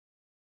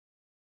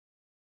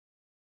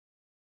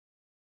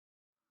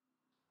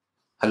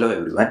Hello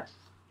everyone,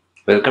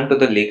 welcome to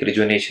the Lake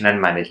Rejuvenation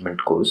and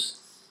Management course.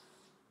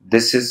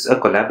 This is a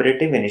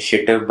collaborative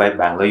initiative by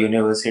Bangalore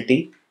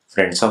University,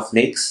 Friends of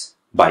Lakes,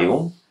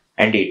 Biome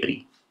and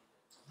ATREE.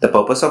 The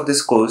purpose of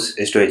this course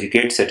is to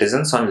educate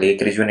citizens on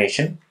lake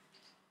rejuvenation,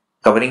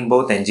 covering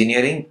both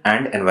engineering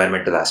and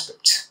environmental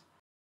aspects.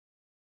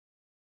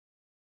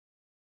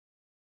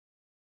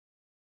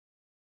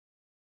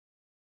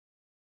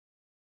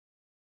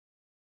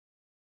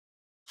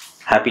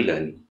 Happy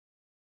learning.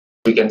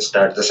 We can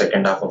start the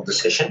second half of the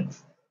session.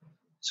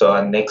 So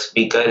our next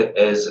speaker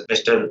is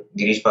Mr.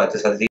 Girish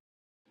Parthasarathy.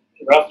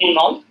 Good afternoon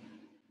all.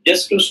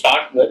 Just to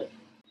start with,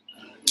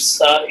 this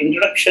is our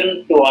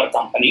introduction to our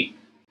company.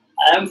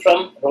 I am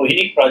from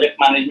Rohini Project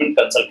Management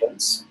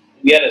Consultants.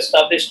 We are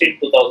established in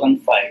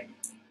 2005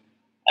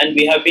 and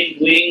we have been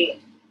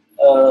doing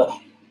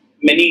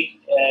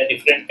many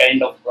different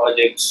kind of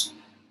projects,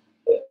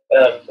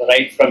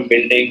 right from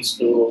buildings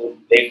to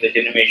lake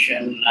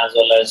regeneration as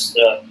well as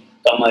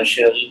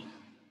commercial,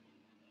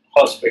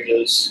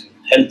 hospitals,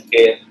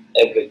 healthcare,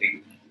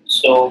 everything.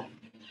 So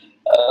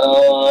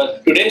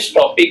today's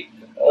topic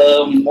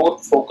more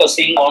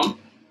focusing on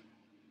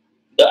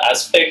the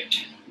aspect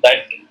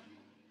that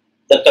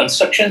the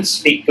construction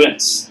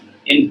sequence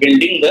in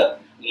building the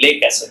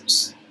lake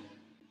assets.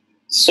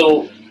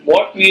 So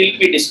what we will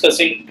be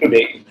discussing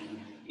today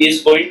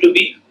is going to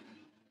be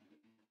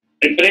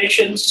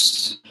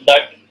preparations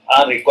that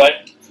are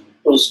required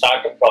to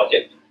start a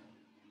project,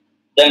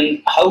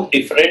 then how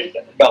different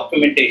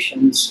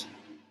documentations,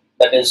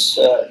 that is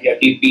your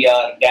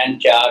DPR,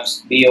 Gantt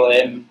charts,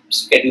 BOM,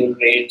 schedule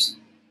rates,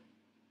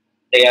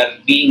 they are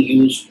being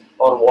used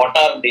or what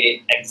are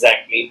they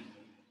exactly.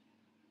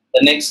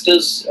 The next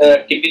is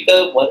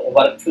typical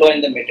workflow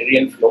and the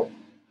material flow,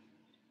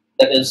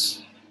 that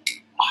is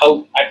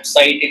how at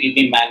site it will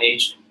be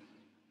managed.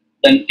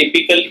 Then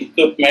typical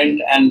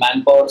equipment and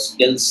manpower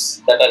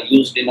skills that are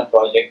used in a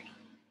project.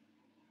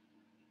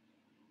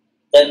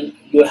 Then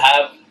you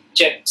have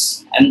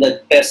checks and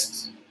the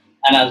tests,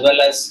 and as well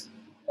as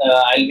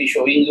I'll be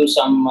showing you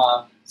some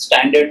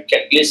standard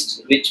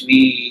checklists which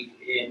we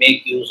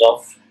make use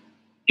of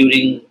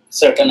during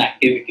certain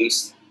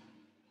activities,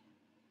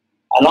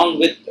 along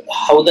with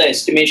how the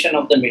estimation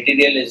of the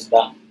material is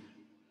done.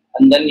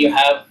 And then you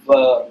have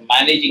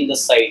managing the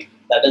site,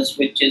 that is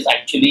which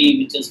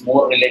is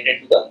more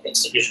related to the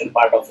execution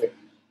part of it.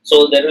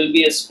 So there will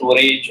be a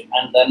storage,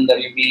 and then there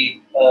will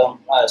be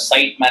a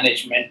site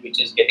management which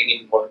is getting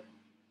involved,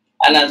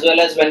 and as well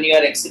as when you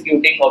are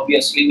executing,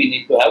 obviously we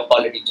need to have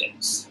quality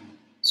checks.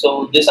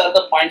 So these are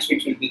the points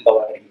which will be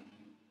covering.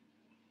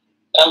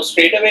 Now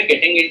straight away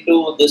getting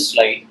into this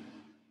slide,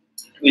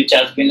 which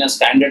has been a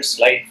standard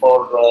slide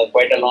for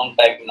quite a long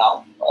time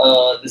now.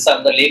 These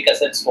are the lake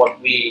assets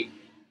what we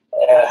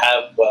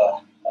have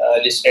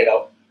listed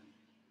out.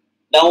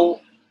 Now,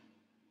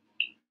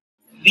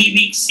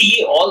 we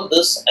see all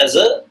this as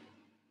a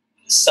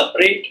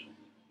separate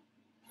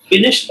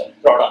finished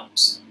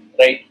products,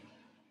 right?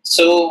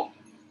 So,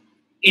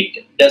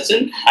 it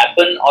doesn't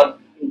happen or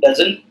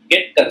doesn't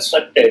get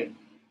constructed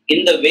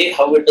in the way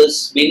how it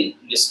has been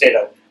listed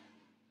out.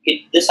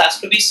 This has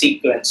to be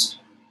sequenced.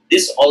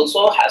 This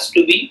also has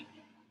to be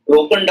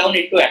broken down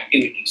into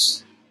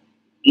activities.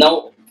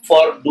 Now,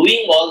 for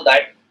doing all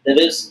that, there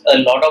is a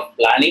lot of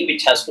planning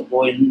which has to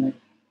go in.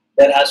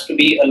 There has to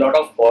be a lot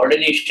of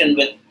coordination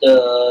with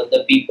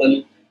the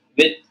people,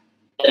 with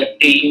the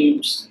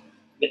teams,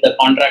 with the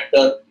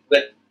contractor,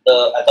 with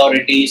the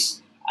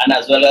authorities, and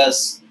as well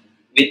as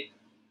with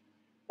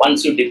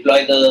once you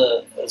deploy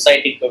the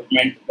site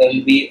equipment, there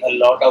will be a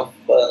lot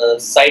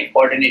of site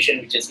coordination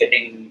which is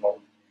getting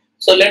involved.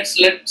 So let's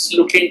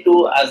look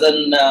into as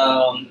an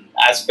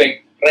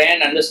aspect, try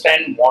and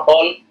understand what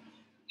all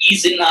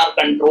is in our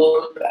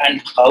control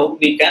and how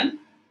we can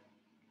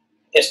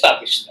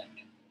establish that,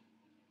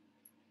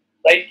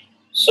 right?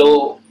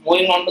 So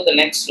moving on to the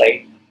next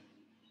slide.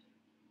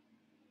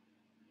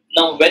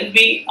 Now when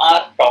we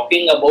are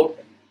talking about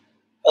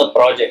a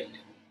project,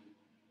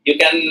 you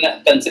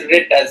can consider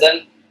it as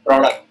a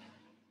product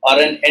or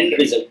an end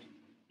result.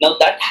 Now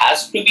that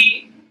has to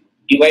be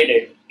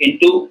divided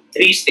into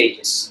three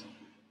stages.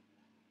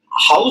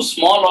 How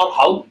small or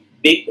how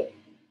big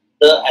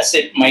the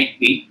asset might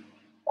be,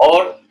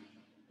 or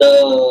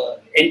the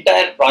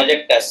entire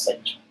project as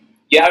such.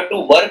 You have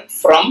to work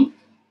from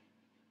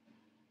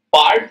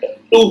part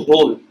to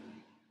whole.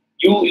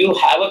 You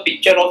have a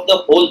picture of the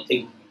whole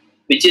thing,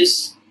 which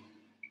is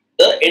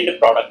the end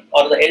product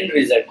or the end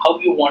result, how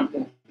you want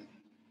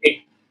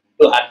it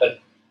to happen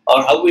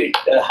or how it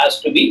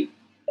has to be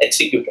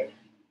executed.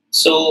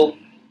 So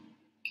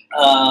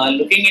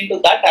looking into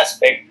that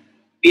aspect,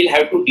 we'll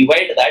have to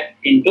divide that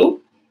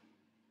into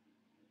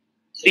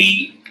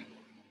three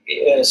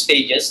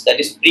stages, that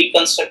is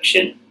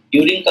pre-construction,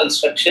 during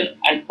construction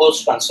and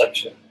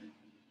post-construction.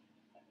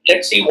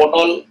 Let's see what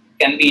all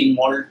can be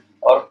involved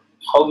or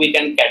how we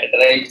can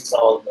categorize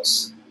all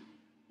this.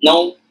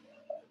 Now,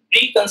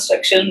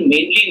 pre-construction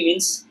mainly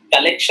means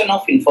collection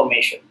of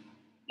information.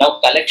 Now,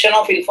 collection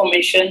of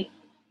information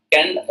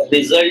can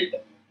result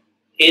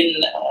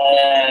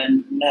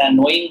in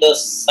knowing the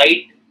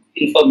site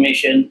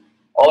information,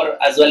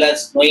 or as well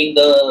as knowing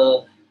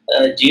the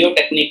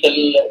geotechnical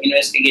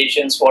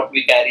investigations what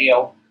we carry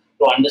out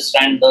to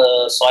understand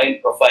the soil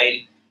profile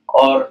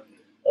or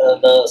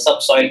the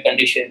subsoil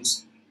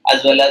conditions,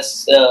 as well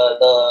as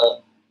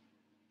the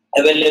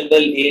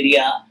available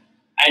area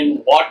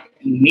and what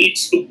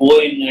needs to go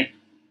in it,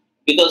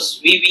 because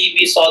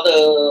we saw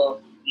the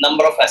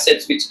number of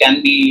assets which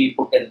can be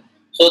put in.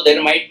 So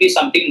there might be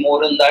something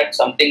more in that,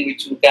 something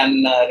which you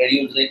can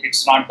reduce it.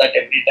 It's not that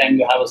every time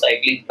you have a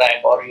cycling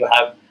track or you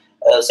have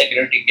a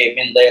security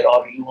cabin there,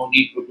 or you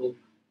need to do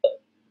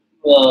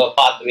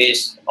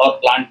pathways or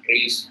plant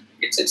trees.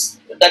 It's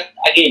that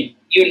again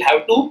you will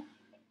have to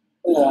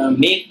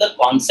make the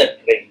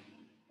concept ready.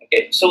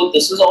 Okay, so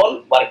this is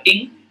all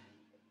working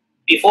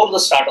before the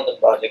start of the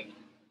project.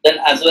 Then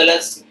as well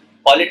as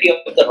quality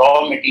of the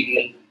raw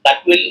material,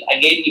 that will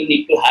again you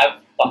need to have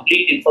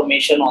complete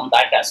information on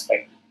that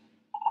aspect,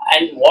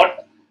 and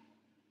what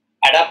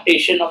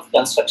adaptation of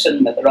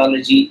construction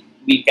methodology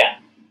we can.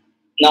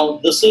 Now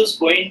this is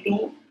going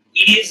to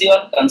ease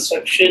your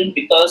construction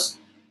because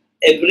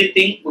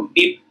everything would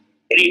be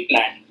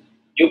pre-planned.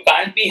 You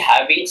can't be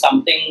having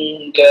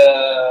something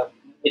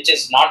which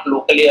is not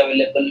locally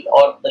available,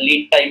 or the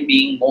lead time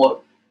being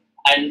more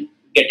and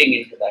getting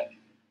into that.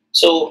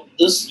 So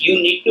this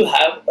you need to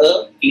have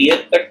a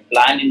clear-cut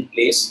plan in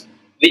place,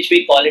 which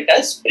we call it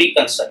as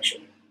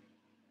pre-construction.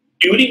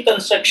 During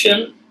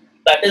construction,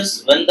 that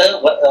is when the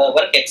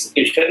work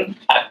execution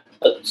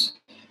happens.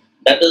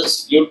 That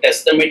is, you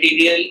test the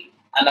material,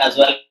 and as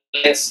well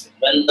as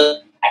when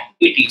the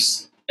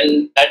activities,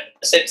 when that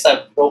assets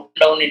are broken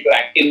down into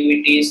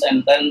activities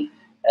and then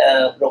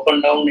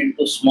broken down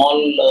into small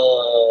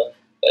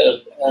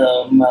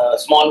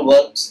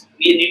works,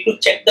 we need to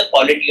check the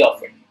quality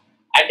of it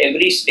at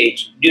every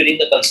stage during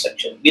the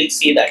construction. We'll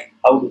see that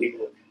how do we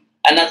do it,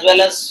 and as well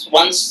as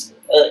once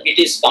it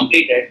is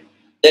completed,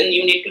 then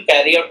you need to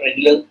carry out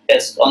regular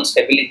tests on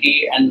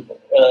stability, and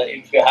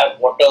if you have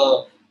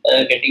water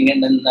getting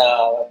in, and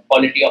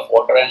quality of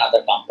water and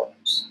other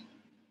components.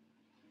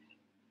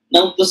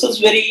 Now this is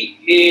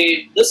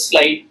this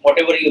slide,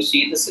 whatever you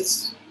see, this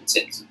is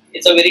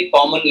it's a very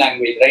common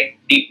language, right?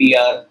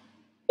 DPR,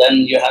 then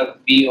you have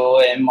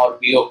BOM or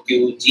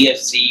BOQ,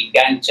 GFC,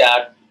 Gantt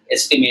chart,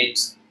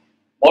 estimates.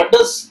 What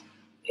does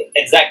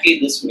exactly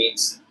this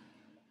means?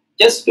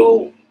 Just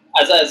to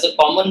as a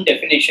common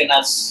definition,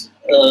 as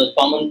a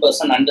common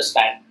person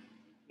understand,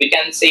 we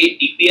can say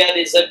DPR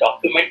is a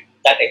document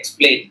that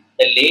explains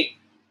the lake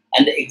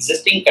and the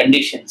existing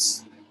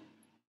conditions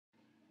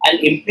and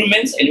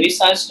improvements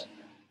envisaged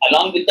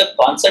along with the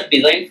concept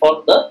design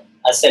for the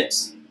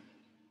assets.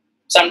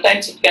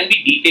 Sometimes it can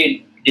be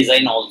detailed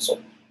design also,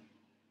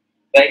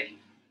 right?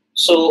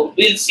 So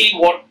we'll see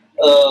what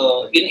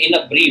in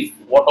a brief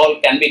what all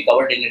can be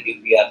covered in a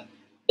DPR.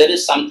 There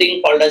is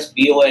something called as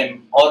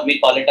BOM, or we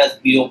call it as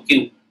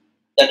BOQ.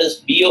 That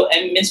is,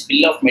 BOM means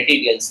bill of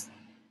materials.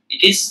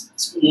 It is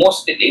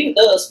mostly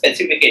the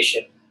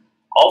specification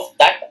of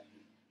that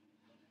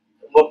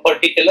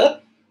particular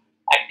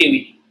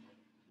activity.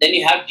 Then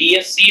you have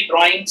GFC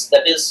drawings,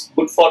 that is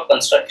good for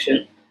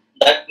construction.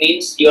 That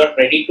means you are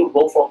ready to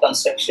go for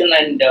construction,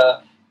 and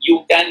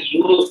you can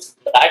use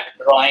that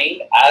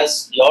drawing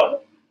as your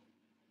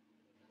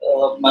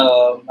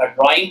a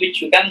drawing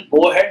which you can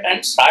go ahead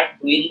and start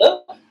doing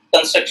the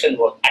construction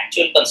work,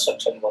 actual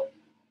construction work.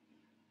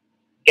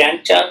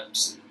 Gantt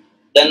charts,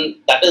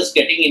 then that is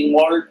getting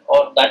involved,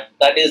 or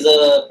that is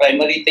a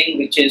primary thing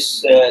which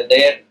is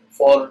there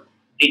for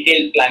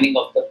detailed planning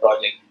of the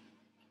project.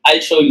 I'll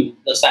show you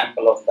the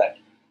sample of that.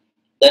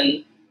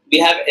 Then we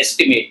have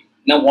estimate.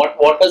 Now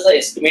what does the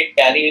estimate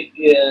carry?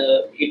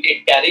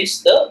 It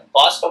carries the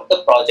cost of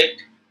the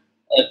project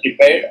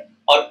prepared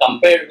or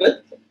compared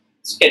with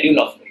schedule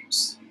of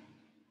rates,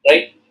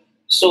 right?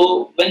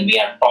 So when we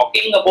are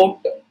talking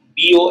about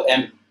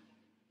BOM,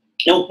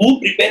 now who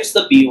prepares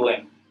the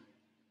BOM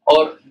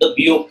or the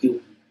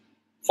BOQ?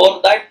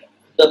 For that,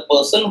 the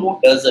person who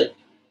does it,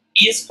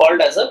 he is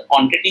called as a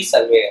quantity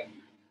surveyor,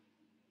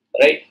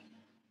 right?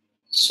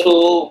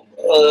 So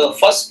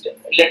first,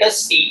 let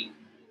us see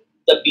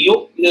the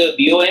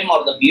BOM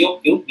or the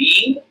BOQ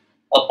being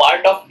a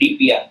part of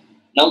DPR.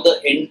 Now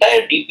the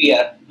entire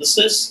DPR, this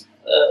is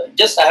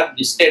just I have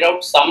listed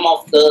out some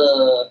of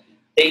the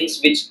things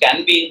which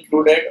can be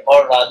included,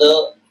 or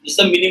rather is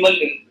the minimal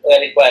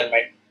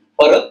requirement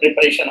for a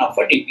preparation of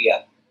a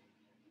DPR.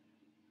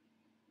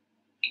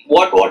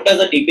 What does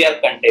a DPR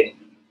contain?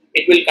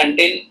 It will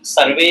contain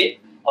survey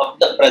of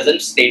the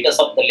present status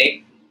of the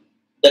lake,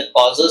 the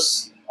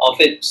causes of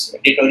its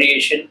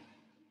deterioration,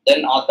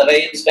 then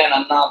authorized and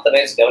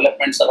unauthorized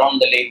developments around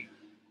the lake,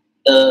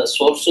 the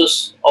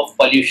sources of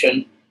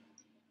pollution.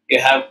 You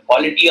have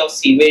quality of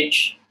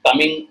sewage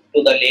coming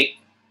to the lake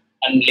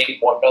and lake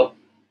water,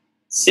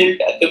 silt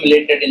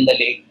accumulated in the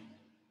lake,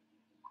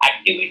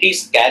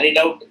 activities carried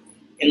out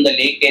in the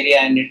lake area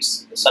and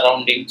its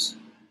surroundings,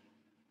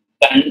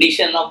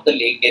 condition of the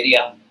lake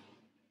area,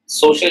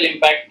 social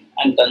impact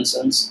and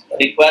concerns,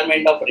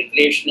 requirement of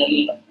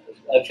recreational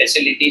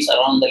facilities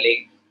around the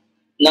lake.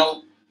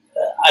 Now,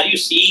 are you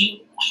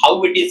seeing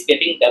how it is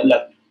getting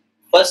developed?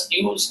 First,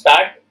 you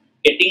start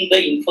getting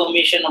the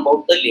information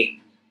about the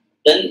lake.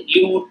 Then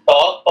you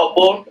talk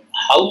about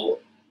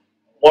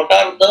what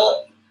are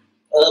the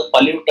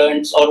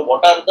pollutants, or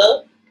what are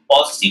the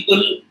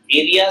possible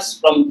areas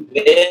from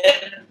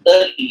where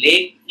the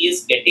lake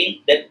is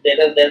getting, that there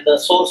are the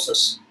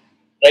sources,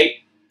 right?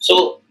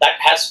 So that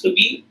has to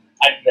be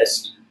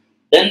addressed.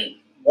 Then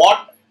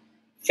what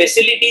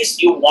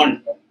facilities you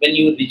want when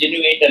you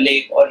regenerate a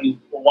lake, or you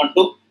want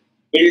to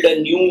build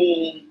a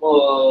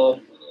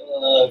new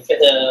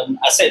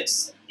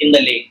assets in the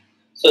lake.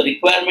 So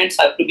requirements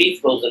have to be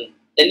frozen.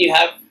 Then you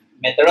have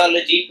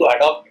methodology to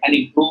adopt and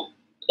improve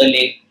the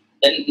lake.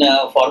 Then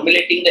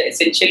formulating the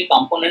essential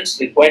components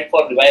required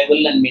for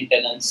revival and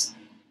maintenance.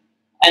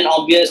 And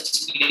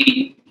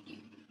obviously,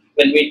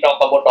 when we talk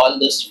about all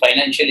this,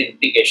 financial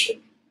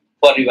implication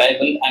for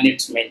revival and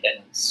its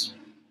maintenance.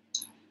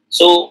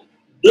 So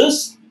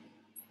this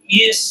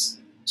is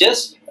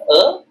just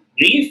a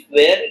brief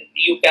where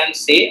you can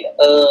say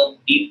a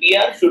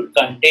DPR should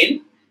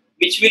contain,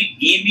 which will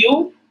give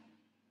you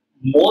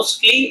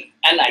mostly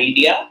an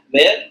idea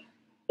where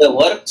the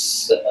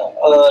works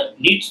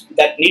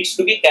needs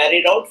to be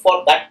carried out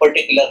for that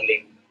particular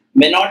lake.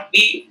 May not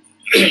be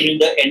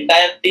the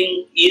entire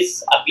thing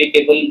is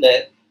applicable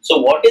there. So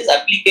what is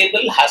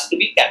applicable has to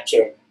be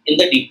captured in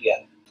the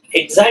DPR.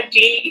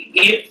 Exactly,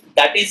 if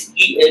that is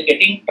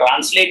getting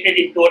translated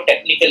into a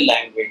technical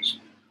language.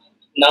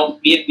 Now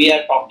we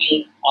are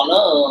talking on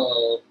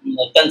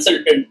a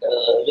consultant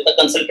with a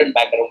consultant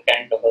background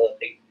kind of a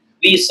thing.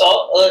 We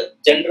saw a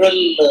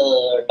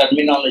general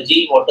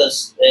terminology what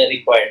is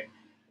required.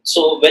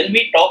 So when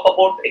we talk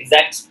about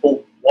exact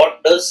scope,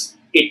 what does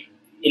it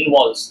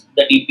involves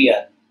the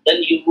DPR?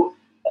 Then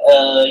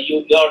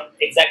you're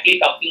exactly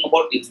talking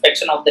about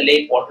inspection of the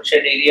lake,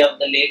 watershed area of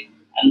the lake,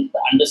 and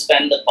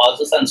understand the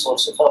causes and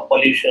sources of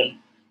pollution.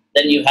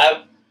 Then you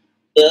have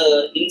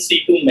the in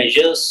situ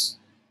measures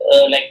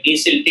like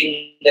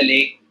desilting the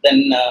lake.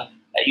 Then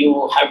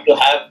you have to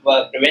have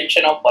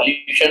prevention of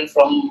pollution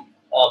from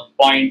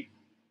point,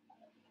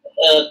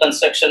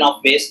 construction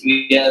of waste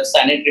weir,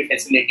 sanitary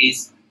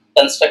facilities,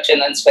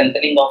 construction and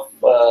strengthening of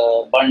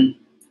bund,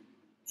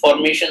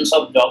 formations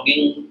of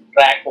jogging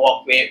track,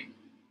 walkway,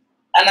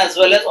 and as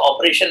well as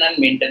operation and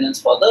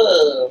maintenance for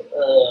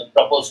the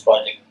proposed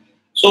project.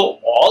 So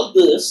all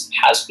this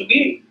has to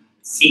be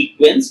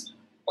sequenced,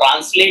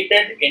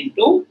 translated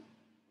into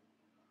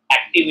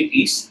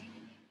activities.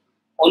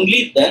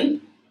 Only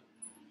then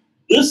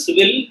this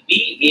will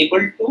be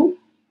able to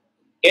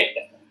get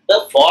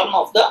the form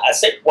of the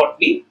asset what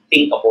we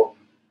think about.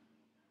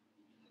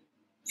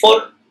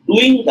 For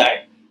doing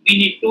that, we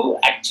need to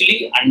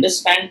actually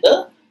understand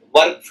the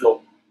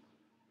workflow,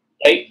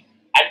 right?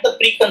 At the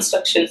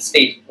pre-construction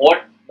stage,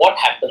 what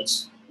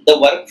happens? The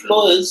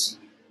workflow is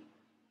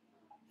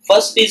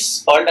first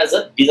is called as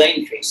a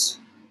design phase.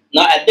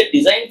 Now at the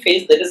design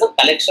phase, there is a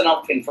collection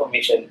of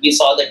information. We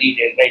saw the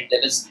detail, right?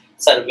 There is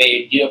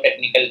survey,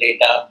 geotechnical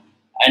data,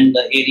 and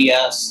the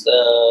areas,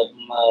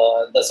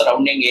 the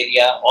surrounding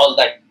area, all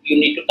that. You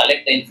need to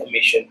collect the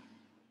information.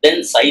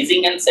 Then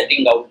sizing and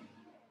setting out,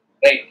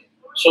 right?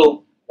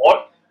 So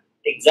what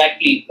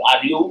exactly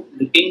are you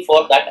looking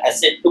for that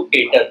asset to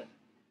cater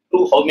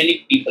to? How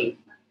many people?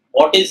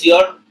 What is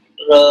your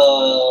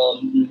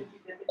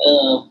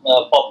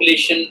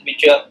population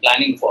which you are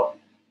planning for?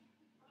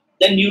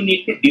 Then you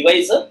need to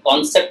devise a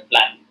concept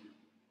plan.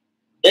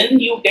 Then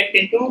you get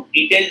into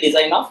detailed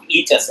design of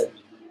each asset,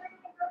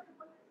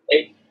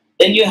 right?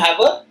 Then you have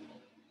a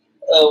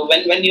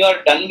when you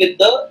are done with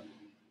the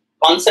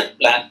concept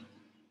plan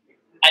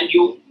and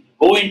you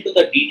go into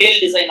the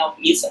detailed design of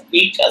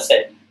each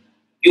asset,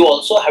 you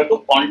also have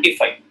to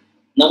quantify.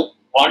 Now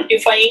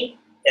quantifying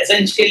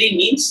essentially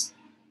means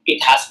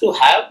it has to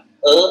have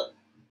a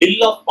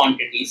bill of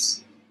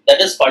quantities, that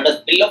is called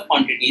as bill of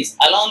quantities.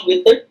 Along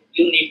with it,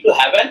 you need to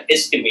have an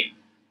estimate.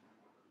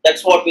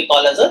 That's what we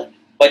call as a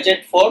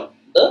budget for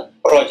the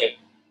project.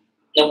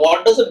 Now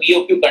what does a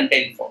BOQ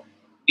contain for?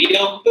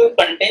 BOQ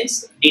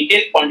contains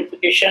detailed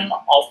quantification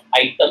of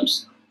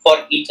items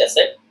for each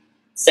asset,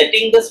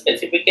 setting the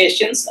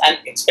specifications and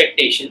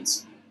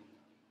expectations,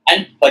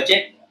 and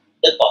budget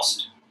the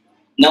cost.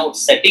 Now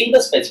setting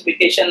the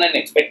specification and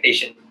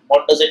expectation,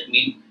 what does it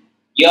mean?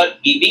 You are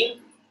giving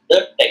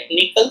the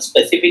technical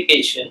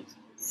specifications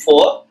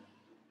for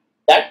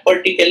that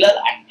particular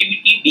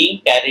activity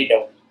being carried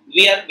out.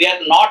 We are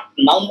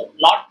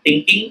not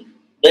thinking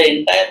the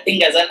entire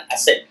thing as an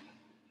asset.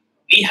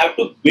 We have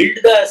to build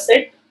the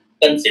asset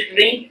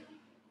considering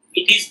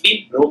it is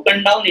being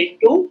broken down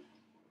into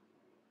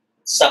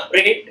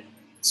separate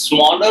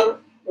smaller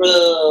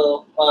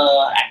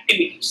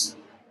activities.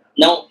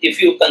 Now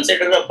if you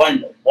consider a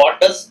bund, what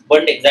does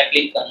bund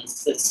exactly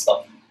consist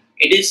of?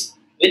 It is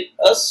with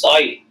a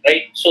soil,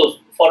 right? So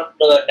for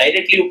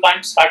directly you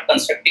can't start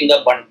constructing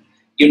a bund.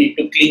 You need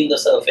to clean the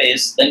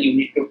surface, then you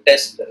need to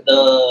test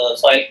the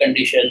soil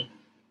condition.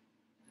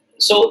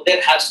 So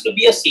there has to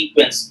be a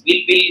sequence.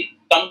 We'll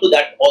come to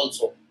that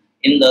also.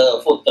 in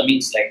the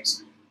forthcoming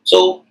slides.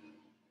 So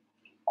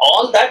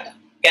all that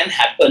can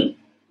happen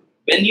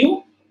when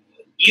you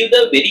give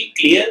the very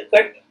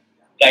clear-cut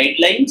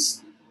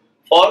guidelines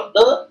for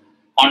the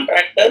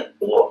contractor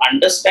to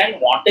understand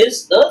what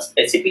is the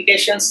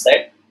specification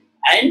set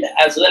and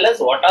as well as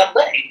what are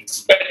the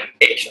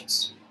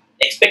expectations.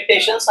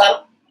 Expectations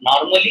are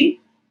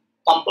normally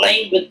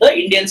complying with the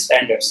Indian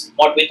standards,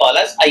 what we call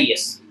as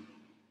IS.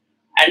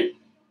 And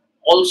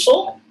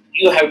also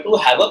you have to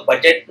have a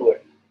budget to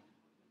it.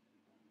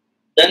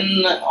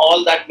 Then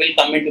all that will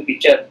come into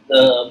picture,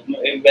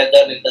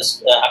 whether it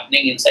is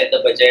happening inside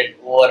the budget,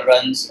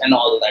 overruns and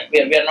all that.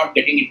 We are not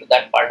getting into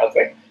that part of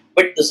it.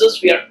 But this is,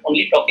 we are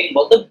only talking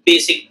about the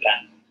basic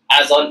plan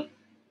as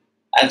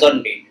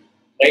on date,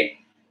 right?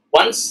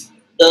 Once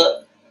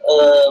the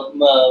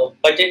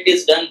budget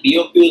is done,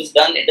 BOQ is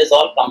done, it is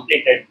all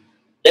completed.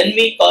 Then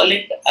we call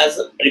it as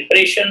a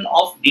preparation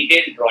of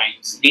detailed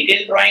drawings.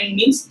 Detailed drawing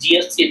means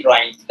GSC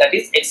drawings, that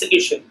is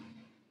execution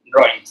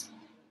drawings.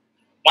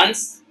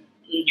 Once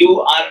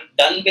you are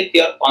done with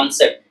your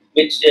concept,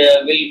 which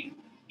will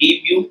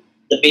give you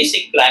the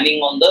basic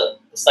planning on the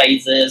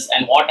sizes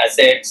and what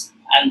assets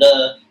and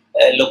the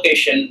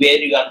location where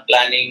you are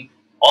planning,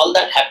 all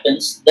that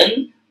happens,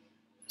 then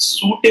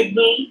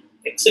suitable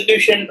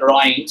execution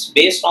drawings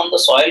based on the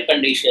soil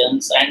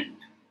conditions and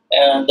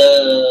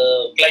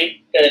the client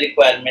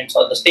requirements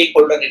or the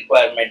stakeholder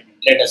requirement,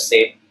 let us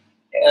say,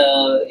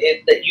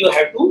 you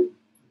have to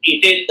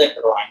detail the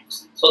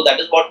drawings. So that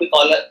is what we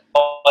call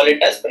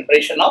it as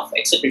preparation of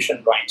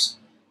execution drawings.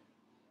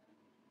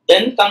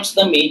 Then comes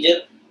the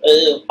major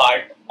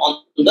part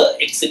on the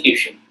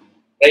execution,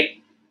 right?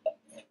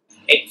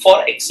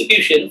 For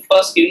execution,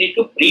 first you need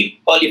to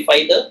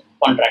pre-qualify the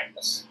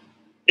contractors.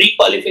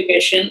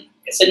 Pre-qualification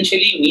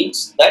essentially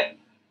means that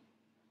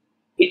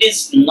it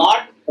is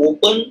not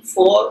open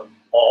for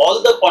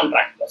all the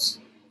contractors.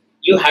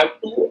 You have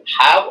to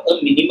have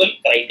a minimal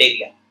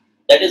criteria.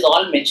 That is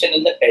all mentioned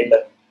in the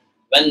tender.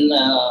 When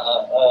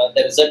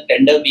there is a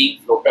tender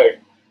being floated,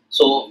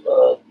 so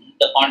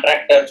the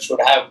contractor should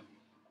have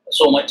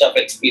so much of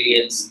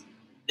experience,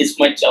 this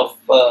much of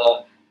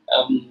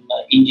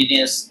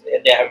engineers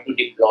they have to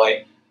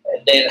deploy.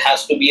 There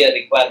has to be a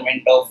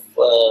requirement of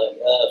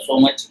so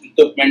much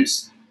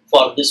equipments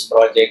for this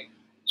project.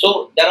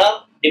 So there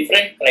are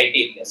different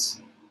criteria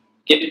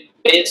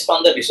based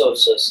on the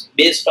resources,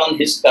 based on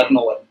his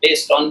turnover,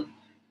 based on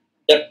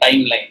the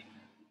timeline,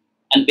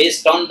 and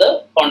based on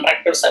the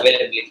contractor's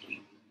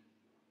availability,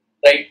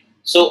 right?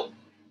 So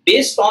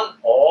based on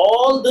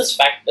all these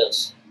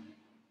factors,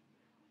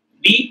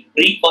 we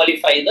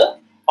pre-qualify the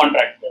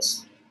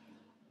contractors.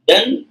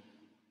 Then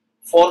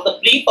for the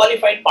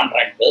pre-qualified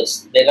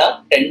contractors, there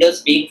are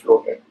tenders being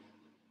floated.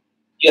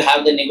 You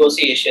have the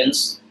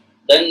negotiations,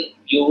 then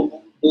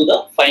you do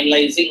the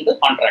finalizing the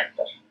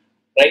contractor,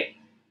 right?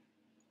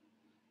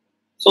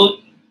 So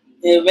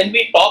when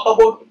we talk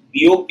about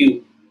BOQ,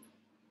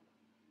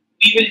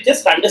 we will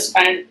just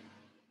understand,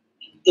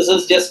 this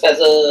is just as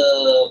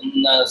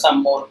a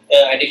some more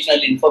additional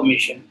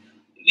information.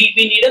 We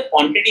need a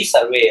quantity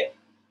surveyor.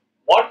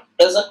 What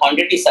does a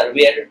quantity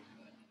surveyor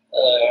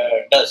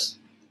does?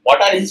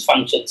 What are his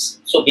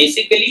functions? So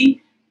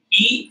basically,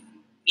 he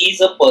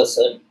is a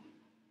person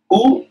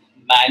who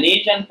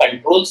manages and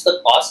controls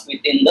the cost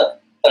within the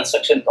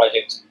construction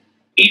projects.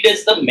 He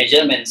does the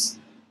measurements.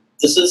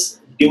 This is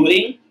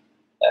during,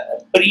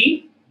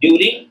 pre,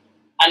 during,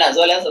 and as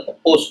well as at the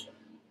post.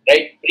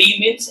 Right? Pre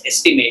means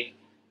estimate.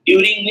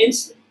 During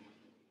means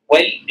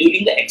while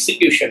during the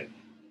execution,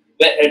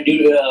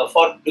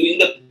 for doing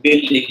the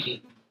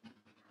building.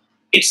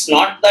 It's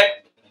not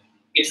that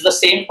it's the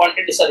same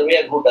quantity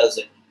surveyor who does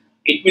it.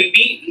 It will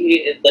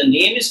be, the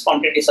name is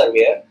quantity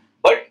surveyor,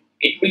 but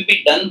it will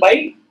be done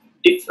by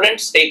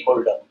different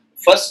stakeholder.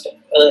 First,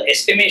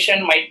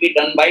 estimation might be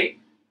done by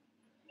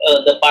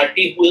the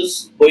party who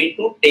is going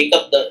to take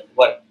up the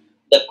work.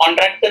 The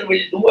contractor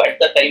will do at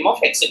the time of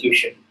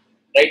execution,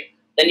 right?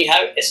 Then you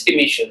have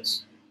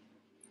estimations.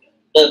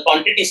 The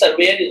quantity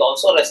surveyor is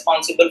also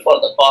responsible for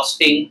the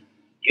costing,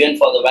 even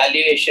for the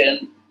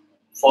valuation,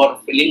 for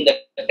filling the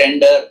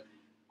tender,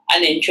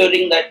 and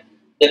ensuring that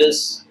there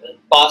is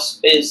cost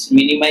is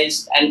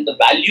minimized and the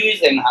value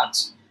is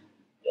enhanced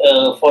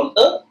for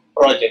the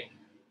project.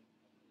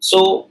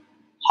 So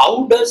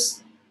how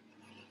does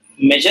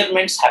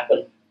measurements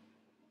happen?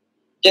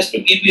 Just to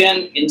give you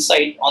an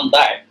insight on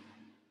that,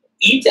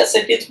 each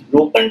asset is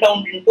broken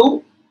down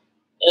into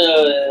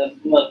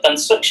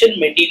construction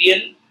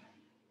material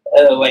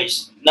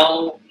wise.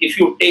 Now if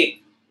you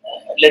take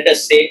let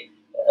us say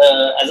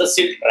as a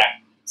sill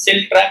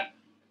trap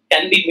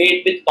can be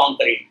made with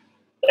concrete,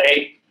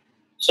 right?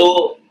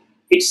 So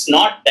it's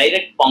not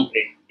direct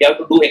concrete. You have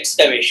to do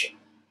excavation.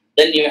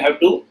 Then you have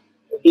to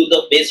do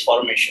the base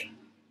formation.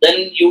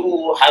 Then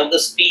you have the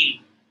steel.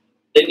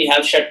 Then you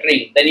have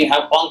shuttering. Then you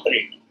have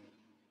concrete.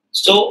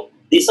 So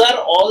these are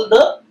all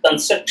the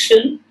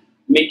construction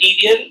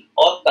material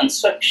or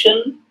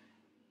construction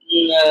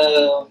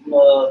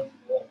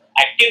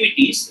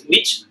activities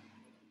which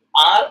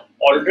are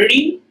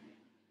already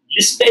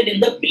listed in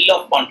the bill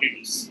of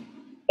quantities,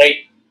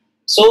 right?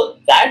 So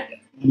that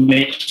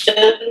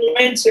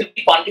measurements will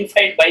be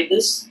quantified by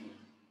this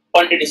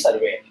quantity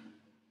surveyor.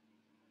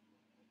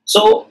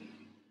 So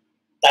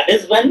that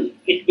is when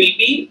it will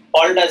be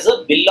called as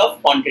a bill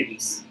of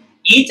quantities.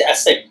 Each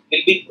asset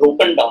will be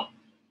broken down,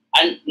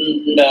 and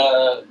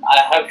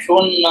I have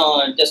shown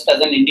just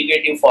as an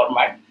indicative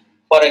format.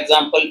 For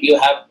example, you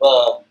have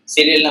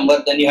serial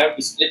number, then you have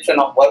description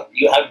of work,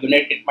 you have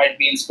unit, it might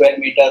be in square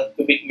meter,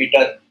 cubic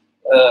meter,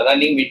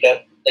 running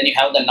meter, then you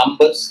have the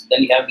numbers,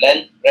 then you have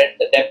length, breadth,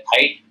 the depth,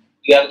 height,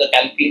 you have the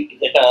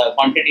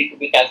quantity to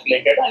be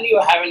calculated, and you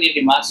have any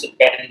remarks you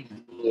can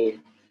do it.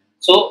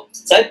 So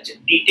such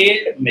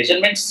detailed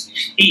measurement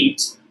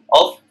sheets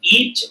of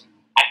each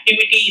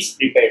activity is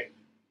prepared.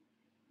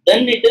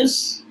 Then it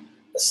is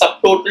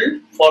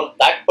subtotal for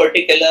that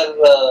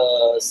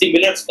particular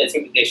similar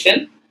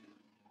specification,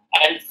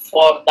 and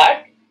for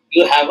that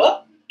you have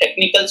a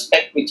technical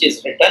spec which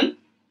is written,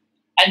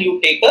 and you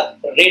take a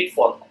rate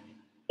format.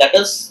 That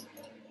is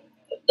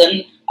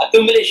then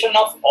accumulation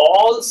of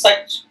all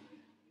such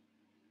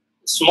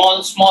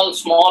small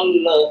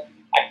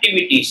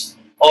activities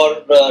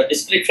or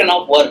description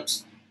of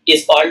works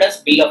is called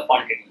as bill of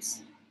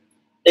quantities.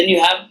 Then you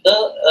have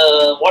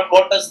the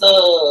what does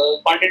the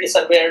quantity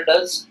surveyor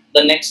does?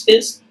 The next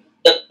is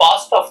the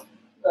cost of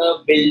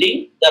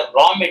building the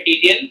raw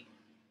material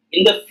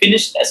in the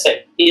finished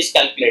asset is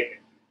calculated.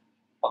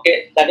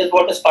 Okay, that is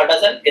what is called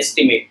as an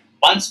estimate.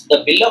 Once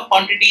the bill of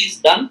quantity is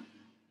done,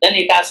 then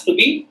it has to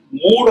be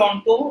moved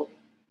on to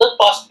the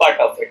cost part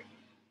of it.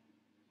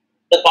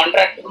 The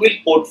contractor will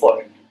quote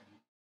for it,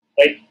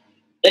 right?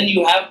 Then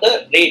you have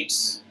the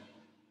rates.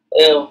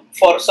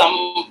 For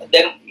some,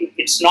 there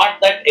it's not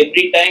that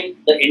every time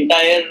the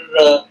entire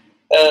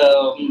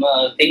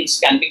things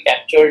can be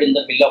captured in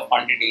the bill of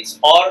quantities,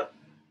 or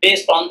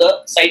based on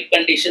the site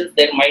conditions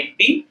there might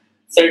be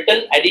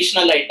certain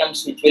additional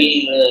items which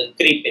will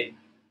creep in,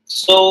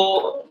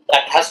 so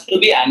that has to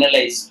be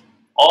analyzed.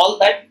 All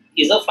that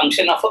is a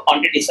function of a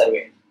quantity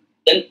survey.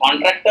 Then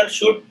contractor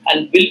should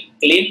and will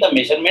claim the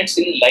measurements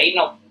in line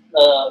of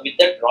with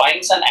the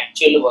drawings and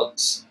actual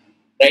works,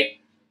 right?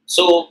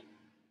 So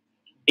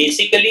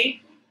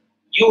basically,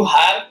 you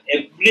have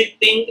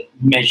everything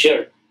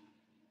measured.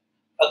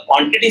 A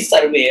quantity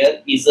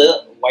surveyor is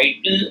a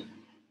vital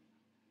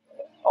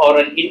or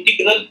an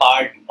integral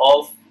part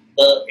of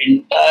the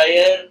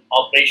entire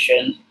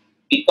operation,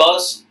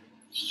 because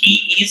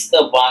he is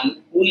the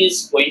one who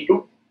is going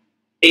to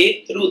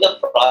take through the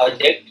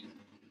project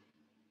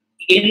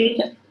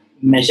in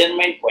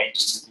measurement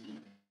wise.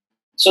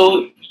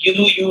 So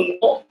you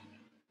know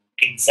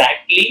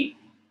exactly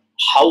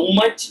how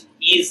much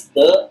is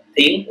the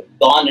thing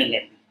gone in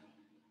it,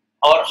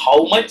 or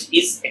how much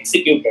is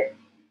executed.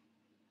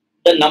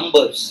 The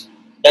numbers,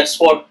 that's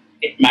what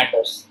it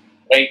matters,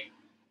 right?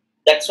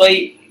 That's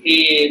why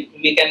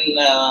we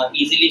can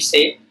easily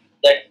say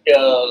that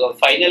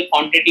final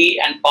quantity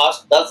and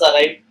cost does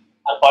arrive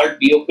are called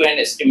BOQ and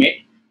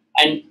estimate,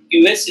 and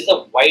QS is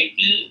a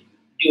vital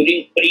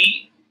during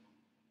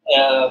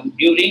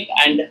during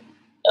and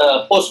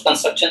post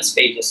construction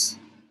stages,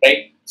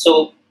 right?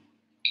 So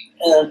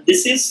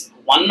this is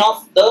one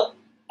of the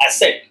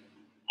asset.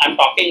 I'm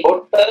talking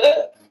about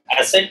the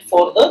asset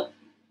for the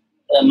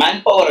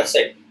manpower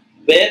asset,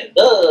 where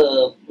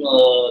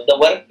the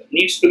work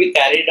needs to be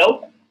carried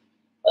out,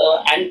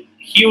 and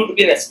he would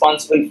be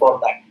responsible for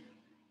that.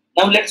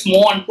 Now let's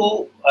move on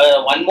to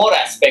one more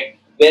aspect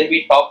where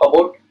we talk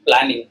about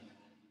planning.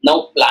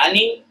 Now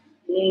planning,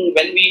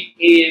 when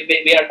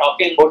we are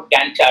talking about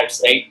Gantt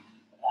charts, right?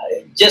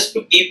 Just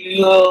to give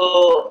you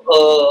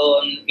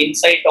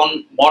insight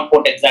on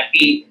what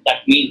exactly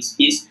that means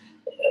is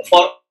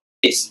for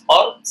this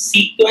or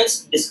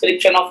sequence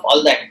description of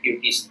all the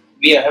activities.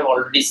 We have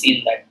already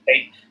seen that,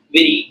 right?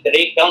 We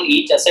break down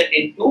each asset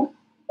into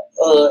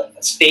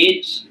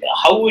stage,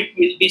 how it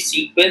will be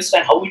sequenced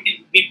and how it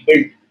will be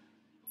built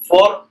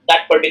for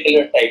that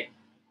particular type.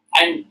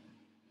 And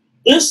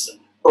this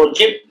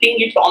projecting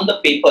it on the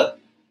paper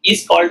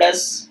is called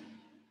as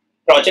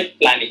project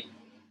planning.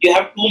 You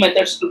have two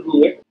methods to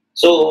do it.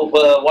 So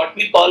what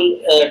we call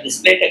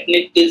display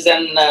technique is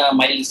an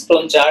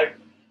milestone chart.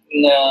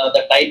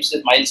 The types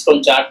is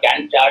milestone chart,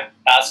 Gantt chart,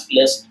 task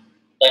list.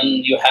 Then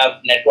you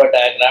have network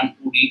diagram,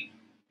 2D.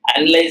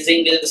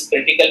 Analyzing is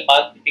critical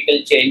path,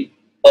 critical chain,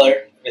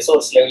 PERT,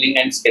 resource leveling,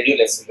 and schedule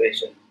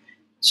acceleration.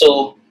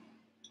 So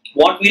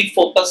what we'll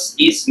focus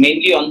is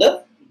mainly on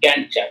the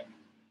Gantt chart.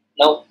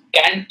 Now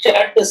Gantt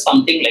chart is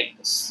something like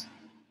this,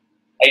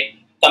 right?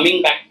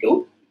 Coming back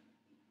to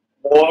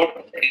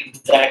what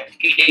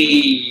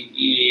exactly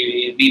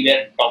we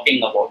were talking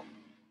about,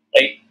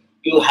 right?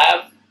 You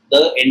have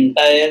the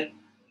entire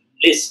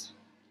list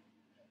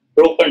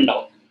broken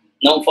down.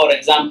 Now, for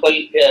example,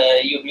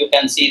 you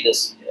can see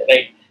this,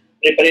 right?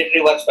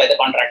 Preparatory works by the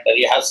contractor.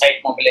 You have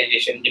site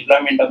mobilization,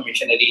 deployment of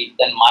machinery,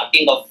 then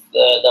marking of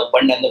the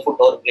bund and the foot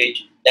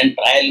bridge, then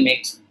trial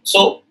makes.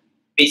 So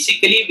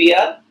basically, we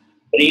are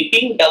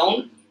breaking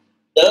down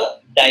the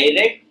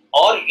direct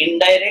or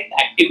indirect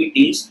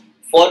activities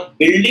for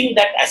building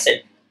that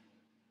asset,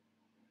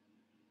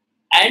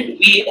 and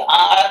we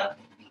are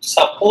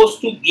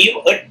supposed to give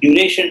a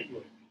duration to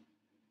it.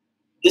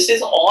 This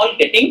is all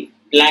getting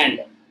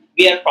planned.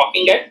 We are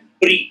talking at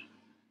pre,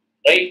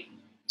 right?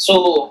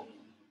 So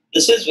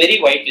this is very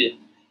vital.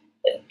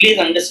 Please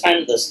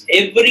understand this.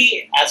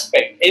 Every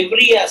aspect,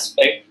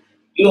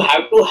 you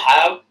have to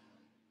have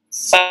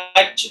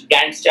such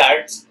Gantt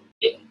charts.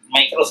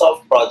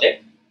 Microsoft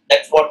project.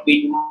 That's what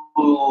we do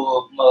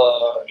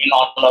in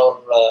all our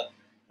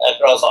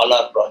across all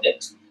our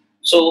projects.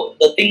 So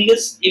the thing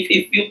is, if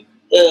you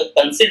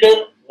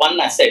consider one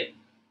asset,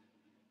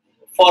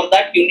 for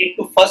that you need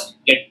to first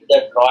get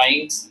the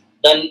drawings,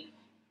 then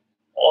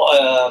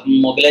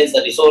mobilize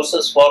the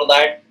resources for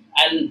that,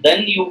 and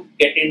then you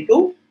get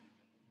into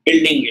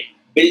building it.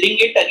 Building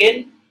it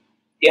again,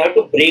 you have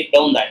to break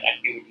down that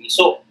activity.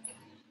 So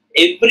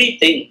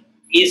everything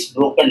is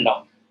broken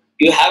down.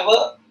 You have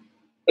a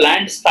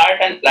planned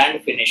start and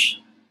planned finish.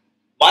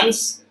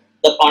 Once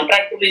the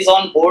contractor is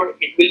on board,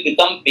 it will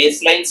become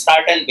baseline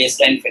start and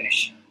baseline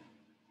finish,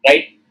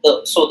 right?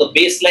 So the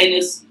baseline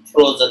is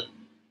frozen.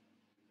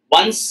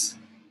 Once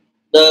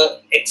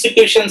the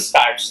execution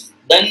starts,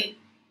 then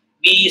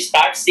we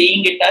start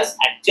seeing it as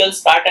actual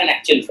start and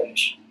actual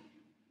finish.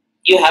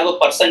 You have a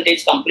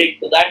percentage complete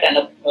to that and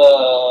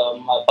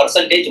a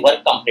percentage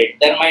work complete.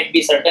 There might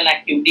be certain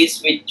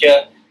activities which,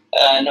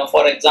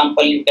 for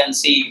example, you can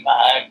see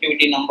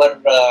activity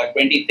number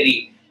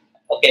 23.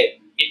 Okay,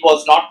 it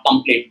was not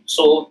complete.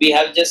 So we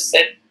have just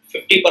set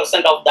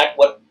 50% of that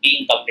work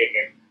being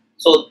completed.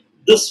 So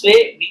this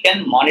way we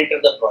can monitor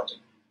the project.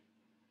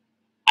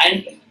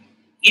 And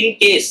in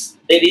case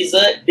there is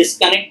a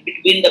disconnect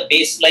between the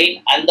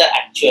baseline and the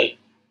actual,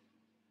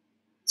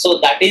 so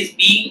that is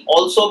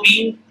also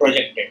being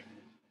projected,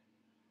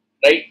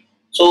 right?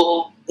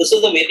 So this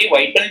is a very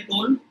vital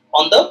tool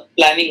on the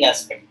planning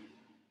aspect.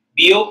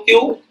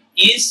 BOQ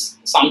is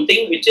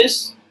something which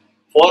is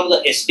for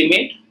the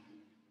estimate.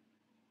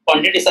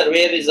 Quantity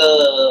surveyor is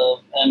a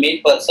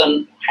main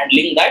person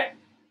handling that.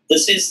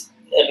 This is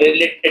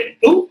related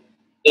to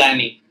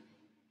planning.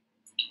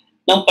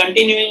 Now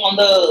continuing on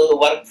the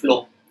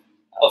workflow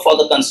for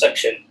the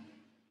construction.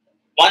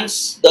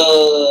 Once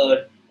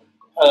the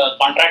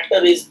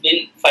contractor is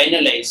been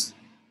finalized,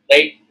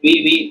 right?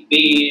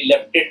 We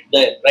left it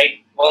there,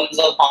 right? Once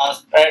the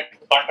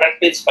contract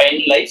is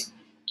finalized,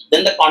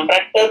 then the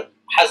contractor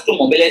has to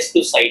mobilize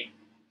to site.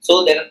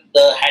 So there,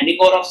 the handing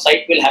over of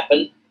site will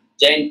happen.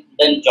 Then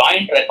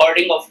joint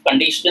recording of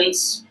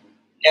conditions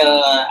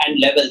and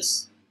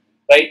levels,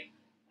 right,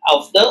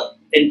 of the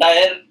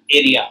entire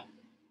area.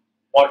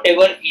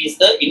 Whatever is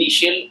the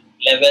initial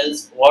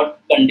levels, what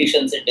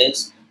conditions it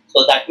is,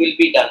 so that will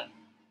be done.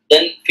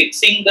 Then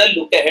fixing the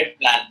look ahead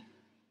plan.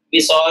 We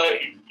saw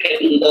it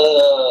in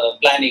the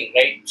planning,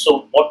 right?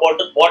 So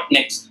what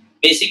next?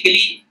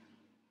 Basically,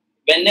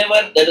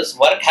 whenever there is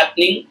work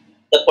happening,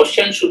 the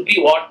question should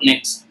be what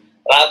next,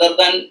 rather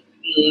than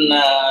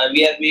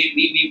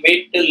we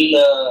wait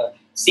till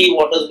see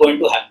what is going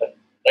to happen,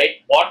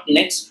 right? What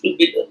next should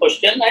be the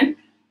question, and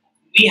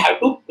we have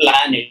to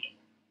plan it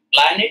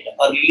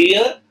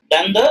earlier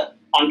than the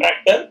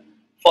contractor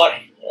for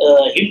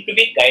him to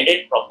be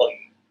guided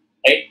properly,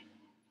 right?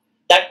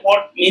 That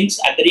what means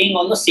agreeing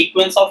on the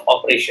sequence of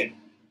operation,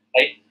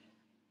 right?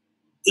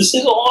 This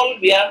is all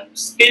we are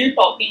still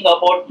talking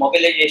about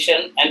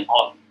mobilization and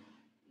all.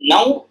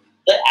 Now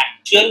the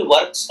actual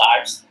work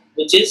starts,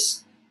 which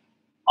is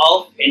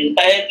of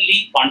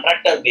entirely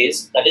contractor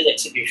based, that is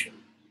execution.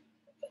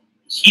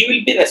 He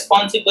will be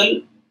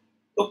responsible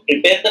to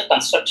prepare the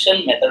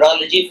construction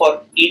methodology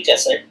for each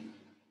asset.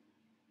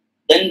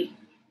 Then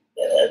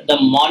the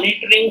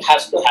monitoring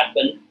has to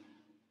happen,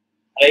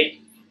 right?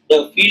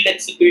 The field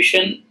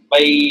execution by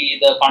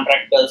the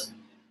contractors,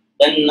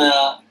 then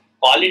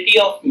quality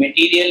of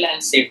material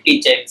and safety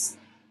checks,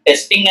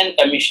 testing and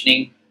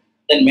commissioning,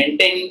 then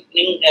maintaining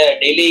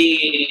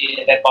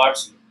daily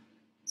records,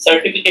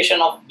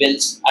 certification of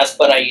bills as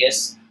per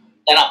IS,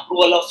 and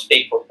approval of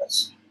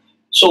stakeholders.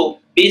 So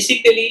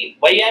basically,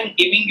 why I am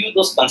giving you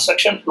this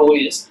construction flow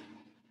is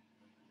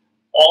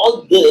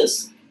all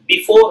this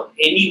before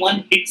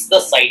anyone hits the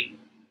site,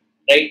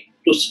 right,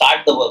 to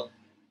start the work.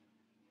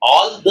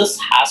 All this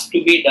has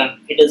to be done.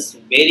 It is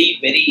very,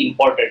 very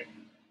important.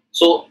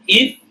 So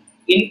if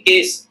in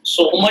case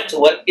so much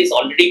work is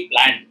already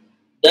planned,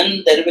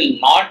 then there will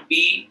not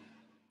be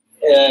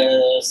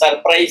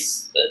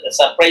surprises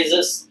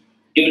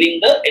during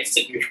the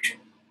execution.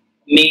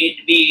 May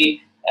it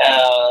be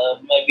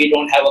we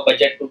don't have a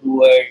budget to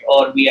do it,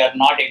 or we are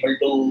not able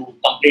to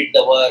complete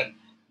the work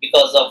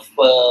because of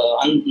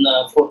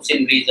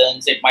unforeseen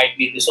reasons. It might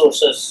be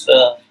resources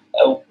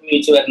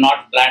which were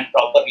not planned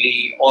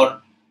properly,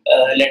 or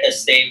let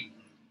us say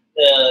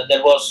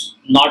there was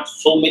not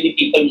so many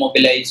people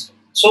mobilized.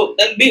 So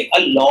there will be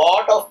a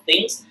lot of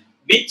things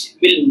which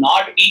will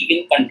not be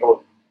in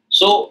control.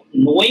 So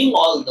knowing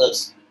all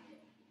this,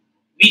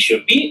 we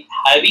should be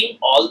having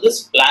all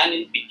this plan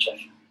in picture,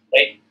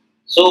 right?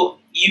 So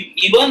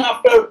even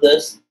after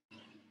this,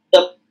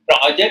 the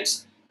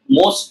projects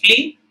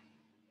mostly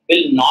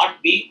will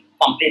not be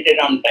completed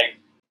on time.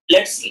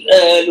 Let's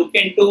look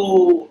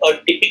into a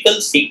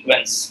typical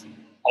sequence,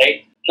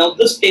 right? Now,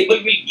 this table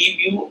will give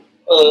you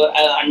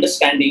an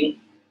understanding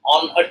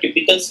on a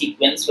typical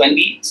sequence when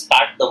we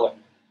start the work.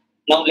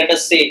 Now, let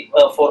us say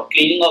for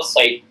cleaning of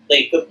site,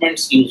 the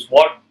equipments used.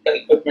 What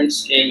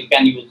equipments you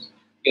can use?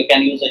 You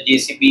can use a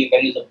JCB, you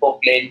can use a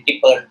forklift,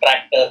 tipper,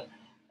 tractor,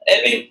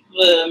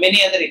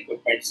 many other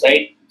equipments,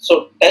 right?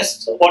 So,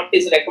 test what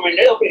is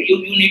recommended. Okay, you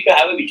need to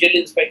have a visual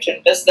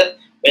inspection test that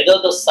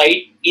whether the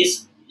site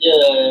is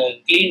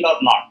cleaned or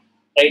not,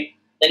 right?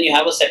 Then you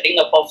have a setting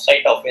up of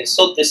site office.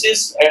 So, this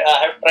is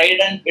I have tried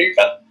and built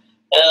up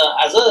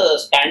as a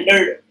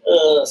standard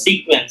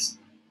sequence.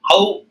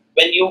 How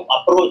when you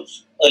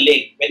approach a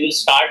lake, when you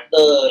start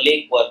the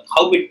lake work,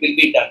 how it will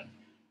be done.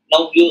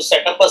 Now you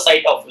set up a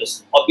site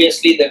office.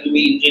 Obviously, there will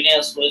be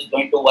engineers who is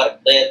going to work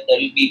there. There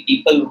will be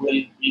people who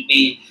will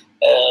be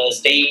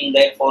staying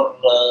there for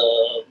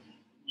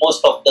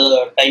most of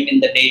the time in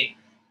the day.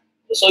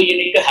 So you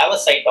need to have a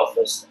site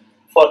office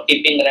for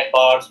keeping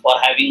records, for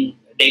having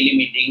daily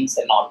meetings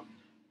and all,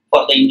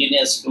 for the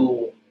engineers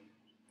to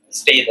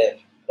stay there,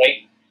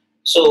 right?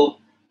 So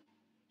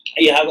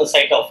you have a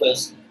site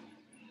office.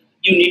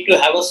 You need to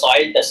have a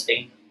soil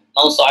testing.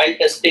 Now, soil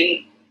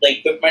testing, the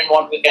equipment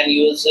what we can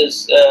use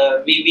is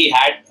we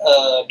had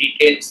a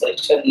detailed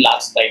section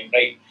last time,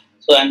 right?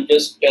 So I'm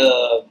just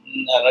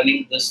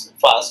running this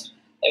fast.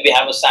 We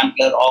have a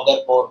sampler,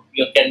 auger bore.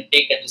 You can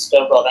take a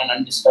disturbed or an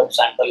undisturbed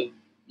sample.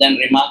 Then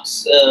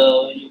remarks,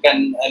 you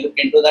can look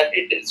into that.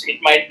 It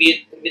might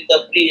be with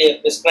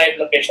a prescribed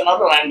location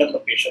or a random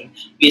location.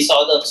 We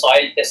saw the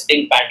soil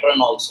testing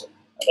pattern also,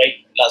 right,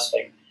 last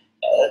time.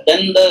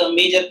 Then the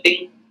major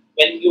thing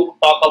when you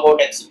talk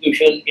about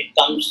execution, it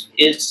comes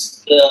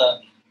is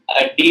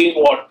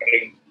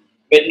dewatering.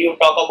 When you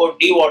talk about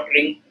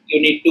dewatering,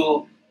 you need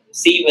to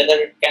see whether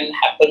it can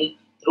happen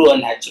through a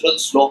natural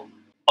slope,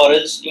 or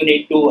else you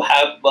need to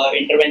have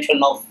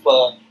intervention of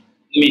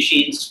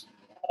machines,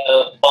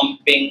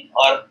 pumping,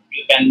 or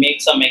you can make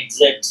some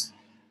exits.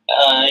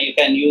 You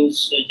can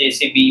use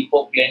JCB,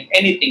 forklift,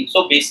 anything.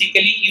 So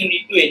basically, you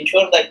need to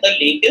ensure that the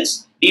lake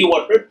is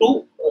dewatered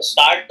to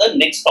start the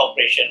next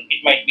operation.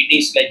 It might be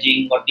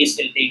desludging or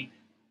desilting,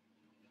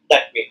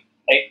 that way,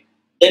 right?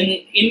 Then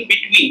in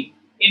between,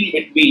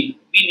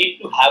 we need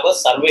to have a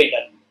survey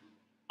done.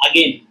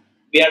 Again,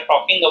 we are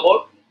talking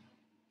about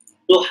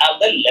to have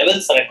the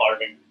levels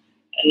recorded.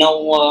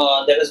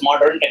 Now there is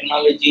modern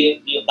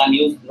technology. You can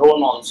use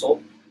drone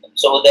also.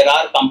 So there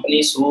are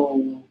companies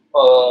who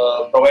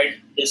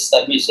provide these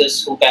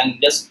services who can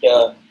just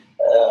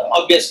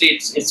obviously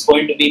it's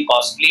going to be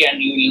costly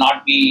and you will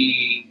not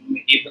be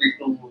able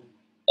to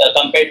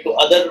compared to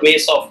other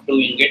ways of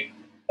doing it.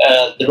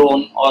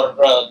 Drone or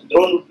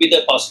drone would be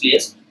the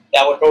costliest. You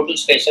have a total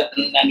station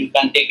and you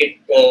can take it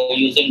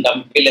using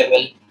dumpy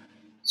level.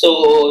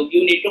 So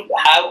you need to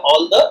have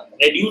all the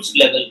reduced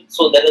level.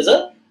 So there is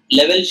a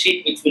level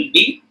sheet which will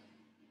be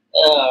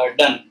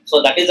done.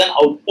 So that is an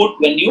output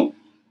when you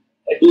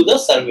do the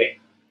survey.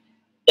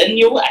 Then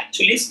you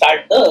actually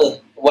start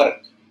the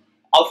work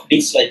of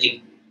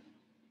desludging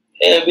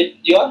with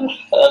your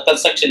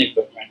construction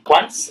equipment.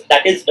 Once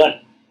that is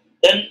done,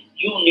 then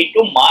you need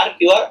to mark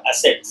your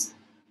assets.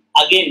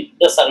 Again,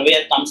 the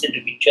surveyor comes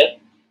into picture.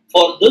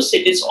 For this,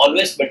 it is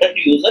always better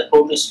to use a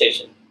total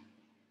station.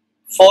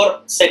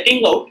 For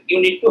setting out, you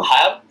need to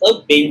have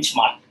a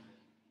benchmark,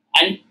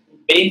 and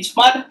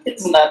benchmark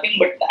is nothing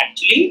but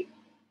actually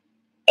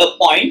a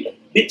point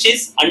which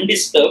is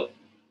undisturbed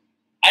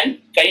and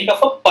kind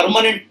of a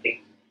permanent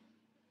thing,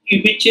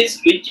 which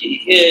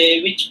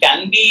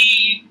can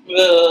be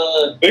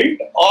built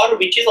or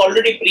which is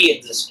already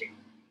pre-existing,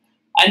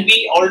 and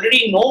we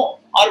already know,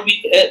 or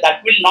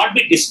that will not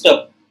be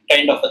disturbed,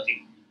 kind of a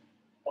thing.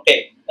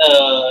 Okay,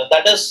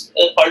 that is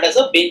called as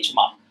a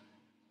benchmark.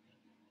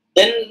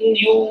 Then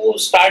you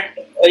start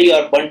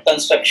your bunt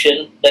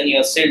construction, then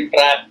your sill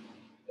trap,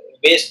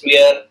 waste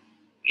weir,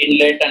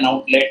 inlet and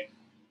outlet.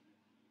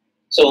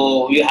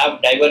 So you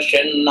have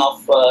diversion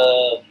of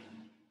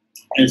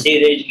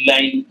sewerage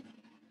line.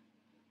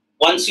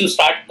 Once you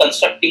start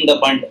constructing the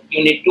bunt,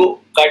 you need to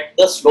cut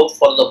the slope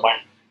for the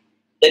bunt.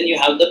 Then you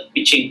have the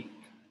pitching,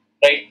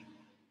 right?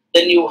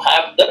 Then you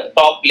have the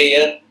top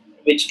layer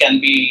which can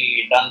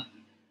be done.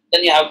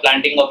 Then you have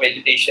planting of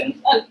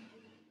vegetation and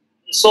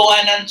so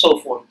on and so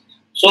forth.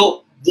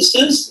 So this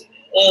is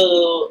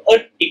a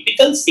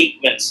typical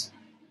sequence.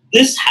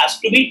 This has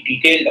to be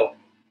detailed out.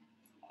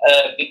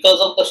 Because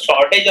of the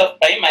shortage of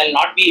time, I'll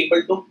not be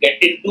able to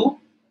get into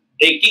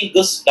breaking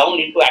this down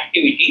into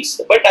activities,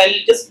 but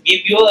I'll just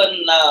give you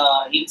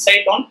an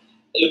insight on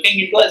looking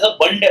into as a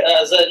bund,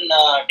 as an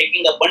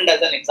taking a bund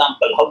as an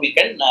example, how we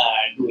can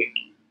do it,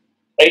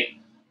 right?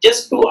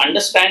 Just to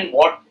understand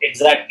what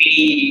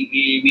exactly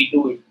we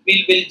do it,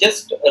 we'll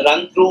just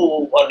run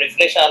through or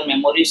refresh our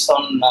memories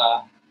on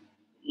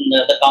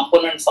the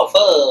components of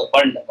a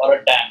bund or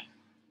a dam,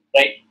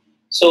 right?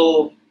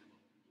 So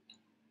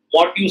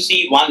what you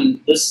see,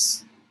 one,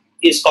 this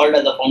is called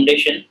as a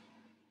foundation.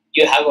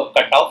 You have a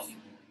cutoff,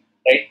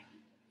 right?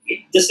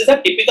 this is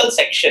a typical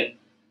section.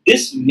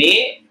 This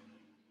may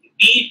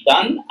be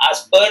done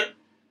as per,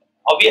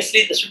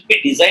 obviously this should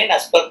be designed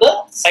as per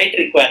the site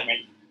requirement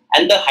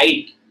and the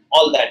height,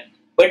 all that.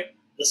 But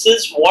this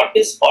is what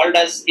is called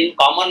as, in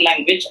common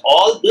language,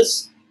 all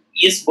this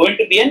is going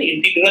to be an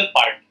integral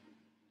part,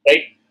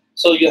 right?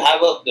 So you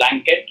have a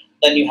blanket,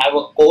 then you have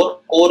a core.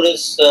 Core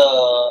is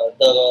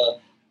the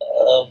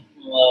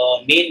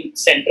main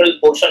central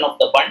portion of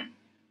the bund.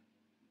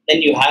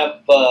 Then you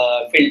have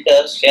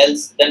filters,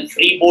 shells. Then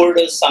freeboard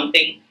is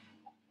something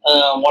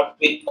what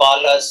we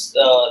call as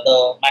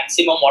the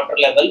maximum water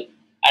level,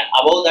 and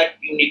above that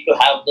you need to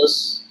have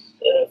this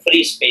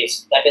free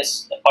space, that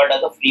is called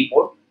as a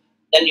freeboard.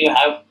 Then you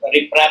have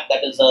riprap,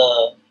 that is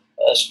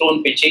a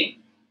stone pitching,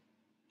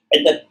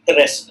 and the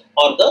rest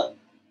or the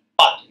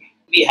pathway.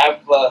 We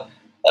have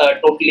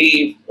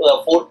totally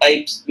four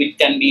types which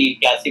can be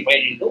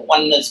classified into.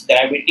 One is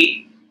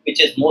gravity,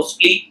 which is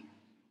mostly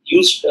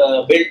used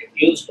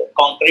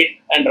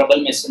concrete and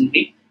rubble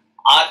masonry.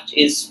 Arch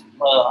is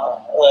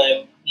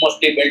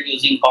mostly built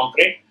using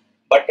concrete.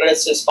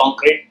 Buttress is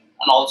concrete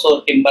and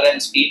also timber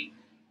and steel.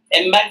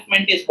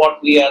 Embankment is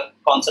what we are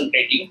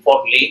concentrating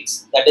for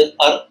lakes, that is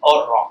earth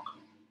or rock,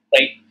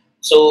 right?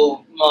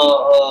 So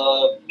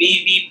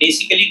we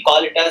basically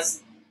call it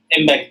as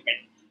embankment.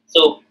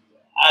 So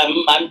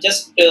I'm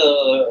just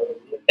telling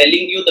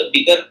you the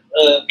bigger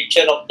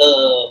picture of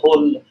the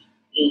whole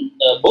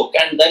book,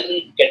 and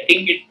then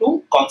getting it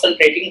to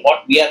concentrating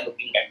what we are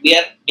looking at. We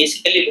are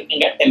basically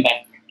looking at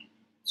embankment.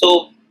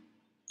 So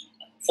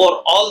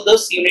for all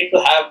this, you need to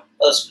have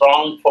a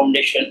strong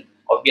foundation,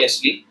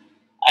 obviously,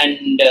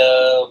 and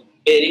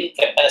bearing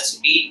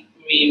capacity.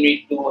 We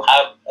need to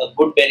have a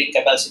good bearing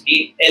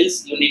capacity.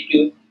 Else, you need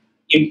to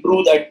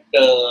improve that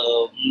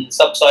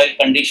subsoil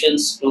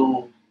conditions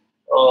to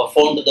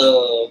found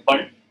the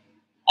bund,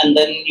 and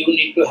then you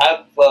need to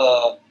have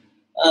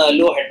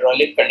low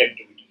hydraulic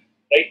conductivity,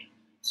 right?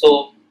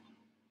 So,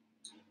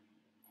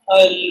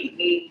 uh,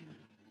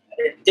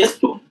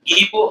 just to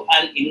give you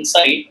an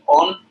insight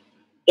on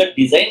the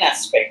design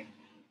aspect,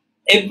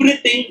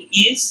 everything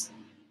is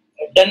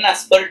done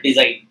as per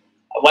design.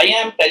 Why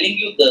I am telling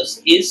you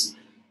this is,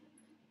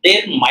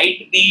 there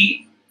might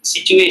be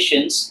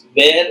situations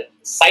where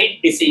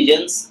site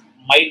decisions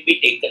might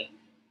be taken,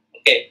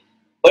 okay,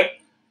 but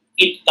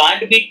it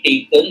can't be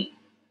taken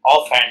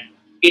offhand.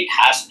 It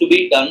has to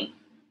be done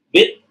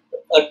with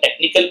a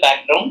technical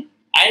background,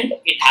 and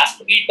it has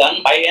to be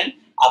done by an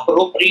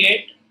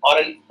appropriate or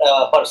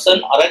a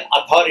person or an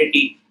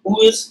authority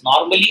who is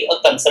normally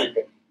a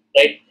consultant,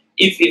 right?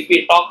 If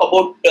we talk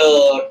about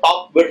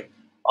top width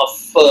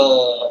of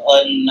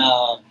an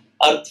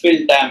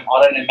earth-filled dam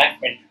or an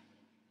embankment,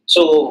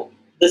 so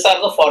these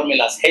are the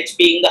formulas, h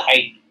being the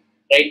height,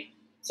 right?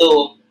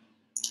 So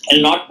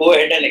I'll not go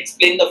ahead and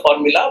explain the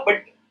formula,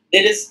 but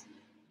this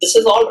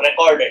is all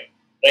recorded,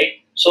 right?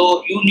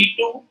 So you need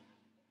to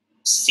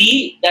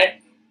see that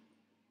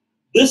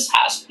this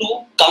has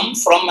to come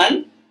from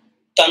an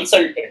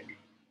consultant,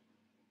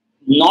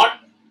 not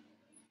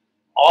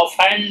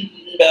offhand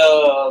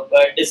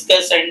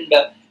discuss and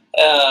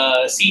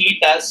see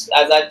it as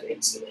that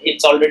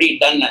it's already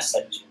done as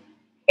such,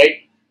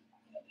 right?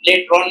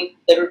 Later on,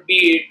 there would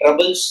be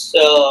troubles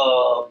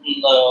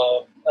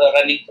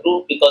running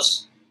through,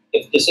 because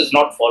if this is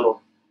not followed.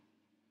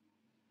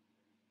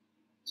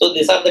 So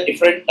these are the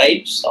different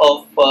types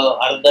of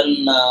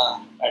earthen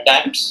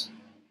dams.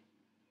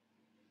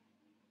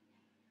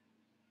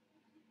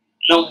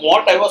 Now,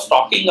 what I was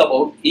talking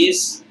about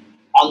is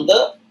on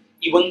the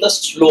even the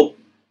slope,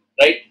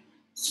 right?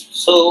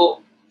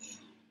 So,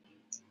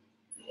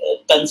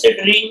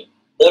 considering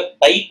the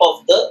type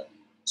of the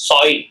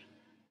soil,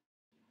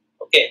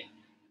 okay,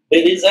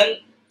 there is a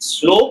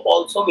slope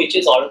also which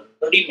is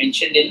already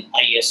mentioned in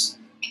IS.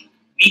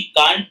 We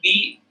can't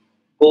be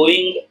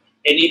going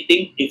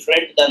anything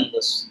different than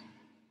this.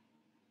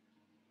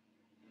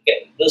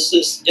 Okay, this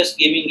is just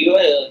giving you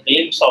a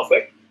glimpse of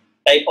it.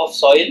 Type of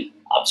soil,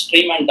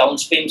 upstream and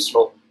downstream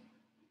slope.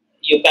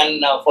 You can,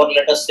 for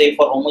let us say,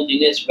 for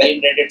homogeneous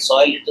well-graded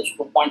soil, it is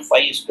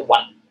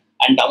 2.5:1,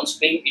 and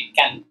downstream it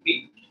can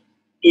be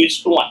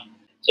 2:1.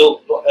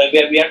 So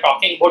we are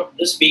talking about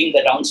this being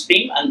the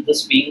downstream and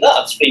this being the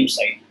upstream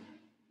side.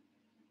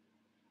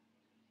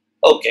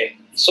 Okay,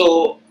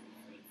 so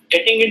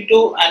getting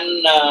into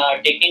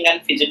and taking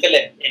an physical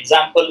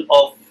example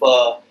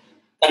of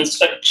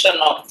construction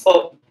of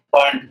a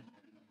bund,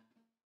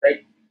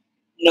 right?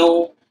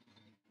 Now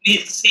we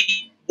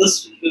see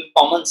this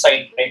common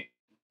side, right?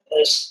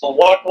 So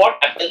what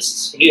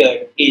happens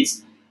here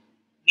is,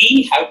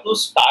 we have to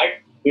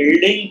start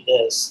building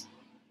this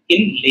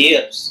in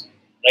layers,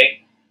 right?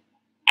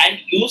 And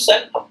use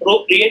an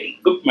appropriate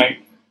equipment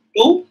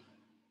to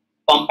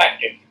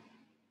compact it.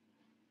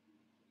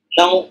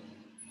 Now,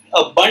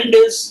 a bund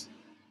is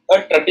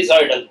a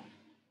trapezoidal.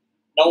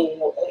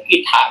 Now,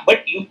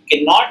 but you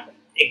cannot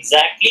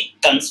exactly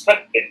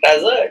construct it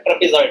as a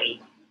trapezoidal.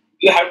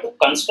 You have to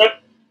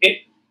construct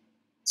it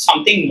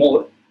something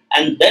more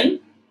and then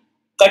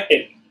cut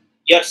it.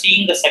 You are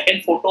seeing the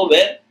second photo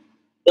where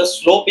the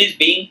slope is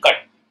being cut.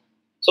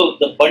 So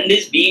the bund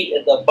is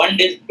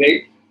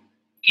built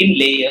in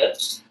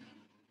layers.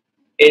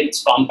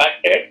 It's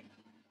compacted,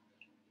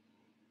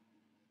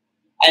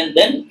 and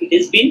then it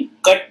is being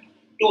cut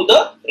to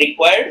the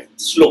required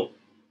slope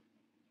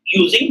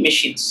using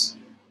machines.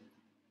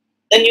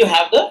 Then you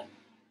have the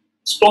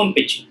stone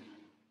pitching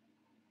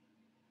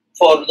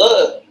for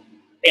the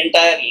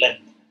entire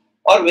length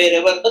or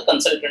wherever the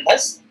consultant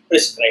has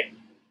prescribed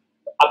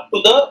up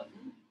to the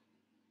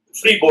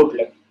freeboard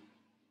length.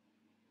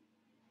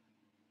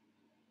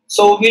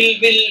 So we'll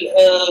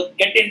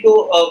get into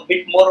a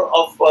bit more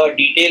of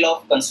detail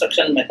of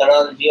construction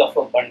methodology of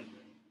a bund,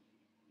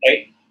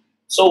 right?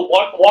 So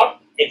what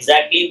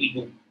exactly we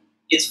do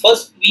is,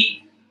 first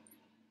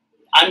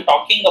I'm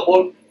talking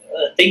about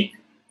think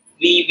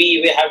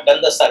we have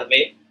done the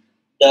survey,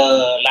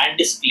 the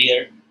land is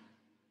cleared.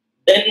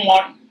 Then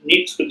what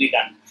needs to be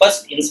done?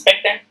 First,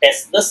 inspect and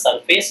test the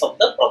surface of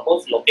the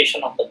proposed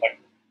location of the bund.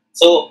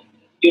 So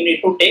you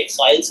need to take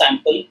soil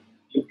sample,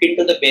 look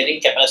into the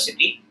bearing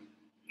capacity,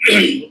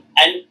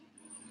 and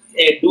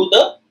do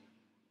the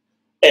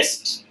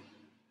tests.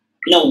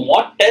 Now,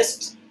 what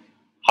tests?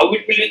 How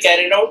it will be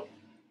carried out?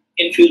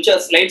 In future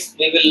slides,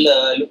 we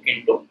will look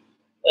into.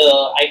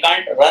 I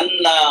can't run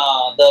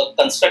the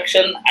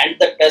construction and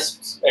the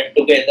tests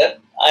together.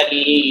 I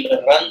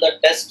will run the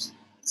tests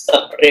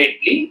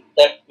separately,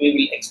 that we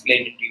will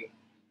explain it to you.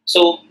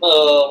 So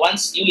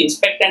once you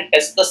inspect and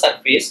test the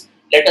surface,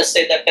 let us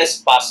say the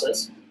test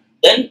passes,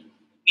 then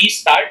we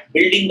start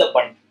building the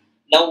bund.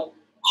 Now,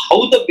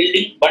 how the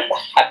building bund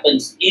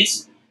happens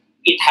is,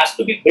 it has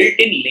to be built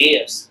in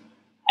layers,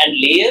 and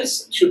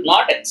layers should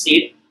not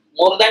exceed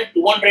more than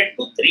 200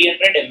 to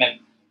 300 mm,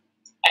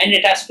 and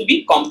it has to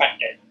be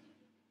compacted.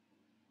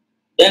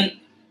 Then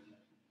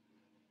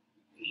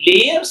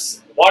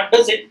layers, what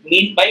does it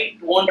mean by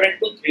 200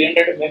 to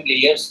 300 mm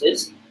layers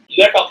is,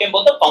 you are talking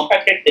about the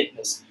compacted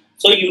thickness.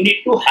 So you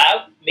need to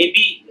have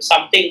maybe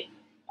something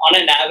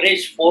on an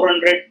average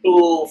 400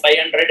 to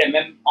 500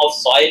 mm of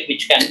soil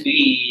which can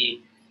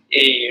be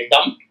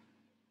dumped,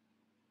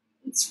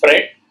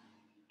 spread,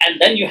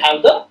 and then you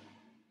have the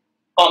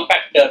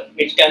compactor,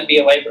 which can be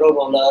a vibro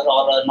roller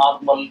or a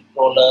normal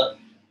roller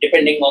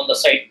depending on the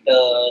site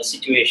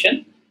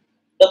situation.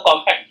 The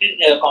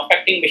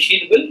compacting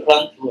machine will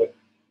run through it.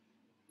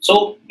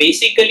 So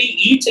basically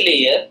each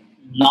layer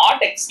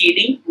not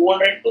exceeding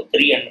 200 to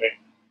 300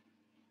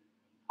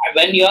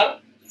 when you are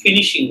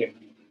finishing it.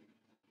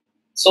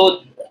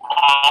 So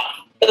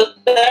after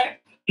that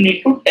you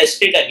need to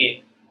test it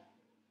again.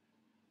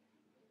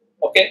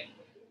 Okay.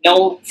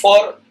 Now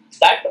for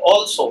that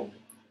also,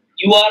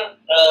 you are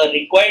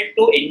required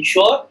to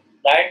ensure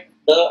that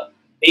the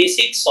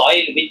basic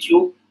soil which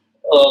you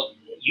uh,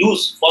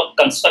 use for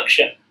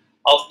construction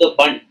of the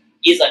bund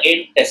is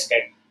again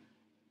tested,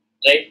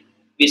 right?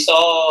 We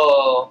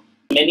saw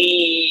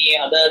many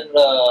other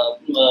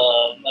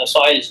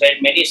soils,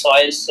 right? Many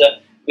soils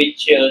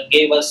which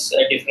gave us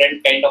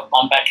different kind of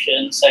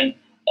compactions, and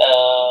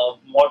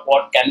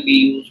what can be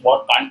used,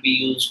 what can't be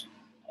used.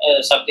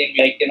 Something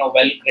like,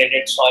 well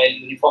graded soil,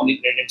 uniformly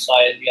graded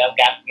soil, we have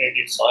gap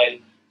graded soil.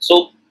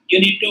 So you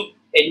need to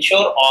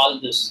ensure all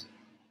this.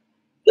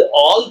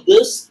 All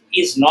this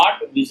is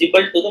not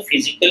visible to the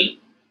physical,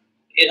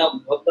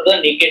 to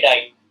the naked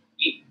eye.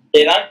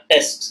 There are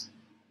tests.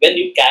 When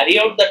you carry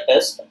out the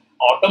test,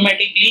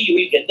 automatically you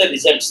will get the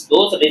results.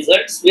 Those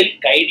results will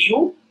guide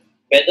you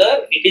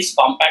whether it is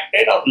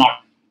compacted or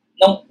not.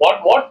 Now,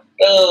 what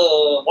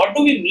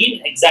do we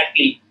mean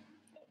exactly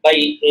by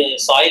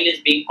soil is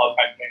being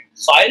compacted?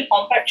 Soil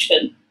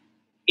compaction,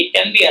 it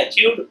can be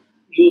achieved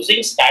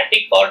using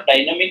static or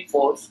dynamic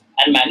force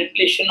and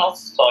manipulation of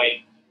soil.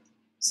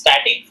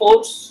 Static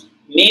force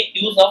make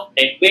use of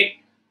dead weight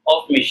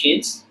of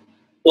machines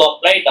to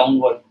apply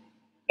downward,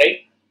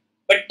 right?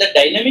 But the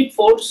dynamic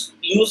force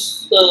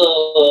use,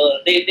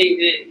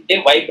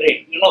 they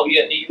vibrate.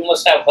 You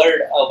must have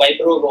heard a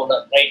vibro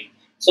roller, right?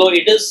 So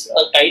it is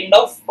a kind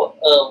of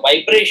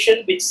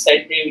vibration which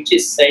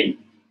is sent.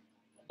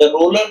 The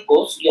roller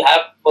goes. You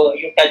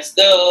touch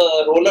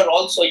the roller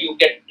also, you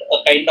get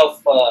a kind of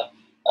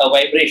a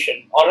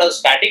vibration. Or a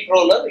static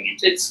roller,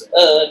 it's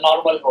a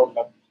normal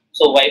roller.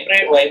 So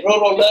vibro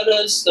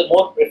roller is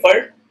more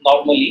preferred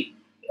normally.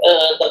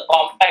 The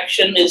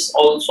compaction is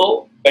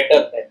also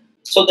better there.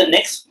 So the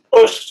next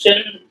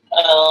question,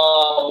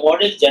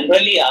 what is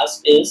generally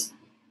asked is,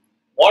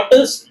 what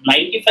is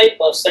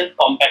 95%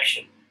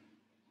 compaction,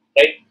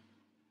 right?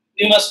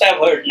 We must have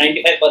heard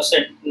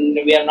 95%.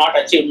 We have not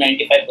achieved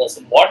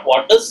 95%.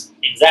 What does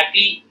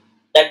exactly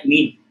that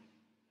mean?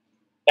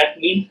 That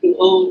mean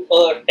to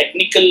a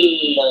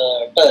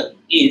technical term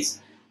is,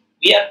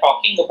 we are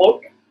talking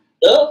about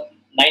the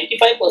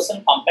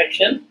 95%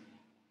 compaction.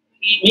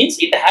 It means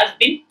it has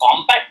been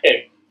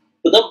compacted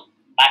to the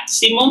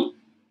maximum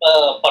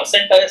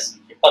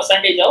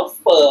percentage of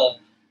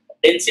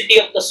density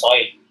of the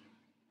soil,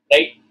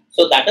 right?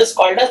 So that is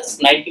called as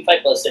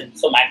 95%.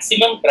 So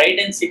maximum dry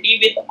density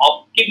with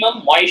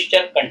optimum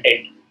moisture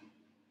content,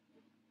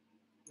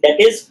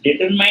 that is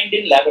determined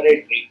in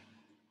laboratory,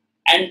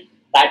 and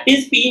that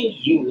is being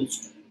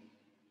used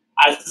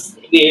as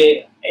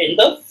in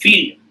the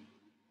field.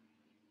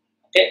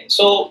 Okay,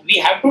 so we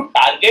have to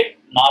target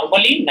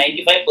normally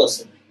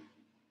 95%.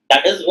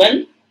 That is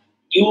when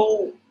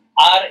you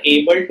are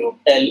able to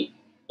tell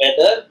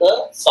whether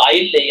the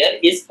soil layer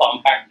is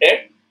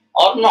compacted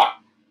or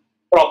not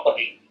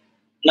properly.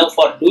 Now,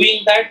 for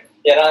doing that,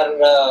 there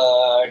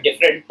are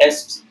different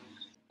tests.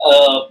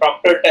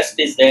 Proctor test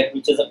is there,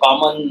 which is a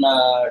common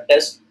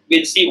test.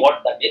 We'll see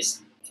what that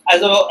is.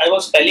 As I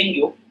was telling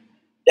you,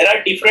 there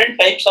are different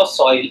types of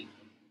soil.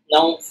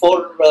 Now,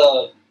 for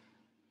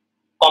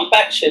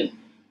compaction,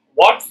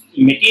 what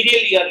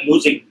material you are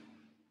using,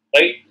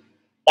 right?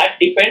 That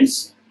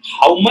depends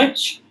how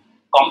much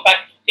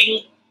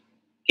compacting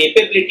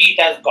capability it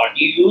has got.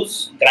 You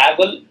use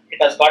gravel,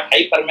 it has got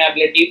high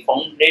permeability,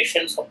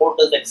 foundation support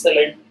is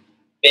excellent,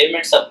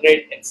 pavement support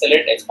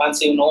excellent,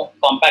 expansive no,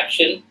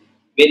 compaction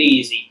very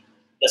easy.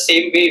 The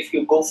same way if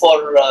you go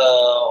for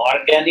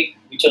organic,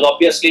 which is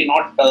obviously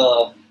not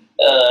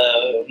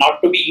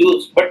to be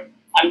used, but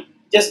I'm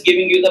just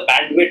giving you the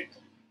bandwidth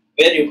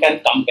where you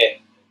can compare.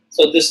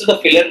 So this is the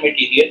filler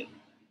material.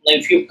 Now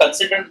if you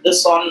consider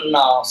this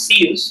on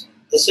sieves,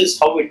 this is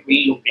how it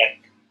will look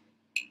like,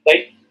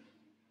 right?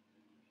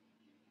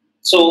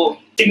 So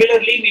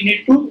similarly, we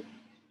need to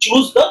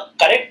choose the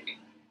correct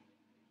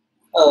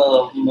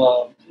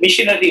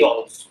machinery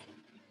also.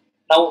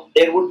 Now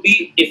there would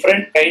be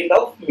different kind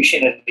of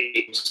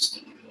machineries,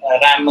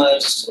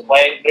 rammers,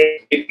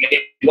 vibrating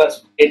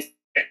players,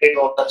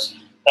 rollers,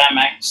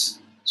 ramax.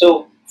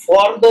 So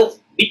for the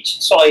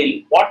which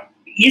soil, what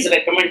is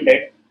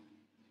recommended,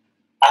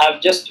 I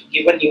have just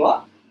given you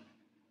a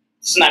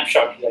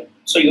snapshot here.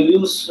 So you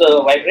use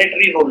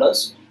vibratory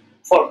rollers.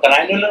 For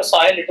granular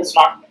soil, it is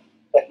not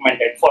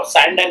recommended. For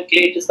sand and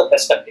clay, it is the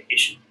best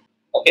application.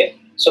 Okay.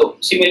 So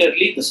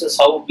similarly, this is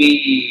how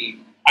we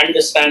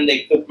understand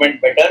the equipment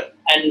better,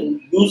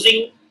 and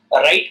using the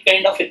right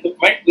kind of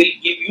equipment will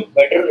give you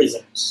better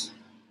results.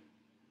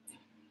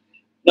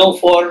 Now,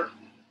 for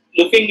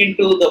looking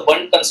into the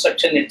bund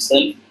construction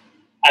itself,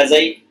 as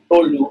I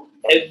told you,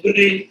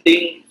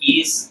 everything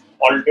is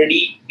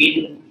already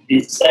been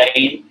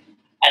designed,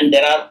 and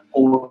there are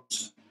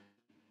codes.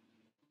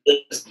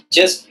 This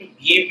just to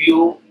give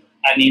you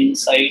an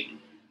insight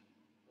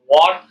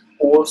what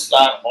codes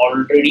are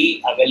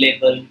already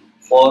available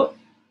for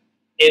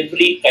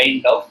every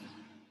kind of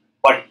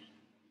bund.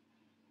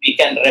 We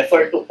can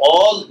refer to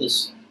all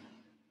this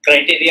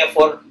criteria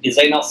for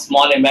design of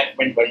small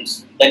embankment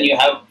bunds. Then you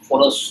have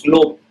for a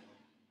slope.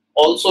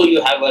 Also,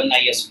 you have an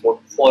IS code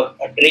for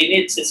a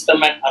drainage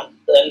system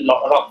and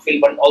rock fill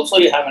bund. Also,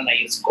 you have an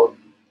IS code.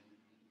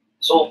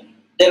 So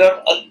there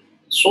are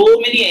so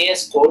many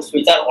IS codes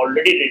which are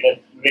already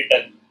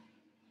written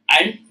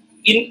and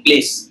in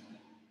place.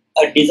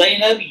 A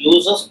designer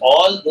uses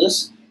all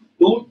this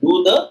to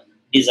do the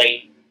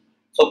design.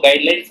 So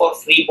guideline for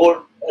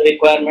freeboard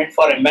requirement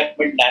for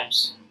embankment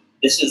dams.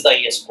 This is the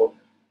IS code.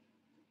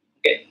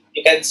 Okay,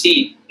 you can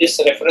see these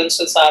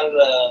references are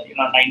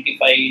 95,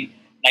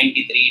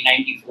 93,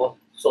 94.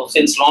 So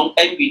since long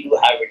time we do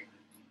have it.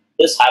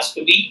 This has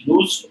to be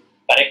used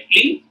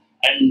correctly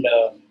and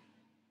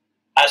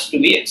has to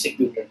be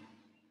executed.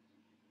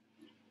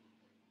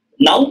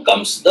 Now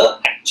comes the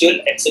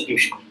actual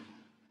execution,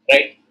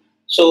 right?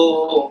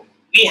 So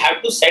we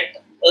have to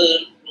set a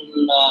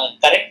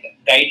correct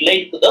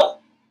guideline to the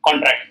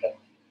contractor.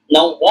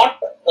 Now, what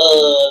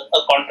a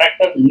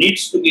contractor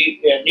needs to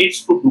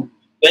do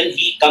when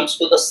he comes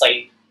to the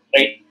site,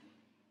 right?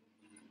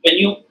 When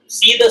you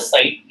see the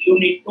site, you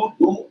need to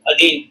do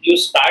again. You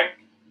start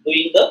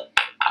doing the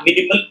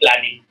minimal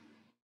planning.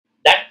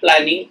 That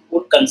planning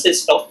would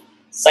consist of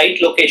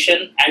site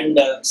location and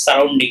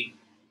surrounding.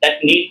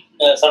 That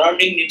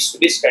surrounding needs to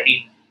be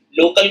studied.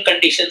 Local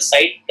conditions,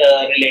 site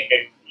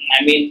related.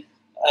 I mean,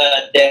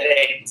 their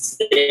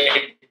exit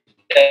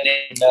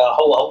and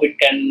how it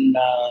can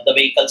the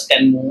vehicles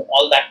can move.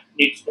 All that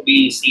needs to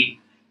be seen.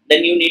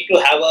 Then you need to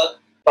have a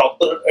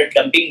proper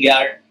dumping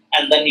yard,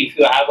 and then if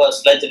you have a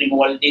sludge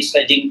removal,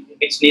 desludging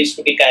which needs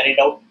to be carried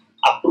out,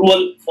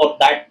 approval for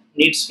that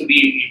needs to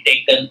be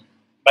taken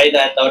by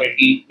the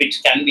authority,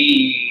 which can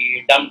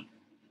be done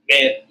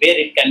where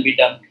it can be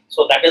done.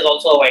 So that is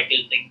also a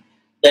vital thing.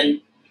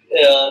 Then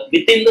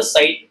within the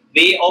site,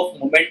 way of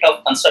movement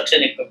of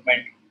construction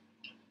equipment.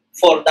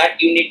 For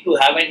that, you need to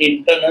have an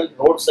internal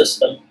road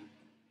system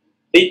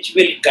which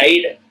will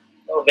guide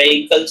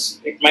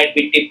vehicles. It might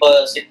be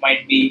tippers, it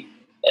might be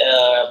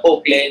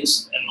poke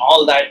lanes, and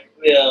all that.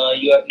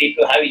 You need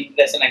to have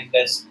ingress and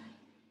egress.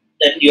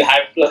 Then you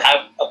have to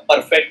have a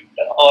perfect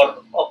or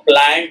a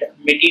planned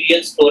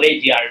material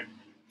storage yard.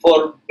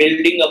 For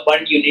building a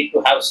bund, you need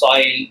to have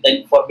soil.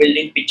 Then for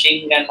building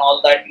pitching and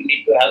all that, you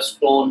need to have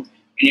stone.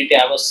 You need to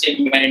have a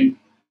cement.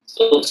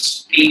 So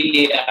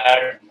steel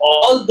yard.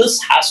 All this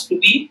has to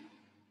be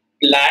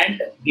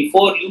planned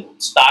before you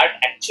start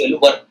actual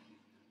work.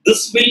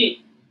 This will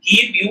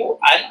give you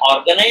an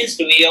organized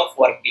way of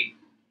working.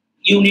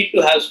 You need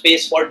to have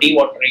space for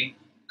dewatering.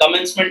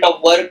 Commencement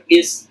of work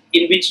is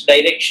in which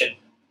direction?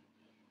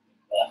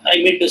 I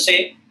mean to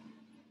say,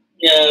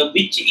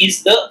 which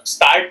is the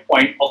start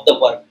point of the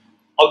work.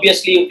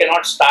 Obviously, you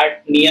cannot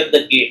start near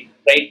the gate,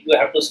 right? You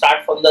have to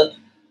start from the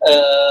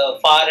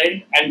far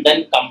end and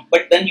then come.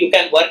 But then you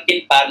can work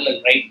in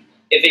parallel, right?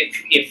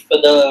 If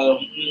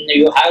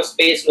you have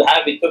space, you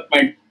have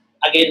equipment,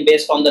 again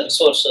based on the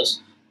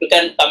resources, you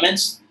can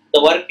commence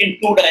the work in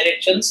two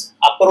directions,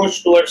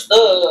 approach towards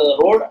the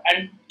road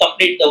and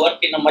complete the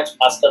work in a much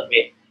faster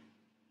way.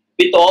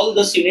 With all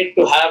this, you need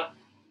to have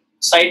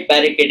site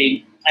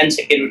barricading and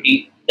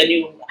security. Then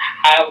you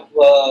have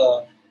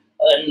a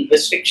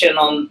restriction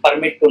on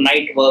permit to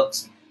night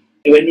works.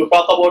 When you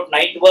talk about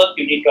night work,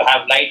 you need to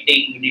have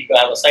lighting, you need to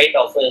have a site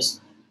office.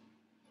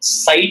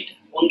 Site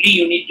only,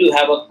 you need to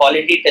have a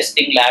quality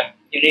testing lab,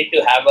 you need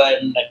to have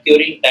a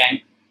curing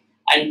tank.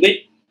 And with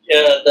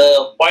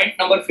the point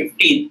number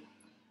 15,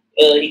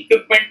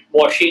 equipment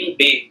washing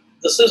bay.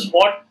 This is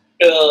what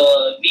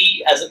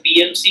we as a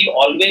PMC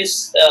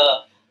always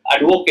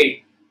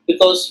advocate,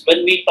 because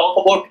when we talk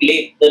about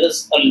lake, there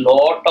is a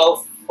lot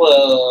of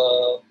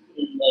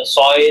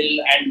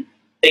soil and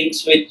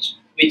things which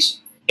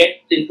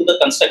get into the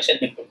construction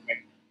equipment,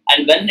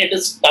 and when it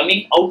is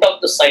coming out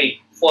of the site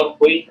for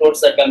going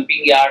towards the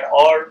dumping yard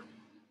or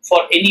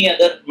for any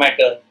other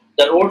matter,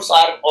 the roads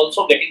are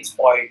also getting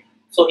spoiled.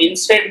 So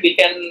instead, we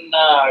can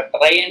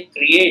try and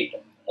create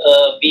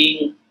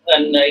being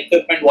an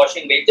equipment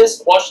washing bay.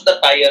 Just wash the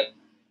tire.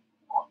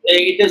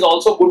 It is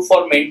also good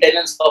for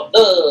maintenance of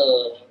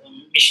the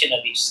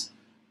machineries,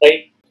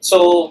 right?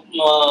 So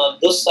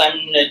this I'm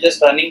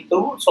just running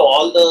through. So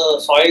all the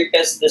soil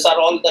tests, these are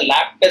all the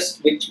lab tests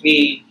which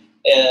we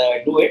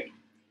do it.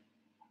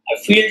 A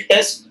field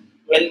test,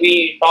 when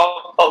we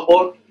talk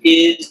about,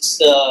 is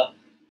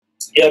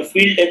your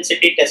field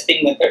density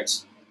testing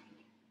methods.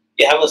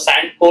 We have a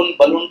sand cone,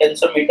 balloon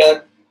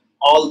densometer,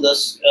 all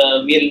this.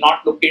 We will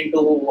not look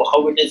into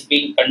how it is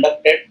being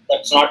conducted.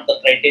 That's not the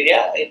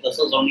criteria. This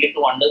is only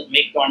to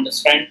make you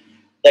understand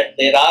that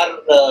there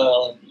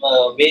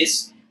are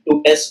ways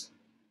to test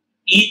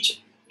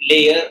each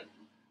layer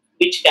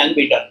which can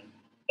be done,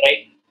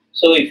 right?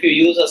 So if you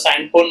use a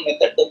sand cone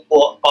method, the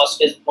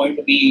cost is going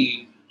to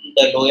be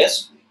the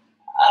lowest,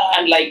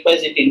 and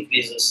likewise it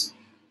increases.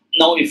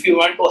 Now, if you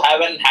want to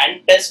have an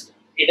hand test,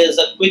 it is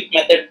a quick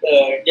method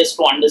just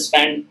to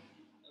understand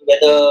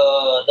whether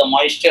the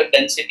moisture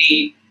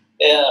density,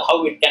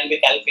 how it can be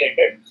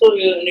calculated. So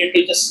you need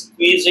to just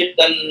squeeze it.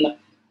 Then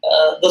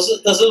this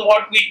is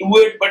what we do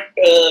it, but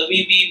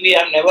we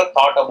have never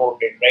thought about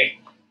it, right?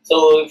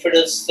 So if it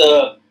is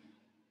the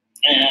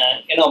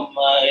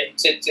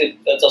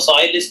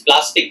soil is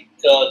plastic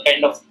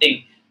kind of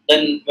thing,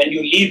 then when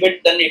you leave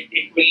it, then it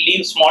will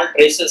leave small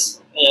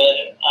traces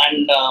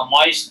and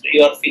moist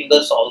your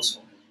fingers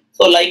also.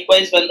 So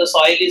likewise, when the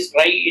soil is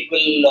dry, it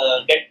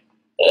will get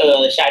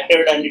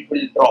shattered and it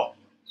will drop.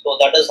 So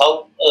that is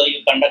how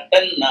you conduct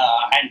an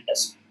hand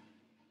test.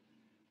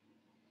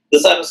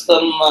 These are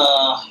some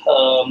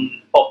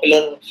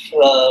popular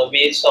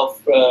ways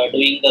of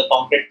doing the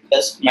concrete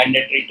test,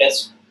 mandatory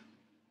test.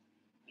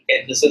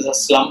 Okay, this is a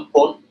slump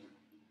cone.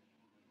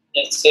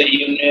 It's a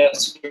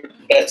universal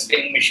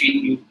testing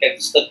machine. You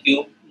test the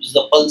cube, use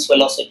the pulse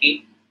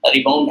velocity, a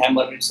rebound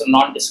hammer. It's a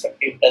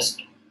non-destructive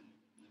test.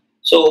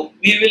 So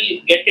we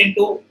will get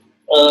into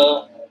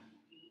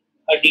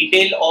a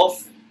detail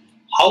of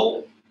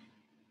how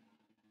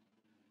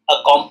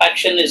a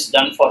compaction is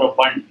done for a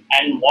fund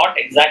and what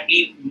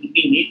exactly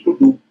we need to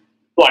do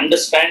to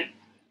understand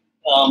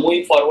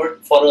moving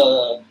forward for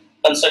a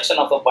construction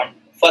of a fund.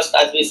 First,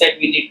 as we said,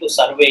 we need to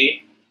survey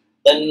it.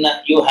 Then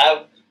you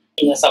have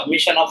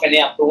submission of any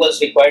approvals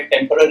required,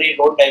 temporary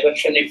road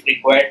diversion if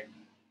required.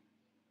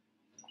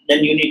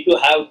 Then you need to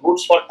have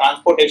routes for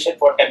transportation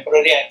for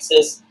temporary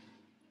access.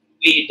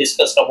 We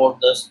discussed about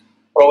this.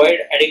 Provide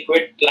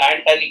adequate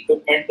plant and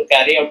equipment to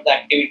carry out the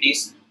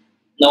activities.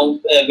 Now,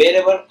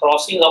 wherever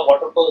crossing of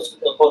water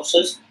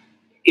courses,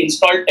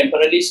 install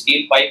temporary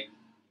steel pipe.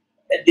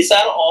 These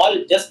are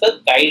all just a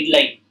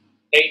guideline,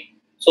 right?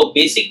 So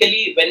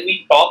basically, when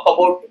we talk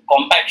about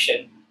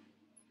compaction,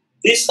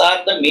 these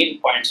are the main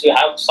points. You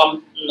have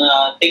some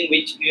thing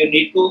which you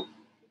need to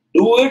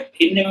do it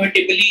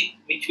inevitably,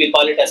 which we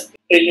call it as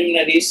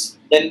preliminaries.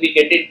 Then we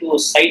get into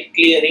site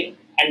clearing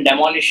and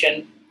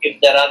demolition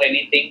if there are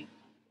anything.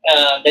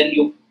 Then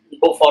you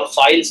go for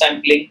soil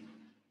sampling,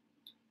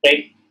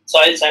 right?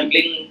 Soil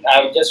sampling,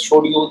 I have just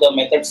showed you the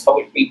methods how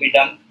it will be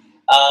done.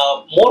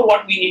 More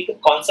what we need to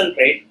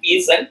concentrate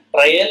is a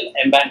trial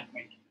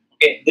embankment.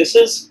 Okay, this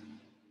is,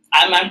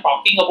 I'm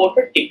talking about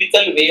a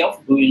typical way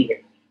of doing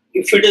it.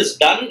 If it is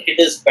done, it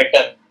is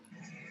better.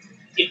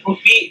 It would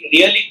be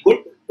really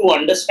good to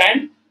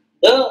understand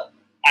the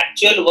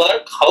actual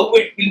work, how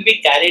it will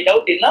be carried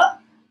out in a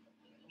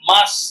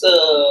mass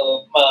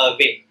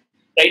way,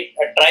 right?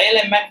 A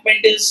trial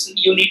embankment is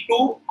you need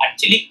to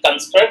actually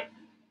construct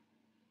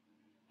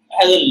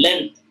as a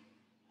length,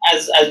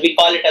 as we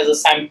call it, as a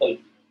sample,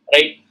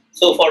 right?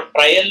 So for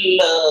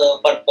trial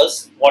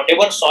purpose,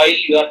 whatever soil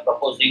you are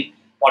proposing,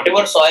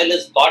 whatever soil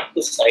is got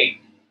to site,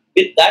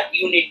 with that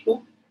you need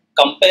to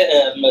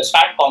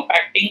start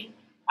compacting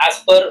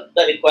as per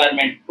the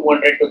requirement,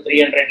 200 to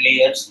 300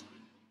 layers,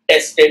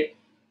 test it,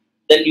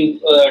 then you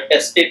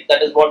test it,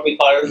 that is what we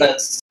call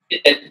as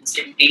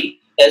density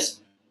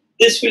test.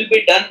 This will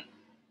be done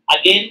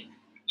again.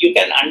 You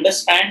can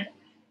understand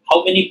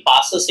how many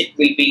passes it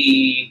will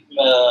be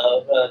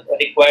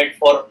required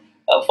for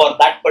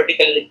that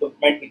particular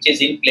equipment which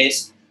is in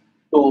place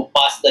to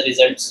pass the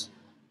results,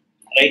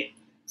 right?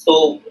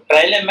 So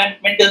trial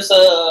amendment is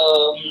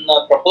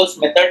a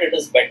proposed method. It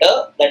is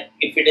better that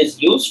if it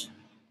is used,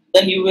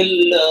 then you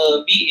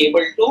will be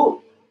able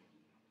to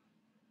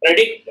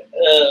predict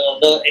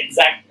the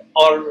exact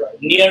or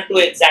near to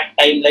exact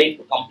timeline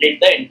to complete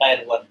the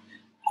entire work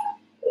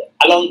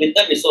along with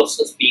the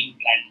resources being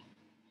planned.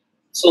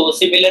 So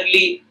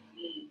similarly,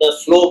 the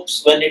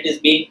slopes when it is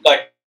being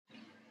cut,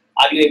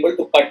 are you able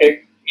to cut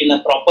it in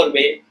a proper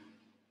way?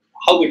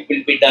 How it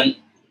will be done?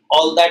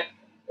 All that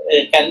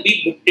can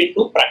be looked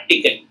into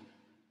practically.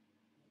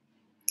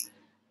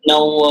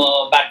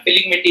 Now,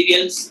 backfilling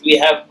materials, we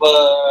have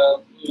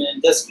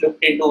just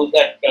looked into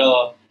that,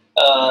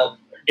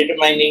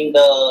 determining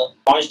the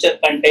moisture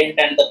content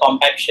and the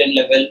compaction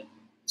level.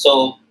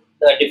 So,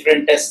 the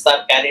different tests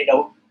are carried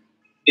out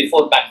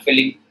before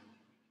backfilling.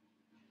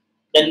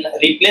 Then,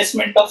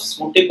 replacement of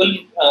suitable,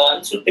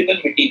 unsuitable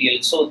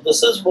material. So,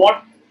 this is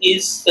what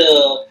is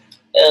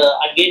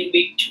again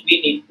which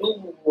we need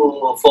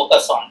to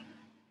focus on.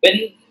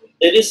 When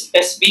there is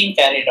test being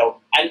carried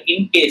out, and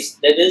in case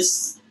there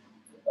is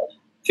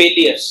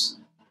failures,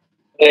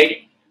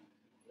 right?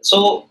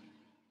 So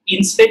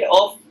instead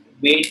of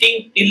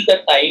waiting till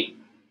the time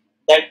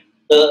that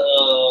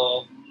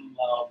the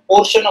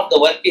portion of the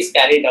work is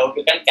carried out,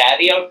 you can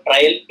carry out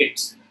trial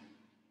pits.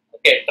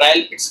 Okay,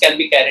 trial pits can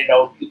be carried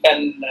out. You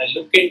can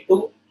look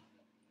into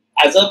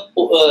as a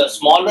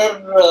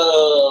smaller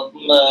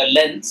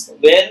lengths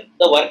where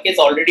the work is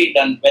already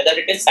done, whether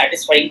it is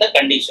satisfying the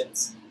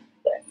conditions.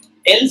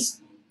 Else,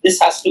 this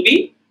has to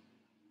be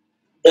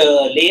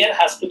the layer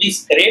has to be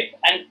scraped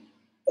and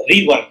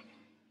reworked,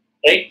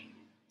 right?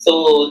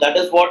 So that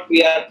is what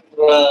we are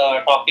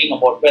talking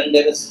about. When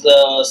there is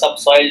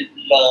subsoil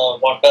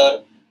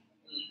water,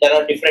 there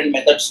are different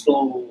methods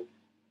to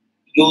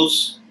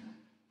use,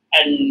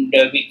 and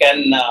we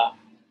can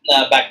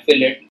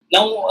backfill it.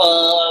 Now,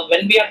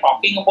 when we are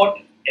talking about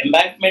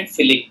embankment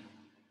filling,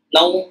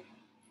 now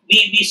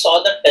we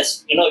saw the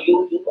test. You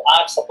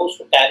are supposed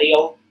to carry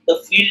out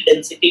the field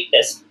density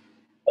test.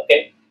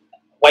 Okay,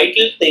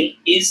 vital thing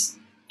is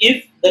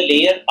if the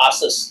layer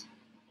passes,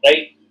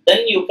 right,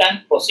 then you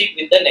can proceed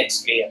with the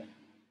next layer.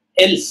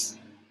 Else,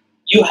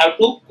 you have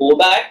to go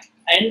back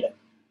and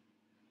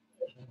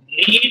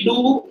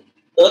redo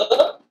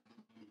the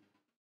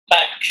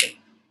compaction.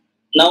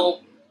 Now,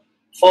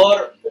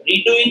 for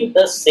redoing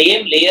the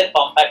same layer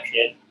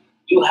compaction,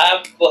 you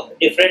have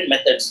different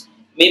methods.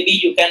 Maybe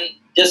you can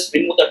just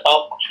remove the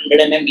top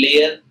 100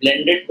 layer,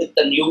 blend it with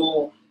the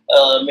new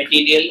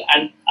material,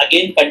 and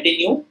again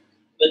continue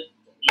with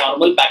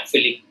normal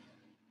backfilling.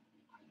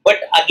 But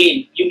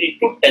again, you need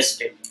to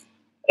test it,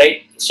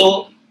 right?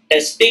 So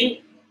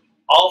testing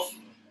of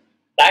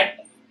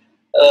that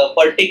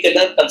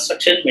particular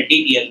construction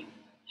material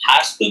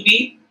has to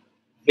be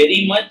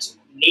very much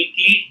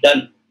neatly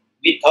done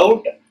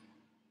without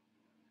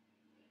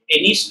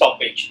any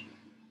stoppage,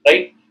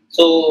 right?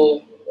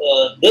 So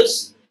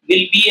this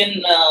will be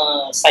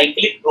an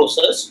cyclic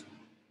process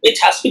which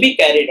has to be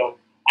carried out,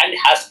 and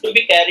has to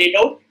be carried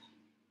out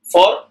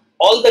for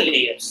all the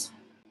layers.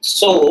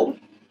 So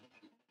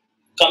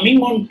coming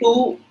on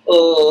to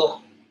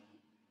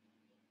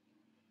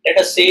let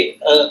us say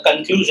a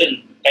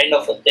conclusion kind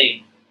of a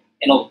thing,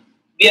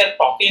 we are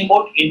talking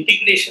about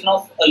integration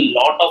of a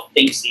lot of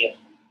things here.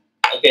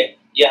 Okay,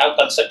 you have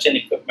construction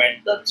equipment,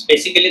 that's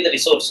basically the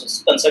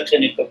resources,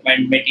 construction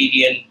equipment,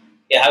 material,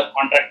 you have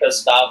contractor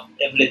staff,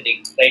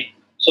 everything, right?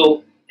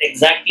 So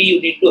exactly,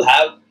 you need to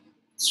have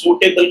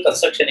suitable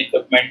construction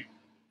equipment.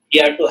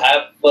 You have to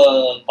have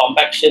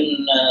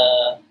compaction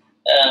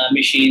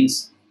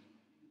machines.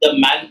 The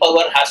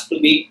manpower has to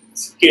be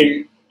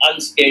skilled,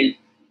 unskilled.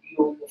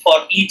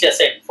 For each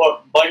asset, for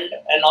bund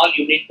and all,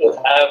 you need to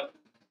have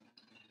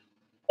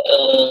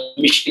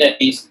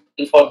machineries.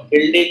 And for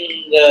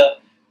building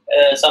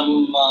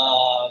some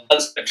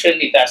construction,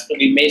 it has to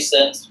be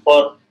masons.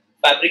 For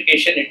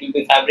fabrication, it will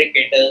be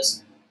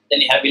fabricators.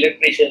 Then you have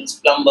electricians,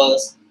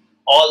 plumbers,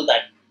 all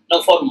that.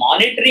 Now, for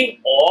monitoring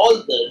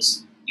all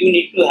this, you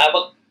need to have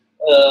a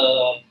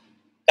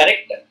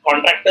correct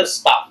contractor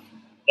staff,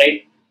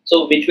 right?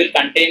 So, which will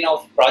contain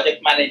of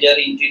project manager,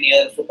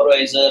 engineer,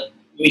 supervisor,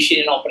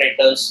 machine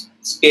operators,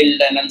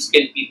 skilled and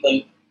unskilled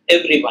people,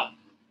 everyone.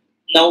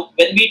 Now,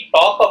 when we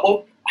talk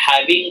about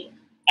having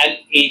an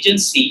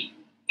agency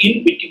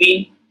in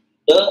between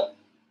the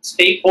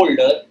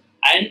stakeholder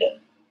and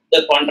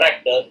the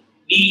contractor,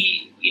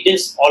 it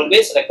is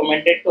always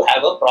recommended to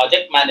have a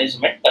project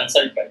management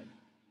consultant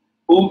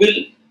who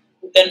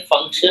can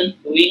function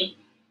doing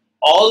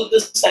all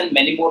this and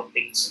many more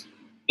things.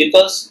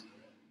 Because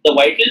the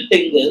vital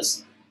thing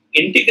is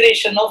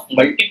integration of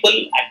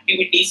multiple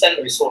activities and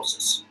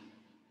resources.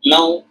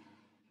 Now,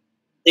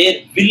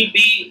 there will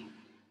be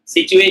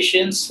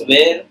situations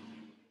where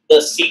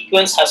the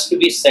sequence has to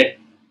be set,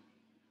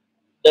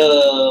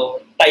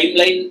 the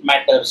timeline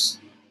matters.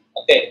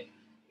 Okay,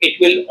 it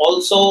will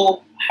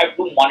also have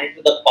to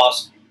monitor the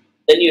cost.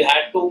 Then you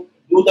have to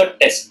do the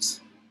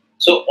tests.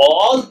 So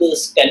all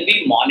this can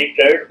be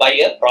monitored by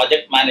a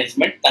project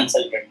management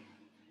consultant.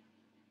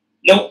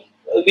 Now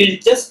we'll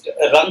just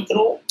run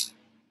through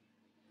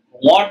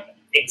what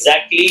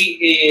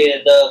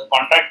exactly the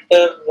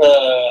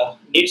contractor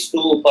needs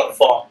to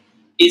perform.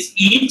 Is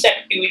each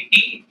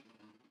activity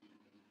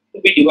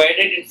to be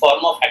divided in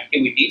form of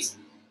activities.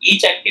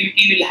 Each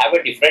activity will have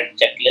a different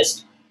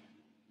checklist.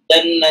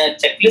 Then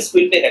checklist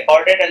will be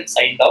recorded and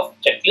signed off.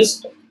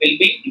 Checklist will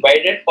be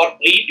divided for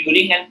pre,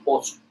 during and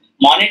post.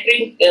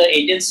 Monitoring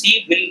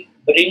agency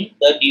will bring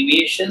the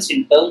deviations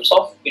in terms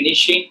of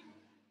finishing,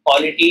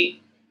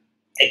 quality,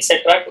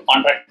 etc. to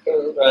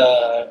contractor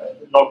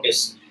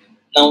notice.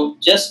 Now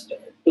just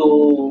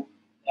to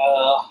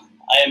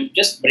I am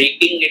just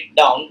breaking it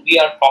down. We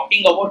are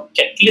talking about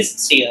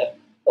checklists here.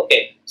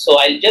 Okay, so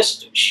I'll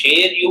just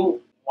share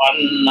you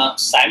one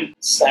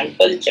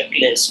sample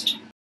checklist.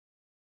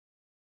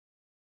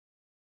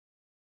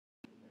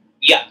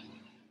 Yeah.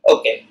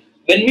 Okay.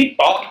 When we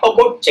talk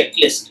about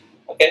checklist,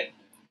 okay,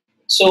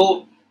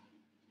 so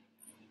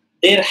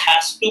there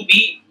has to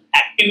be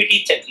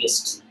activity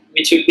checklists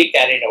which will be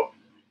carried out.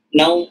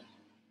 Now,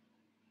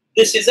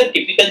 this is a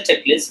typical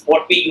checklist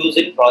what we use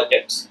in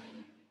projects.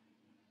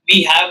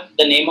 We have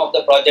the name of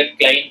the project,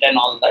 client, and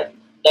all that.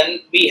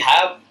 Then we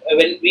have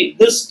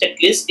this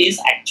checklist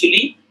is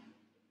actually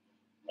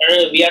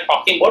we are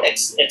talking about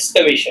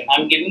excavation.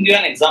 I'm giving you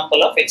an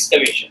example of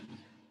excavation.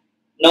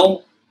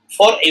 Now,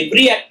 for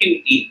every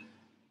activity,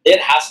 there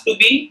has to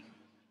be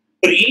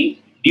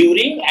pre,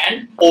 during,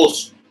 and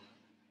post.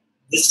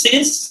 This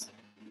is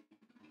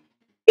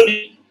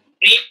pre.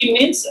 Pre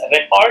means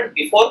record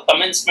before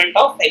commencement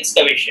of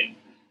excavation.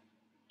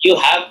 You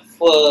have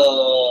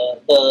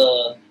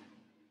the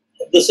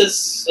this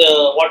is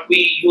what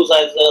we use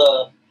as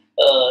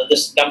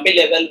this Dumpy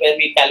level where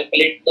we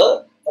calculate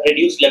the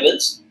reduced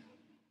levels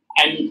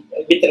and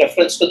with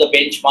reference to the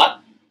benchmark,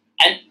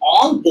 and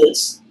all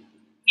this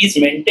is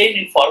maintained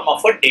in form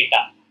of a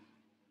data,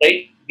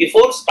 right,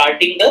 before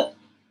starting the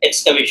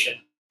excavation.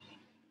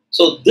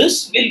 So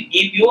this will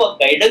give you a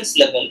guidance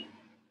level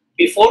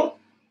before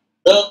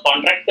the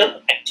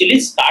contractor actually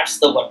starts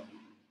the work.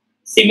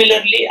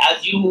 Similarly,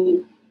 as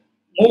you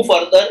move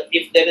further,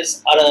 if there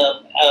is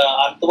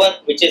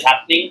earthwork which is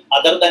happening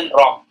other than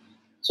rock,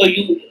 so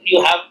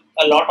you have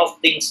a lot of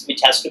things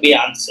which has to be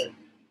answered,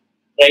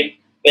 right?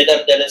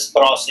 Whether there is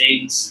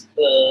crossings,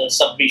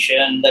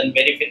 submission, then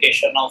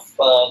verification of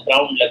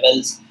ground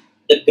levels,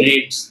 the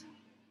grades.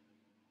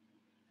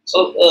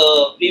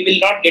 So we will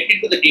not get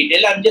into the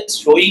detail. I'm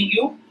just showing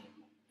you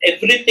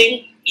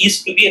everything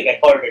is to be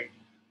recorded.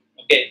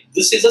 Okay,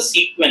 this is a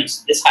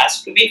sequence. This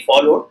has to be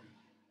followed.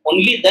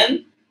 Only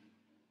then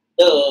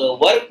the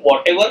work,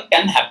 whatever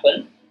can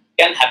happen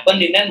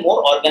in a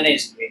more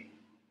organized way.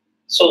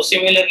 So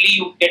similarly,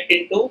 you get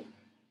into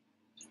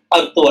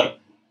earthwork.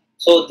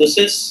 So this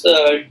is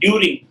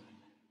during,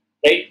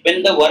 right,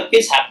 when the work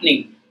is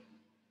happening,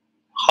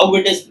 how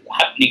it is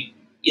happening.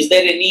 Is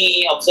there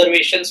any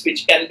observations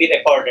which can be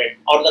recorded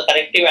or the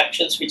corrective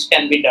actions which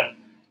can be done?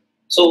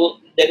 So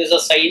there is a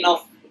sign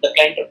of the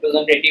client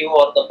representative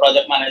or the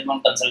project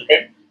management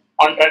consultant.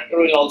 Contractor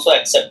will also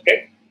accept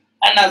it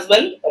and as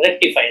well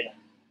rectify that.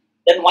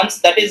 Then once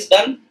that is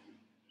done,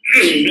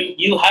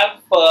 you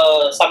have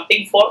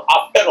something for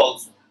after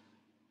also,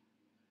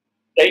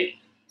 right?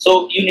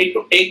 So you need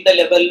to take the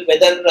level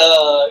whether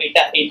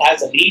it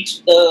has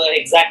reached the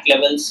exact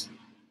levels.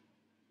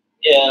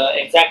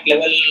 Exact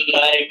level,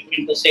 I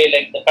mean to say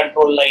like the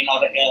control line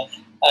or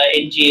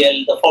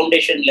NGL, the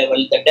foundation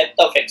level, the depth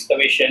of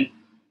excavation.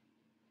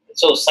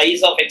 So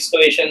size of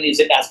excavation, is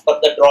it as per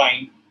the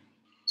drawing?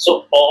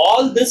 So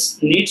all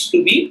this needs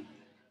to be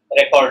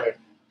recorded.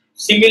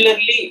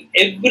 Similarly,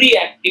 every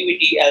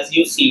activity as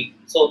you see,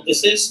 so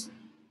this is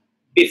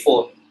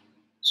before.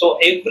 So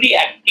every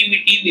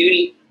activity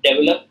we will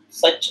develop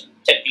such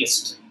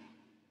checklist.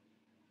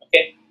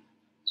 Okay.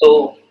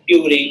 So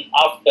during,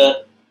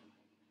 after,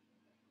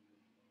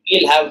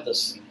 we'll have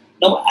this.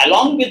 Now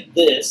along with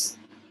this,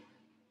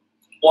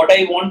 what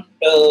I want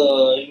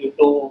you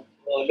to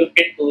look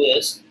into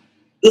is,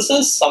 this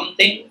is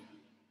something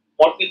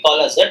what we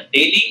call as a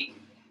daily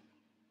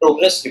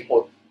progress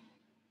report.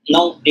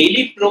 Now,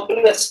 daily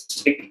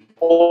progress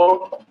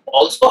report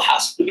also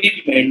has to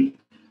be made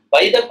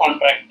by the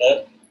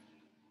contractor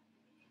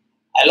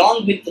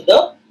along with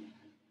the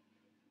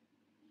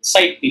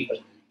site people.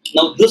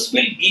 Now, this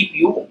will give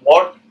you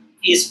what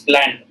is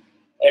planned.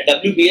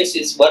 WBS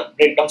is work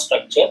breakdown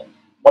structure,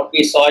 what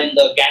we saw in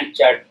the Gantt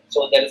chart.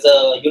 So, there is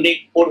a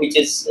unique code which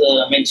is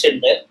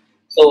mentioned there.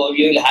 So,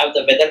 you will have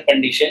the weather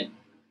condition,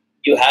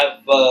 you have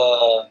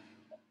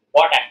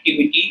what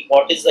activity,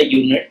 what is the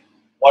unit,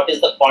 what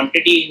is the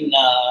quantity in,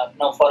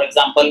 now for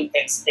example,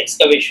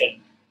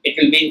 excavation, it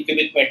will be in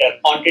cubic meter,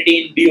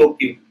 quantity in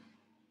BOQ.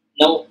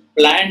 Now,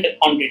 planned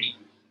quantity,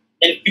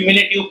 then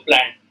cumulative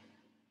planned,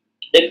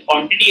 then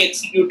quantity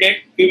executed,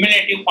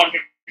 cumulative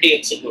quantity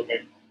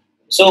executed.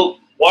 So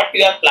what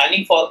you are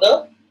planning for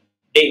the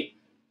day.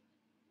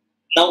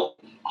 Now,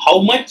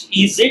 how much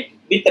is it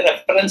with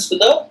reference to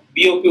the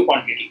BOQ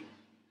quantity?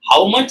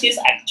 How much is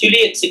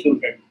actually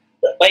executed?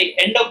 By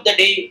end of the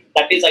day,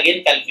 that is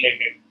again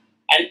calculated.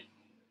 And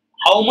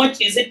how much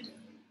is it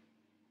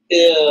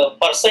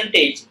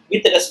percentage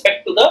with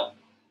respect to the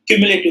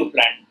cumulative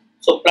plan?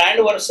 So planned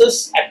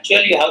versus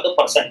actual, you have the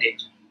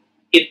percentage.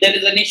 If there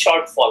is any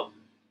shortfall,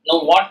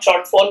 now what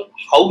shortfall,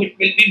 how it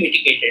will be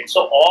mitigated.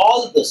 So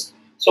all this.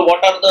 So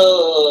what are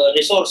the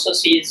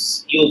resources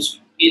is used?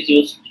 Is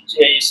used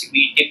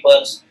JCB,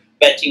 tippers,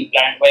 batching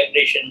plant,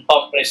 vibration,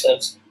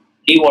 compressors,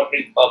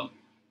 dewatering pump,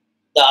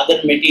 the other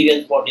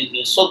materials what is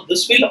used. So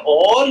this will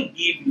all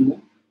give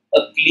you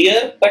a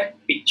clear cut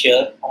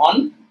picture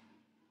on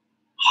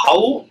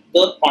how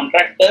the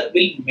contractor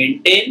will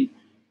maintain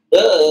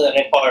the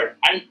record,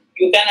 and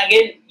you can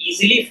again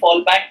easily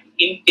fall back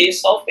in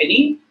case of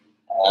any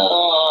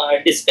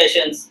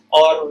discussions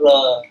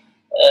or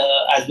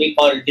as we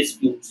call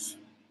disputes,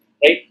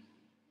 right?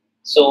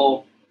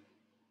 So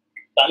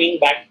coming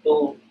back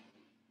to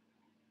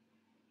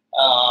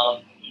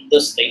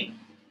this thing,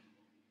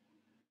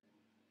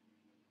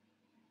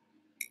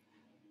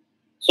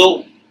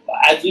 so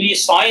as we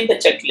saw in the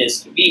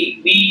checklist,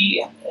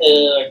 we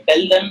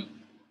tell them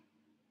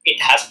it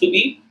has to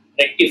be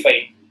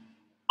rectified.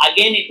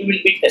 Again, it will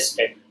be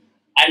tested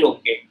and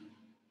okay.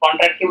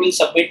 Contractor will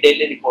submit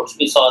daily reports.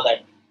 We saw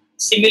that.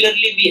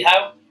 Similarly, we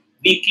have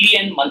weekly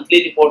and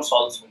monthly reports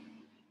also.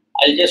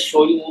 I'll just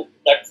show you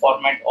that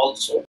format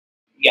also.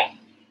 Yeah.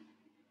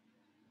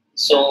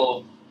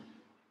 So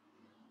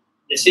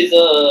this is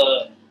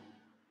a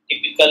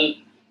typical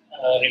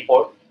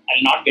report.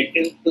 I'll not get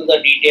into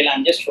the detail.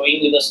 I'm just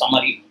showing you the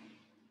summary.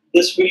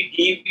 This will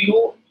give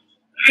you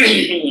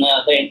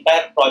the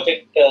entire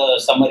project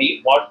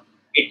summary, what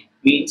it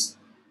means,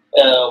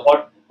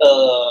 what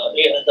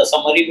the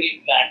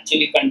summary will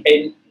actually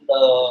contain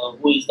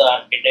who is the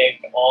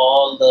architect,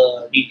 all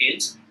the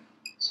details.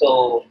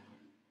 So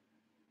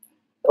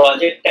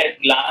project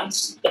at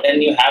glance,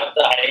 then you have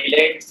the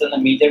highlights and the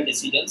major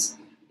decisions.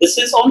 This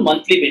is on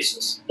monthly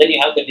basis. Then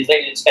you have the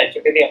design,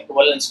 statutory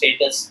approval and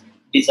status,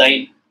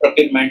 design,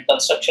 procurement,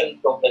 construction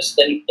progress,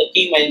 then the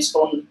key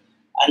milestone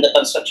and the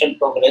construction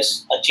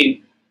progress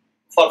achieved.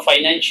 For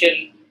financial,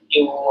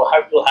 you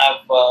have to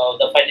have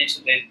the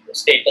financial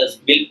status,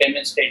 bill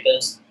payment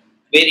status,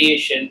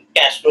 variation,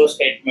 cash flow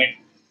statement,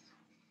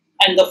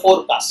 and the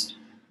forecast,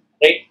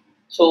 right?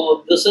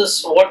 So this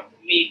is what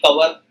we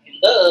cover in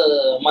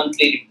the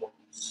monthly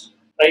reports,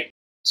 right?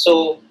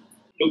 So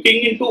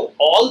looking into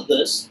all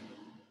this,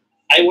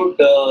 I would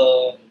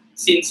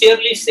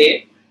sincerely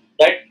say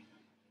that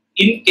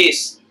in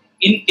case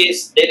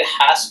there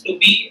has to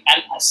be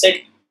an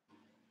asset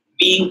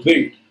being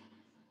built,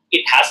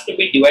 it has to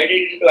be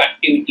divided into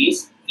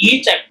activities.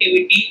 Each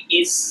activity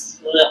is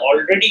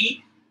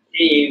already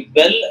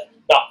well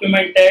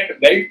documented,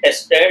 well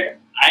tested,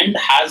 and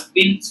has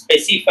been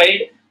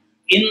specified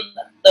in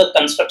the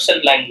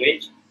construction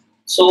language.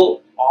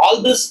 So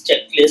all this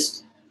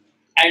checklist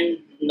and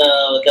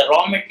the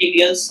raw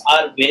materials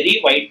are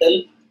very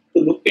vital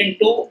to look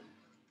into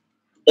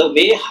the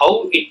way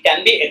how it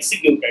can be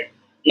executed.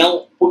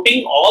 Now,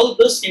 putting all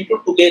this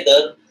into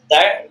together,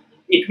 that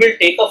it will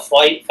take a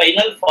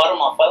final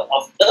form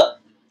of the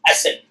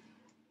asset,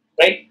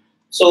 right?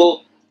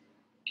 So,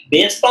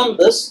 based on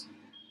this,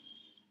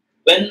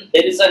 when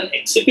there is an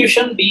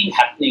execution being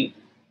happening,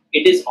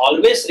 it is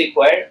always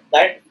required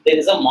that there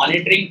is a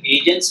monitoring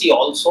agency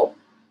also.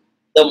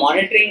 The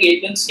monitoring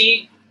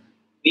agency,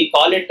 we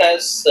call it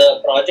as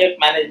project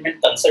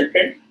management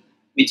consultant,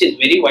 which is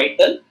very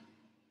vital.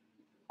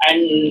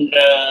 And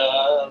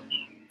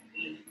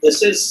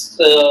this is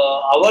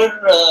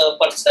our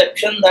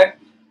perception that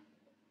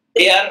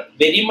they are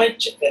very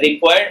much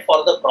required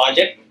for the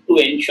project to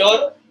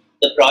ensure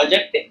the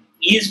project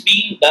is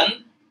being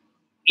done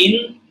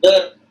in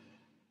the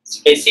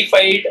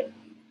specified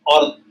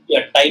or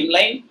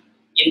timeline,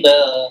 in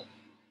the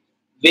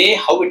way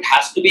how it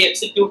has to be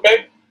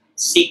executed,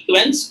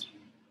 sequenced,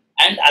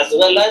 and as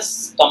well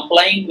as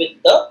complying with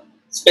the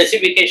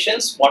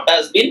specifications what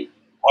has been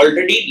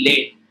already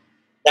laid.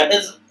 That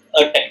is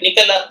a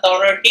technical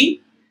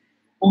authority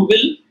who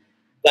will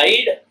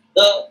guide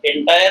the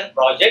entire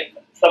project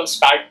from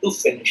start to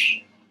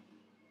finish.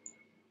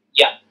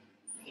 Yeah,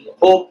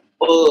 hope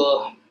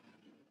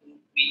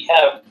we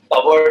have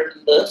covered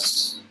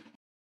this.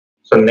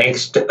 So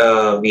next,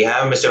 we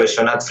have Mr.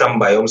 Vishwanath from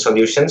Biome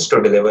Solutions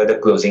to deliver the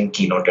closing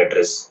keynote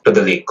address to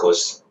the Lake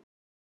Coast.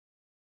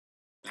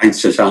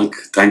 Thanks, Shashank.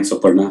 Thanks,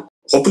 Aparna.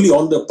 Hopefully,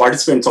 all the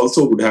participants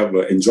also would have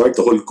enjoyed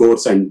the whole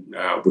course and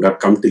would have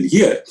come till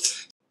here.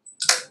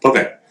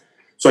 Okay.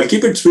 So I'll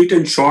keep it sweet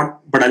and short,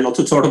 but I'll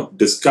also sort of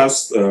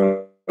discuss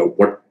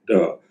what,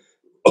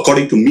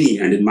 according to me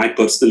and in my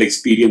personal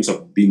experience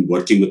of being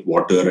working with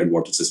water and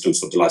water systems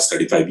for the last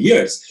 35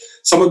 years,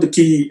 some of the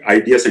key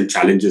ideas and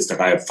challenges that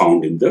I have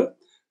found in the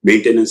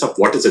maintenance of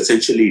what is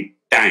essentially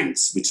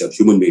tanks, which are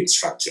human-made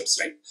structures,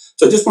 right?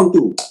 So I just want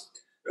to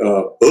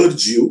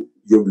urge you,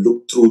 you've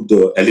looked through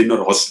the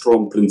Elinor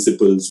Ostrom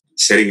principles,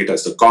 sharing it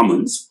as the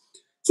commons.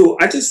 So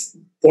I just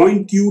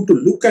point you to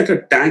look at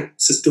a tank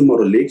system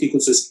or a lake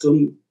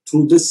ecosystem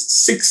through this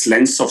 6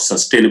 lens of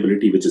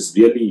sustainability, which is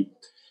really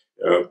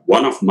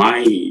one of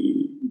my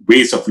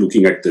ways of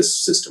looking at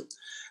this system.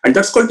 And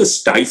that's called the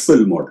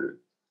Stifel model.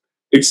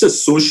 It's a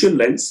social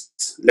lens.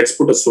 Let's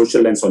put a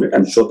social lens on it.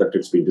 I'm sure that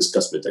it's been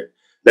discussed with it.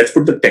 Let's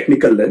put the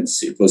technical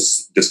lens. It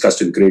was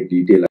discussed in great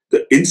detail.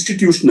 The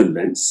institutional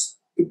lens,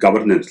 the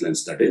governance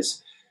lens, that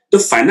is. The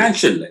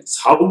financial lens.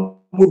 How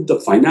would the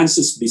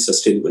finances be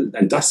sustainable?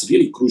 And that's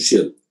really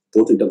crucial,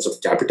 both in terms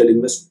of capital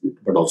investment,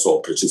 but also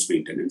operations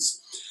maintenance.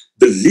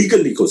 The legal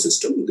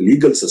ecosystem, the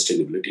legal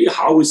sustainability.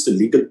 How is the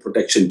legal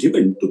protection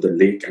given to the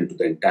lake and to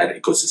the entire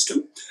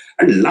ecosystem?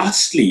 And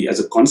lastly, as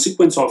a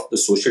consequence of the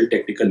social,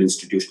 technical,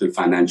 institutional,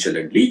 financial,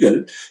 and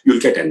legal,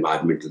 you'll get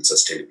environmental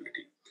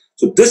sustainability.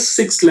 So this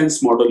 6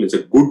 lens model is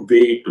a good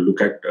way to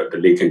look at the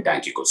lake and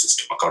tank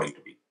ecosystem, according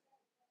to me.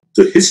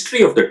 The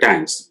history of the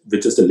tanks,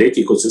 which is the lake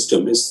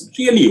ecosystem, is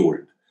really old.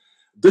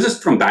 This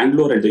is from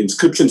Bangalore and the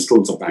inscription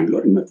stones of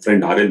Bangalore. And my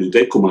friend R.L.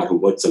 Uday Kumar, who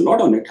works a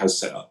lot on it,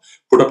 has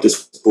put up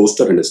this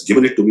poster and has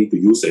given it to me to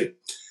use it.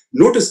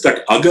 Notice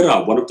that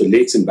Agara, one of the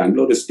lakes in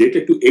Bangalore, is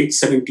dated to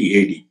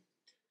 870 AD.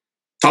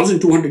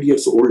 1,200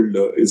 years old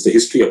is the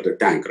history of the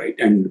tank, right?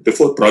 And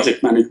before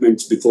project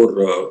management,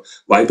 before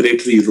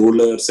vibratory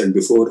rollers, and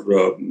before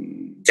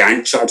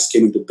Gantt charts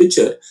came into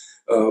picture,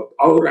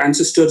 our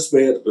ancestors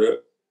were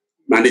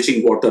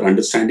managing water,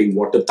 understanding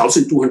water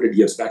 1,200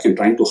 years back and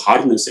trying to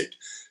harness it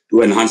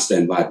to enhance the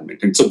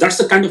environment. And so that's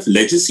the kind of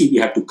legacy we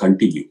have to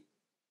continue.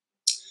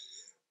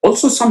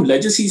 Also, some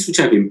legacies which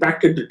have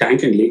impacted the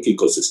tank and lake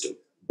ecosystem.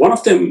 One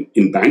of them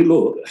in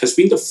Bangalore has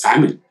been the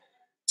famine.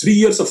 3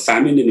 years of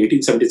famine in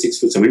 1876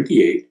 to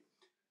 78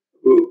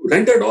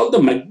 rendered all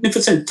the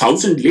magnificent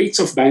 1,000 lakes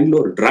of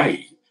Bangalore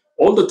dry.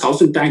 All the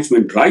 1,000 tanks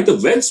went dry, the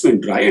wells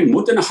went dry, and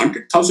more than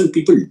 100,000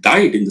 people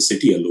died in the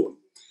city alone.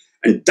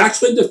 And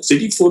that's when the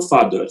city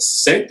forefathers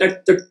said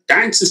that the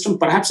tank system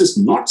perhaps is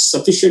not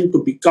sufficient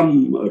to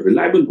become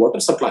reliable water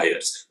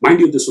suppliers.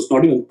 Mind you, this was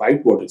not even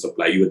piped water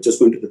supply. You were just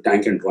going to the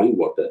tank and drawing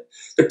water.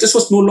 That this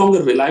was no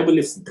longer reliable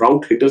if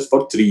drought hit us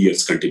for 3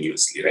 years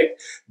continuously, right?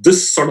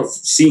 This sort of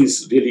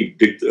scenes really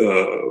did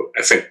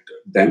affect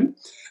them.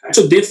 And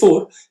so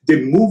therefore, they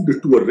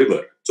moved to a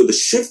river. So the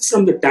shift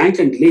from the tank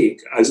and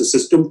lake as a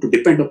system to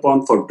depend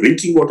upon for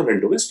drinking water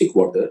and domestic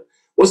water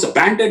was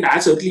abandoned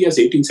as early as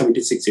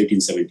 1876,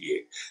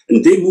 1878.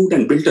 And they moved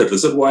and built a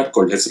reservoir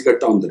called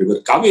Hesarghatta on the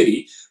river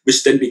Kaveri,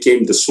 which then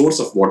became the source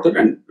of water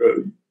and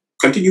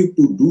continued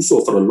to do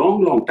so for a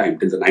long, long time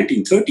till the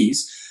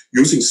 1930s,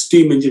 using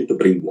steam engine to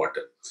bring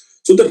water.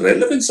 So the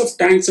relevance of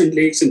tanks and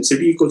lakes in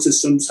city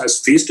ecosystems has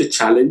faced a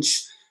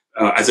challenge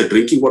as a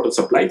drinking water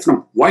supply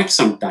from quite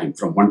some time,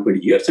 from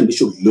 120 years, and we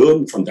should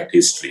learn from that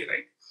history,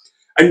 right?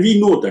 And we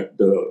know that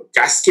the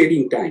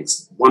cascading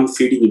tanks, one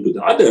feeding into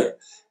the other,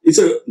 is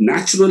a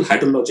natural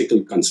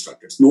hydrological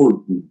construct. It's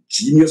no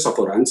genius of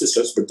our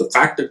ancestors, but the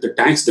fact that the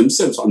tanks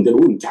themselves on their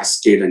own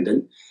cascade and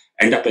then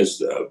end up as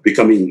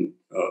becoming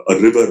a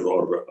river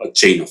or a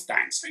chain of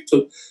tanks. Right?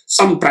 So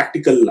some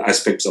practical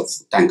aspects of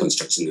tank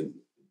construction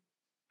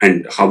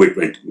and how it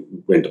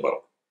went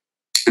about.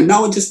 And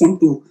now I just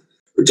want to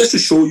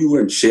show you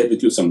and share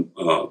with you some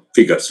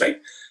figures, right?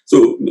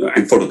 So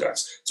and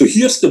photographs. So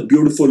here's the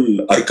beautiful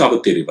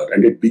Arkavati River,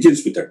 and it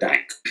begins with a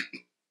tank.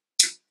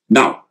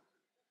 Now,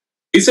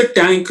 is a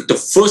tank the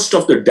first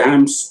of the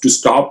dams to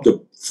stop the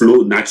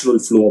natural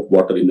flow of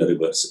water in the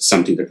rivers?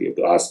 Something that we have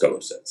to ask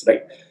ourselves,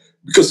 right?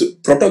 Because the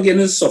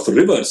protagonists of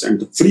rivers and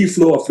the free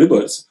flow of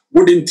rivers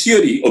would, in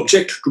theory,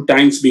 object to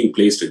tanks being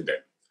placed in them.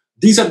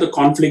 These are the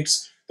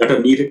conflicts that are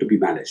needed to be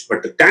managed.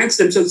 But the tanks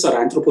themselves are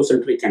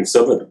anthropocentric and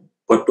serve a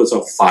purpose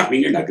of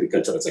farming and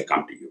agriculture, as I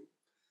come to you.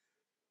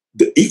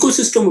 The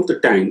ecosystem of the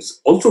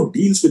tanks also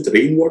deals with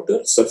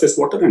rainwater, surface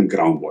water, and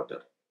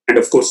groundwater, and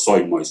of course,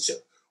 soil moisture.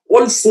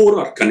 All 4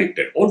 are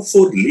connected. All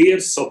 4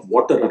 layers of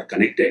water are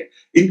connected,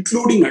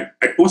 including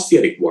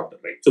atmospheric water,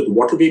 right? So the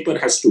water vapor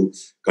has to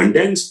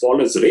condense,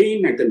 fall as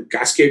rain, and then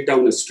cascade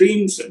down as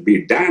streams,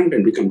 be dammed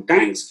and become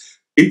tanks,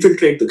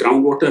 infiltrate the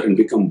groundwater and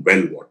become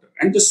well water.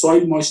 And the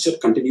soil moisture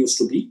continues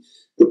to be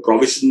the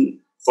provision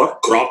for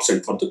crops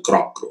and for the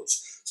crop growth.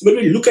 So when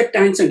we look at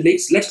tanks and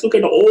lakes, let's look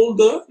at all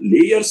the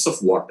layers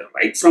of water,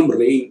 right? From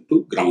rain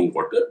to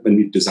groundwater when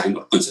we design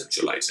or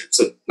conceptualize it.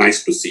 So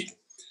nice to see.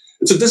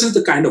 And so this is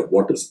the kind of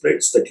water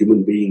spreads that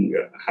human beings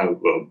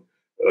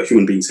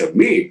have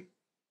made.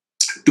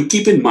 To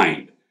keep in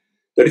mind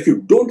that if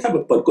you don't have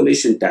a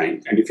percolation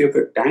tank, and if you have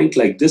a tank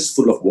like this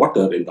full of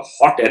water in the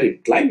hot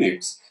arid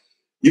climates,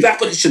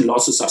 evaporation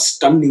losses are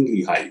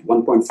stunningly high.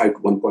 1.5 to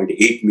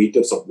 1.8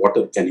 meters of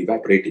water can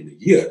evaporate in a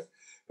year,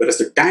 whereas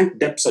the tank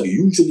depths are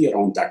usually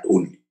around that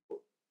only.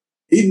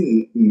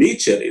 In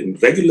nature,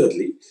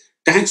 regularly,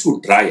 tanks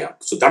would dry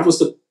up. So that was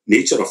the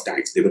nature of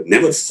tanks. They were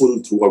never full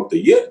throughout the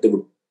year. They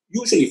would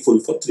usually full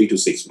for 3 to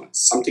 6 months,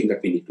 something that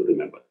we need to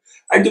remember.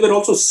 And they were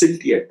also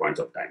silty at points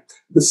of time.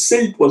 The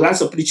silt was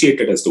as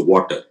appreciated as the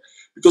water,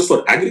 because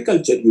for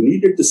agriculture, you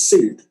needed the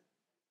silt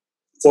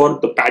for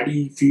the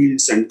paddy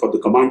fields and for the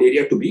command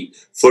area to be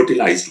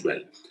fertilized well.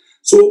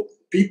 So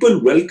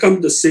people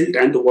welcome the silt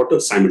and the water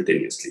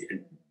simultaneously.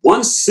 And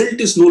once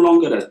silt is no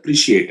longer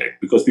appreciated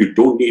because we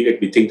don't need it,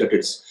 we think that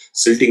it's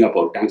silting up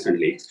our tanks and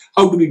lakes.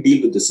 How do we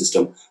deal with the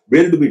system?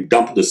 Where do we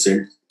dump the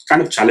silt?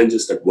 Kind of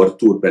challenges that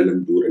Vartur,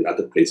 Bellandur, and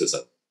other places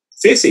are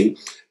facing,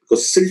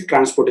 because silt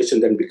transportation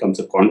then becomes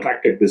a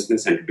contracted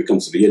business and it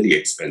becomes really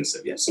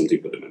expensive. Yeah,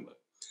 something to remember.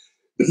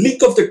 The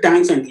link of the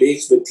tanks and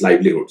lakes with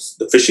livelihoods.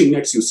 The fishing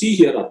nets you see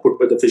here are put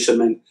by the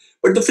fishermen,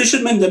 but the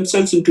fishermen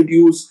themselves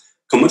introduce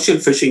commercial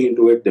fishing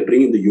into it. They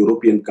bring in the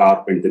European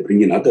carp and they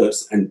bring in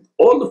others. And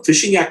all the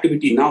fishing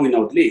activity now in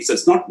our lakes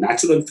is not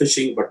natural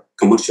fishing, but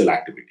commercial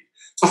activity.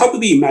 So how do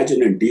we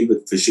imagine and deal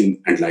with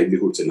fishing and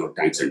livelihoods in our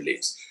tanks and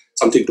lakes?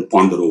 Something to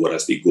ponder over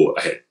as we go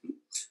ahead.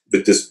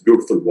 With this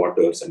beautiful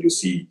waters, and you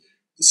see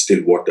the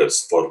still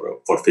waters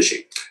for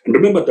fishing. And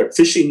remember that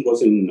fishing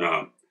was in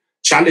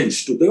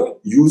challenge to the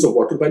use of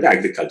water by the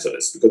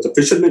agriculturists, because the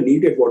fishermen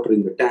needed water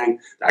in the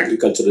tank, the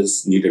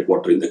agriculturists needed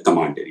water in the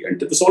command area. And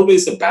there was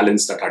always a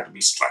balance that had to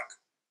be struck.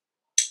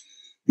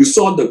 You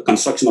saw the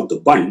construction of the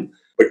bund,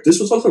 but this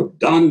was also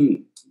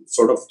done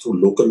sort of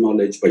through local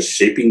knowledge by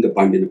shaping the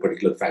bund in a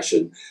particular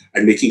fashion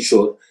and making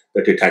sure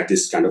that it had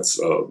this kind of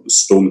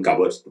stone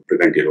covers to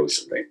prevent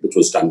erosion, right? Which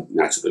was done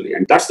naturally.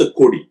 And that's the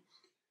Kodi,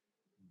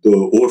 the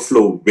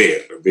overflow where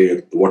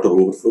the water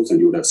overflows,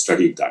 and you would have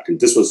studied that. And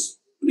this was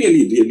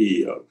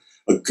really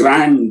a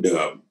grand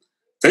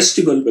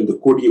festival when the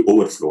Kodi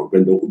overflowed,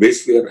 when the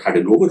wasteware had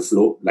an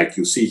overflow, like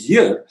you see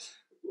here.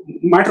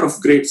 Matter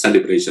of great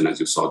celebration, as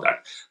you saw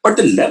that. But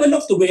the level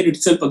of the ware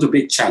itself was a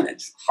big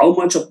challenge. How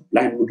much of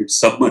land would it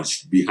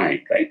submerge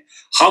behind, right?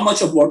 How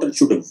much of water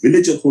should a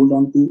villager hold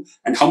on to,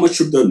 and how much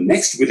should the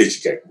next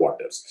village get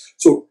waters?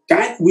 So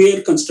tank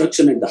ware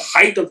construction at the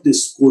height of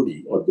this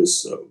Kodi or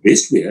this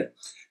wasteware,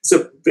 it's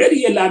a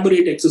very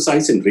elaborate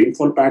exercise in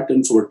rainfall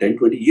patterns over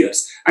 10-20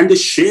 years, and the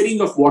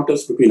sharing of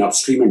waters between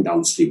upstream and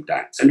downstream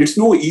tanks. And it's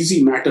no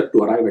easy matter to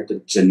arrive at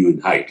the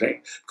genuine height,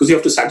 right? Because you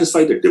have to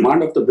satisfy the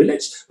demand of the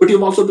village, but you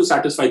have also to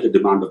satisfy the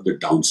demand of the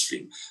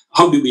downstream.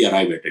 How do we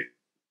arrive at it?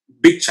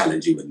 Big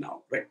challenge even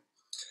now, right?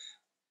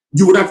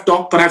 You would have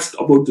talked perhaps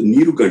about the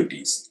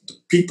Nirugantis, the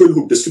people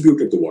who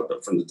distributed the water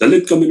from the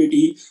Dalit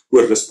community, who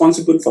are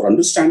responsible for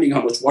understanding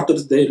how much water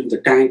is there in the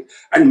tank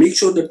and make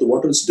sure that the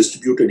water is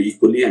distributed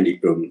equally and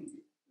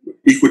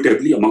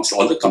equitably amongst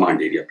all the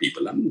command area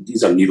people. And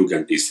these are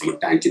Nirugantis from a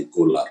tank in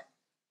Kolar.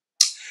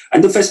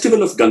 And the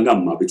festival of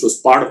Gangamma, which was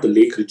part of the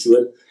lake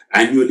ritual,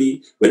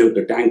 annually, whenever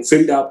the tank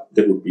filled up,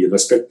 there would be a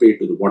respect paid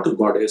to the water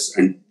goddess,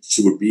 and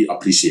she would be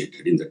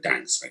appreciated in the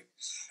tanks, right?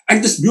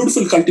 And this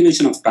beautiful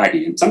cultivation of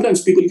paddy. And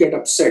sometimes people get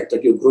upset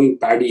that you're growing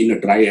paddy in a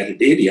dry, arid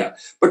area,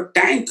 but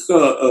tanks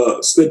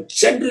were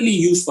generally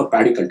used for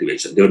paddy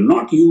cultivation. They were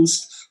not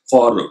used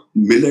for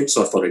millets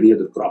or for any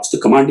other crops. The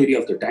command area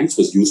of the tanks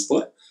was used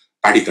for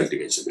paddy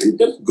cultivation. And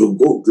there are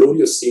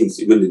glorious scenes,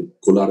 even in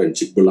Kolar and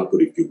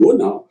Chikballapur, if you go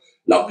now.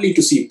 Lovely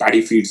to see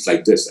paddy fields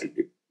like this. And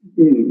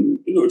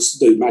it's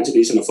the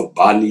imagination of a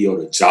Bali or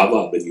a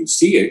Java when you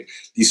see it.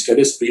 These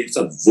terrace fields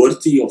are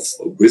worthy of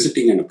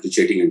visiting and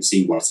appreciating and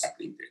seeing what's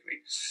happening there.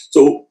 Right?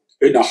 So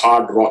in a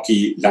hard,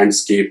 rocky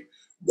landscape,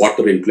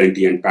 water in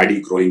plenty and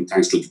paddy growing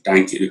thanks to the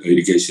tank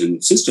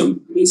irrigation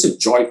system, it's a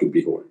joy to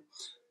behold.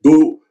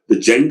 Though the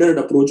gendered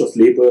approach of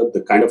labor,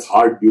 the kind of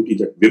hard duty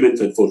that women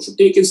were forced to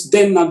take, is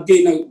then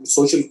again a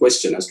social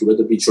question as to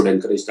whether we should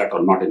encourage that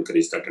or not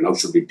encourage that, and how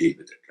should we deal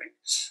with it, right?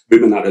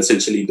 Women are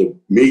essentially the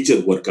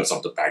major workers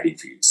of the paddy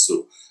fields,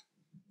 so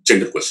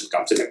gender question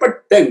comes in.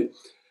 But then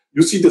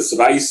you see this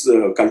rice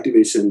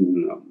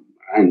cultivation,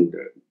 and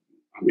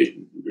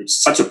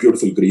it's such a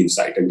beautiful green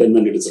site. And then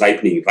when it is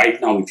ripening, right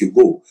now, if you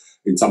go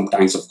in some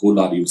tanks of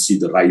Kolar, you see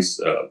the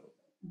rice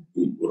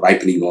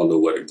ripening all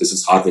over. This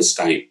is harvest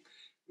time.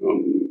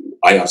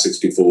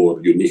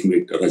 IR64, you name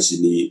it,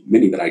 Rajini,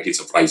 many varieties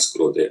of rice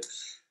grow there.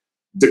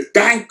 The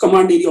tank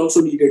command area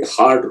also needed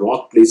hard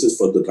rock places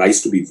for the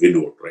rice to be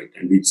winnowed, right?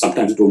 And we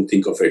sometimes don't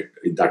think of it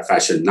in that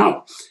fashion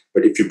now.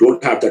 But if you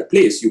don't have that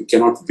place, you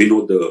cannot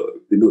winnow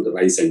the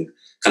rice and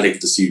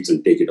collect the seeds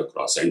and take it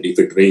across. And if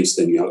it rains,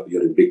 then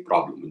you're in big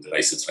problem when the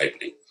rice is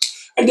ripening.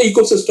 And the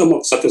ecosystem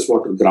of surface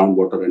water,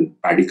 groundwater, and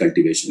paddy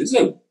cultivation is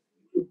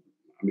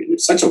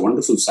it's such a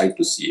wonderful sight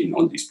to see in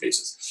all these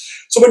places.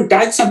 So when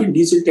tanks have been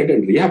desilted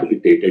and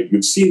rehabilitated,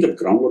 you've seen that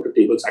groundwater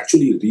tables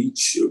actually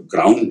reach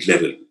ground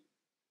level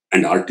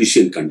and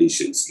artesian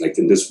conditions, like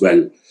in this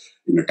well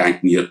in a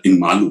tank in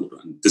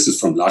Malur. And this is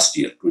from last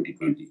year,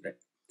 2020. Right?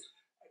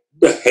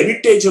 The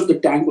heritage of the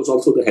tank was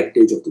also the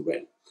heritage of the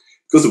well,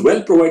 because the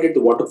well provided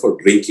the water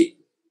for drinking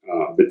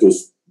with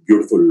those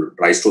beautiful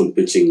dry stone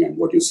pitching and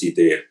what you see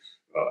there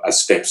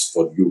as steps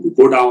for you to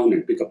go down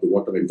and pick up the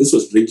water. And this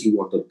was drinking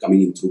water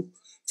coming in through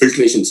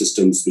filtration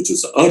systems, which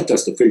was the earth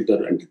as the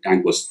filter, and the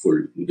tank was full,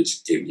 in which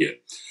it came here.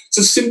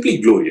 So simply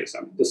glorious.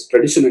 This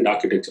tradition and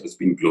architecture has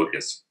been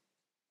glorious.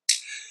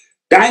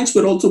 Tanks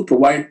were also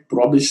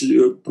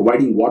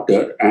providing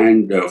water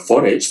and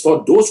forage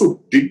for those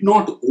who did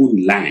not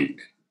own land.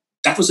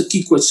 That was a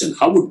key question.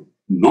 How would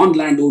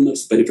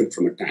non-landowners benefit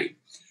from a tank?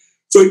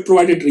 So it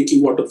provided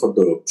drinking water for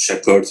the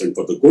shepherds and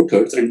for the goat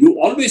herds. And you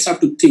always have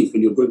to think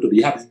when you're going to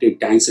rehabilitate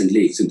tanks and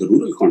lakes in the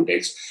rural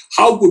context,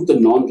 how would the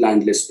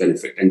non-landless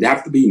benefit? And they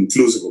have to be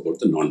inclusive about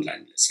the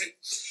non-landless, right?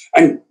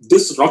 And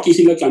this rocky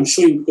hillock I'm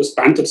showing because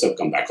panthers have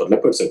come back or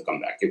leopards have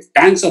come back. If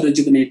tanks are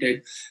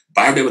rejuvenated,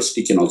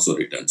 biodiversity can also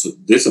return. So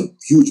there's a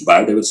huge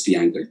biodiversity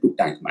angle to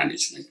tank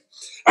management.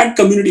 And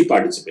community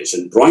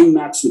participation, drawing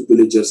maps with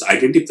villagers,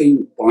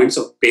 identifying points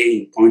of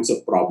pain, points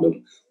of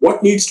problem.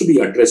 What needs to be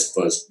addressed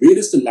first? Where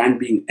is the land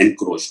being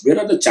encroached? Where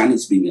are the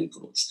channels being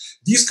encroached?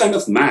 These kind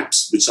of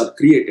maps which are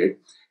created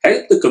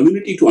help the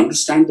community to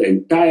understand the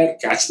entire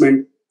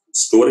catchment,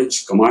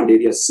 storage, command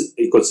area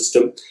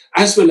ecosystem,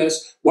 as well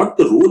as what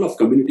the role of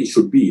community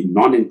should be in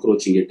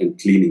non-encroaching it and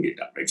cleaning it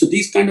up. Right? So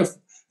these kind of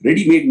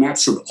ready-made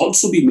maps should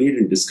also be made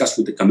and discussed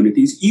with the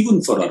communities,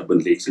 even for urban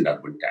lakes and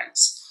urban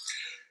tanks.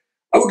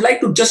 I would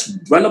like to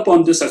just dwell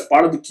upon this as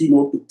part of the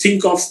keynote to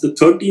think of the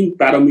 13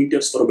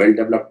 parameters for a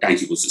well-developed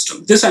tank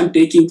ecosystem. This I'm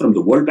taking from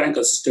the World Bank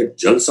assisted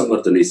Jal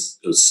Samvardhana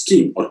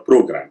scheme or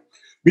program.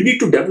 We need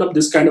to develop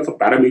this kind of a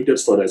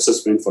parameters for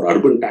assessment for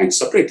urban tanks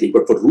separately,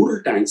 but for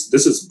rural tanks,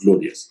 this is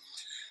glorious.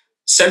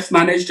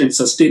 Self-managed and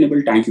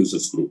sustainable tank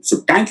users group.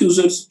 So tank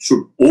users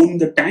should own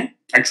the tank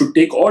and should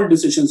take all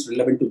decisions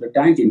relevant to the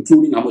tank,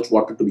 including how much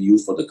water to be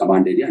used for the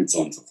command area and so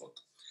on and so forth.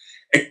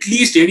 At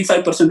least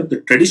 85% of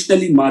the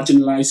traditionally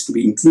marginalized to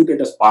be included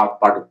as part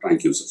of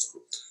tank users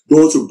group.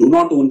 Those who do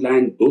not own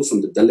land, those from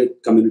the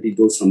Dalit community,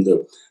 those from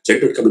the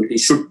gendered community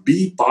should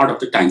be part of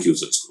the tank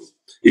users group.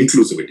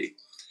 Inclusivity.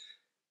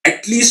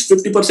 At least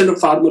 50% of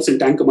farmers in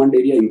tank command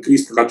area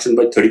increase production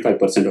by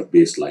 35% of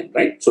baseline,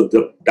 right? So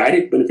the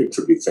direct benefit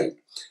should be felt.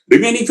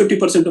 Remaining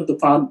 50% of the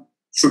farm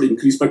should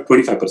increase by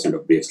 25%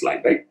 of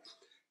baseline, right?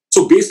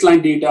 So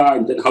baseline data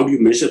and then how do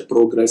you measure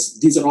progress?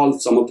 These are all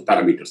some of the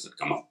parameters that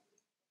come up.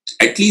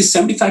 At least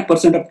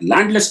 75% of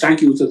landless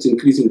tank users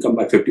increase income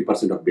by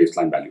 50% of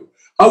baseline value.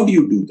 How do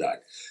you do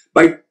that?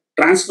 By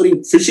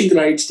transferring fishing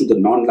rights to the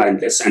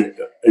non-landless and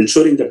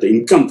ensuring that the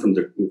income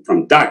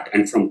from that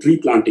and from tree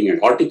planting and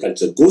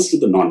horticulture goes to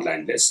the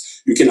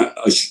non-landless, you can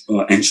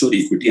ensure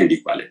equity and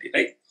equality,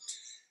 right?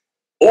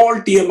 All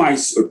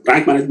TMIs,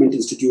 tank management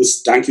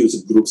institutes, tank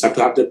user groups have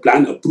to have their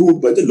plan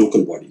approved by the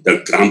local body,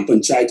 the Gram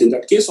Panchayat in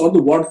that case, or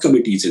the ward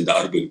committees in the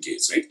urban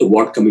case, right? The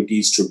ward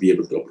committees should be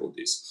able to approve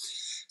this.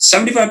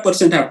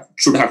 75%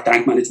 should have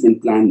tank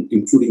management plan,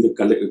 including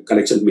the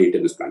collection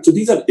maintenance plan. So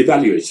these are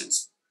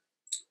evaluations.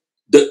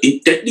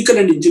 The technical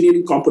and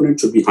engineering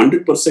component should be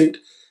 100%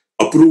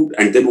 approved,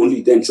 and then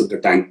only then should the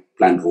tank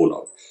plan roll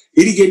out.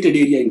 Irrigated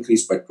area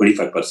increased by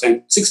 25%.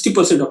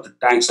 60% of the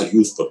tanks are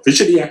used for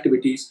fishery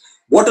activities.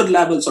 Water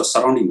levels or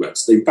surrounding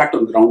wells, the impact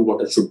on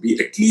groundwater should be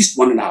at least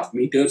 1.5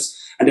 meters,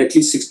 and at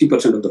least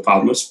 60% of the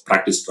farmers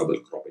practice trouble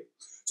cropping.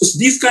 So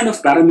these kind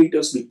of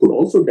parameters we could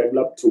also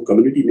develop through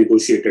community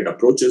negotiated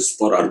approaches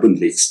for urban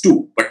lakes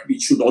too. But we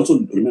should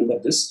also remember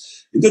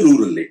this in the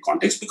rural lake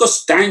context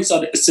because tanks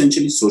are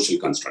essentially social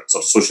constructs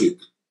or social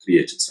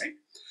creatures, right?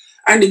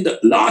 And in the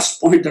last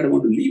point that I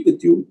want to leave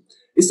with you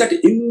is that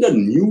in the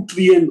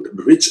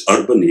nutrient-rich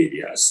urban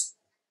areas,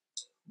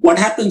 what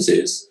happens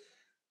is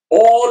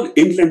all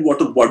inland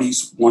water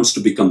bodies wants to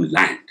become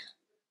land.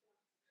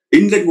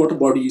 Inland water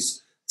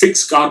bodies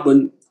fix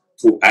carbon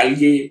through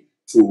algae,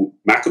 through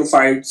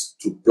macrophytes,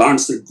 through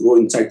plants that grow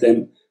inside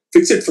them,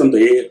 fix it from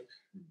the air,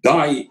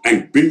 die,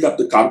 and build up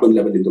the carbon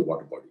level in the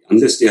water body,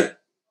 unless they are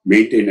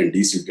maintained and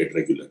desilted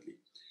regularly.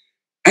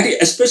 And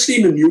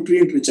especially in a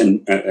nutrient-rich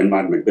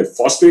environment where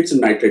phosphates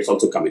and nitrates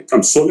also come in,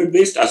 from solid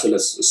waste as well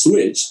as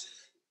sewage,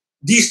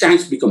 these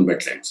tanks become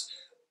wetlands.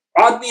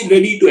 Are we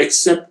ready to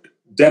accept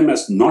them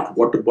as not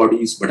water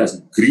bodies, but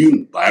as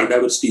green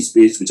biodiversity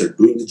space, which are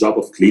doing the job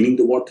of cleaning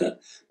the water,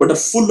 but are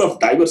full of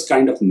diverse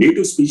kind of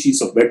native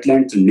species of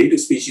wetlands and native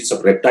species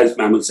of reptiles,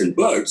 mammals, and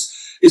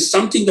birds, is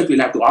something that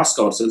we'll have to ask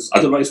ourselves.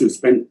 Otherwise, we'll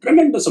spend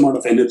tremendous amount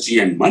of energy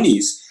and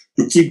monies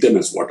to keep them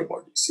as water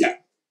bodies. Yeah.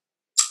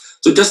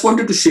 So just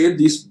wanted to share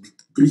these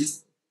brief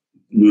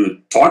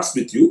thoughts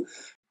with you.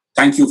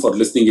 Thank you for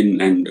listening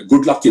in, and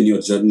good luck in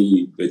your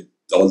journey with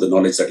all the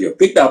knowledge that you have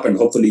picked up, and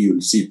hopefully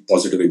you'll see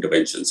positive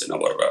interventions in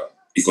our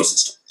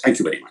ecosystem. Thank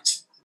you very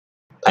much.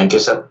 Thank you,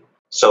 sir.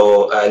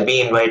 So I'll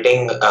be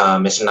inviting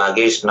Mr.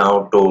 Nagesh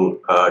now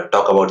to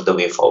talk about the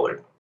way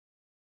forward.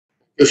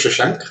 Thank you,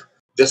 Shashank.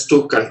 Just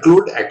to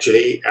conclude,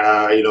 actually,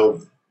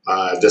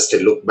 just a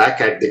look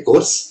back at the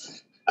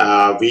course.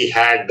 We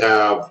had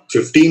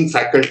 15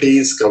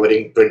 faculties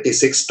covering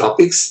 26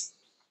 topics,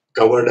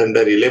 covered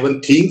under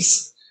 11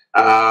 themes.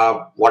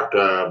 What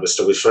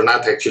Mr.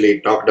 Vishwanath actually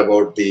talked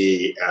about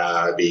the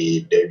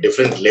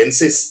different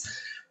lenses.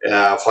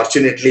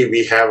 Fortunately,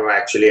 we have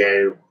actually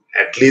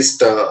at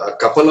least a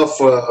couple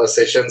of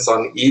sessions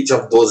on each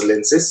of those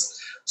lenses.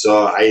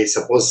 So I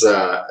suppose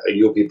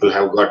you people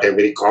have got a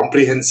very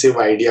comprehensive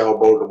idea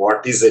about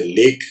what is a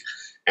lake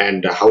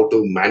and how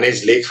to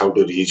manage lake, how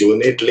to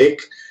rejuvenate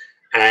lake.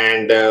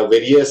 and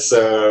various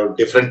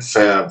different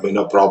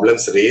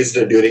problems raised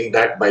during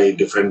that by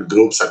different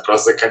groups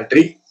across the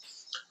country.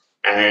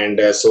 And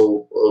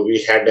so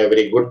we had a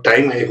very good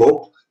time, I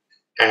hope.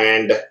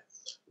 And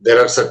there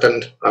are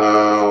certain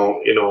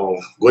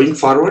going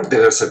forward,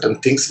 there are certain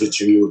things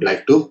which we would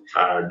like to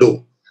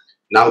do.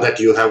 Now that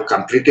you have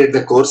completed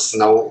the course,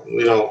 now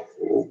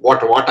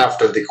what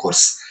after the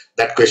course,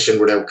 that question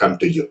would have come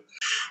to you.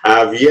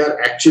 We are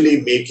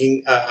actually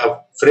making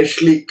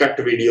freshly cut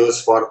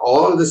videos for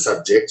all the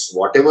subjects,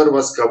 whatever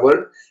was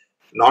covered,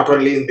 not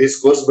only in this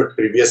course but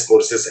previous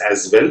courses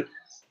as well.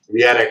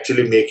 We are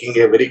actually making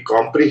a very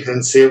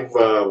comprehensive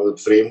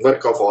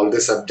framework of all the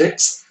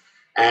subjects,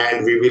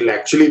 and we will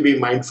actually be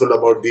mindful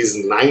about these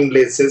 9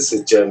 lessons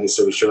which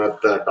Mr.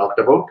 Vishwanath talked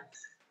about,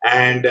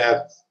 and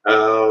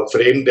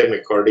frame them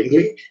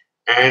accordingly.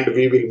 And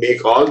we will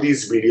make all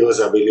these videos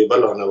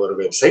available on our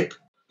website.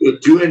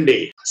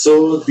 Q&A.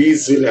 So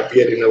these will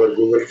appear in our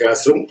Google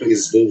Classroom.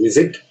 Please do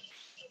visit.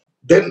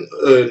 Then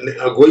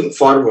going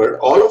forward,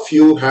 all of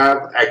you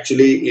have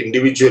actually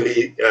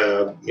individually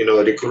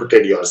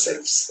recruited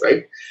yourselves,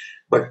 right?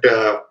 But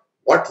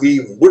what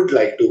we would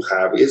like to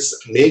have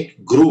is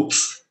make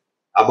groups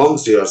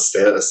amongst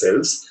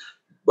yourselves,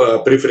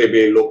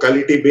 preferably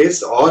locality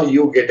based, or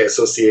you get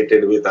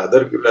associated with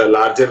other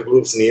larger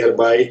groups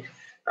nearby.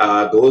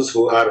 Those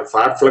who are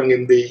far flung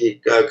in the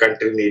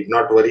country need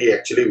not worry.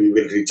 Actually, we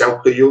will reach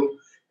out to you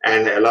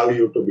and allow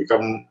you to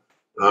become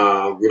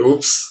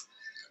groups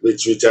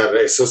which are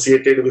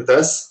associated with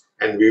us,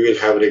 and we will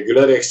have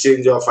regular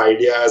exchange of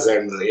ideas.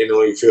 And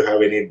if you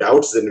have any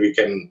doubts, then we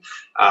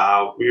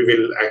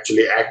will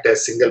actually act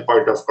as single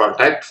point of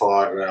contact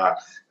for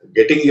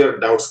getting your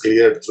doubts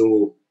cleared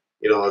through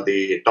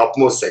the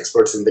topmost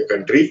experts in the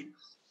country.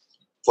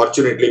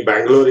 Fortunately,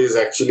 Bangalore is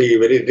actually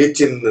very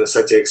rich in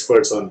such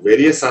experts on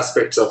various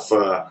aspects of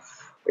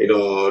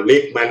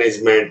lake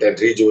management and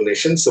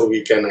rejuvenation, so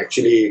we can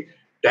actually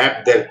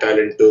tap their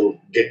talent to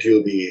get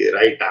you the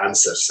right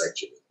answers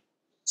actually.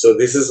 So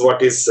this is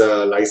what is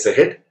lies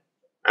ahead.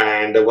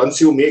 And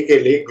once you make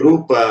a lake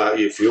group,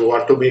 if you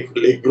want to make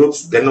lake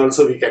groups, then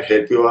also we can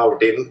help you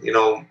out in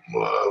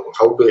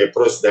how to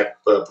approach that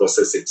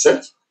process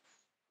itself.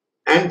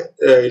 And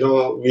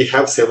we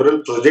have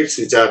several projects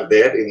which are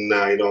there in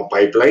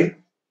pipeline.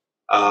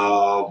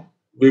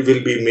 We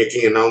will be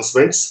making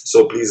announcements,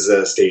 so please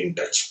stay in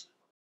touch.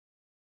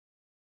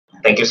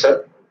 Thank you,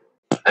 sir.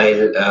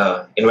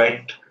 I'll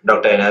invite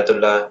Dr.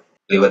 Inayatullah to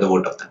deliver the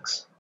vote of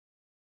thanks.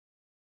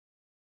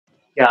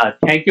 Yeah,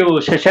 thank you,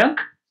 Shashank.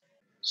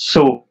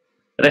 So,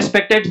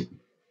 respected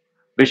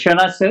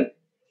Vishwanath sir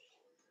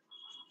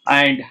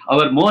and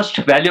our most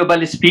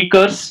valuable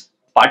speakers,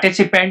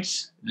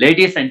 participants,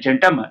 ladies and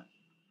gentlemen,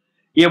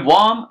 a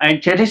warm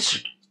and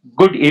cherished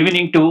good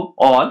evening to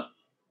all.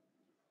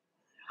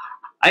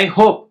 I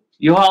hope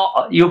you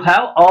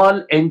have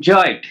all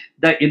enjoyed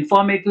the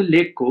informative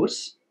lake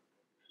course.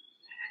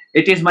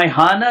 It is my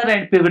honor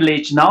and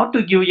privilege now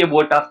to give a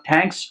vote of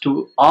thanks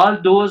to all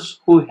those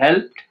who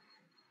helped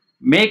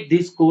make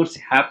this course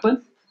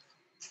happen,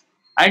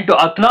 and to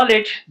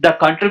acknowledge the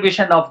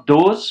contribution of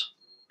those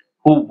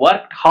who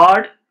worked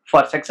hard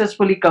for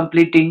successfully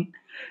completing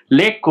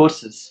lake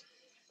courses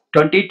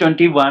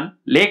 2021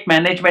 Lake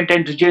Management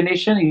and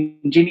Rejuvenation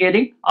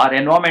Engineering or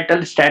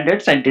Environmental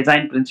Standards and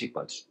Design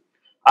Principles.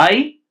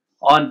 I,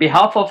 on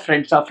behalf of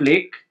Friends of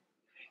Lake,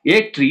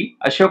 A3,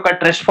 Ashoka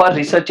Trust for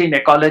Research in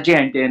Ecology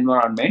and the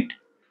Environment,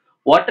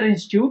 Water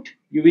Institute,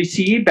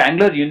 UVCE,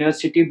 Bangalore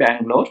University,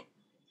 Bangalore,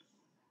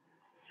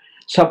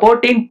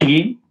 supporting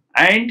team,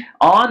 and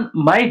on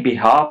my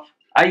behalf,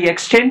 I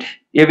extend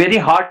a very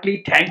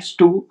hearty thanks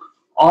to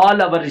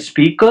all our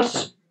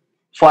speakers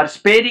for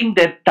sparing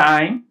their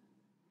time,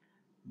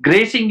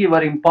 gracing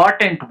your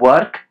important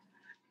work,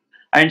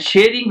 and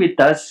sharing with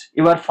us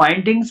your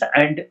findings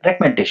and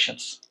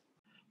recommendations.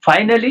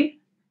 Finally,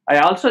 I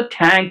also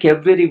thank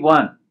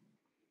everyone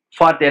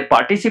for their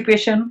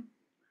participation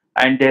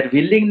and their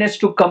willingness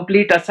to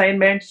complete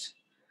assignments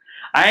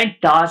and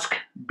tasks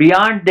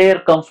beyond their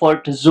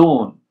comfort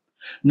zone.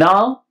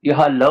 Now you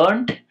have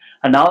learned,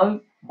 and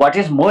now what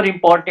is more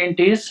important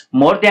is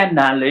more than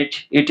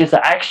knowledge, it is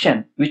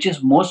action which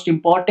is most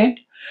important.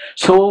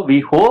 So we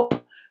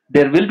hope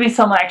there will be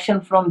some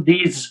action from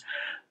these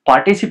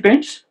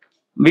participants.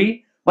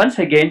 We once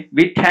again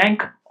we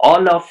thank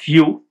all of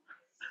you,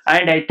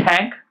 and I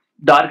thank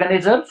the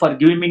organizer for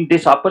giving me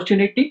this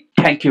opportunity.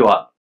 Thank you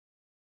all.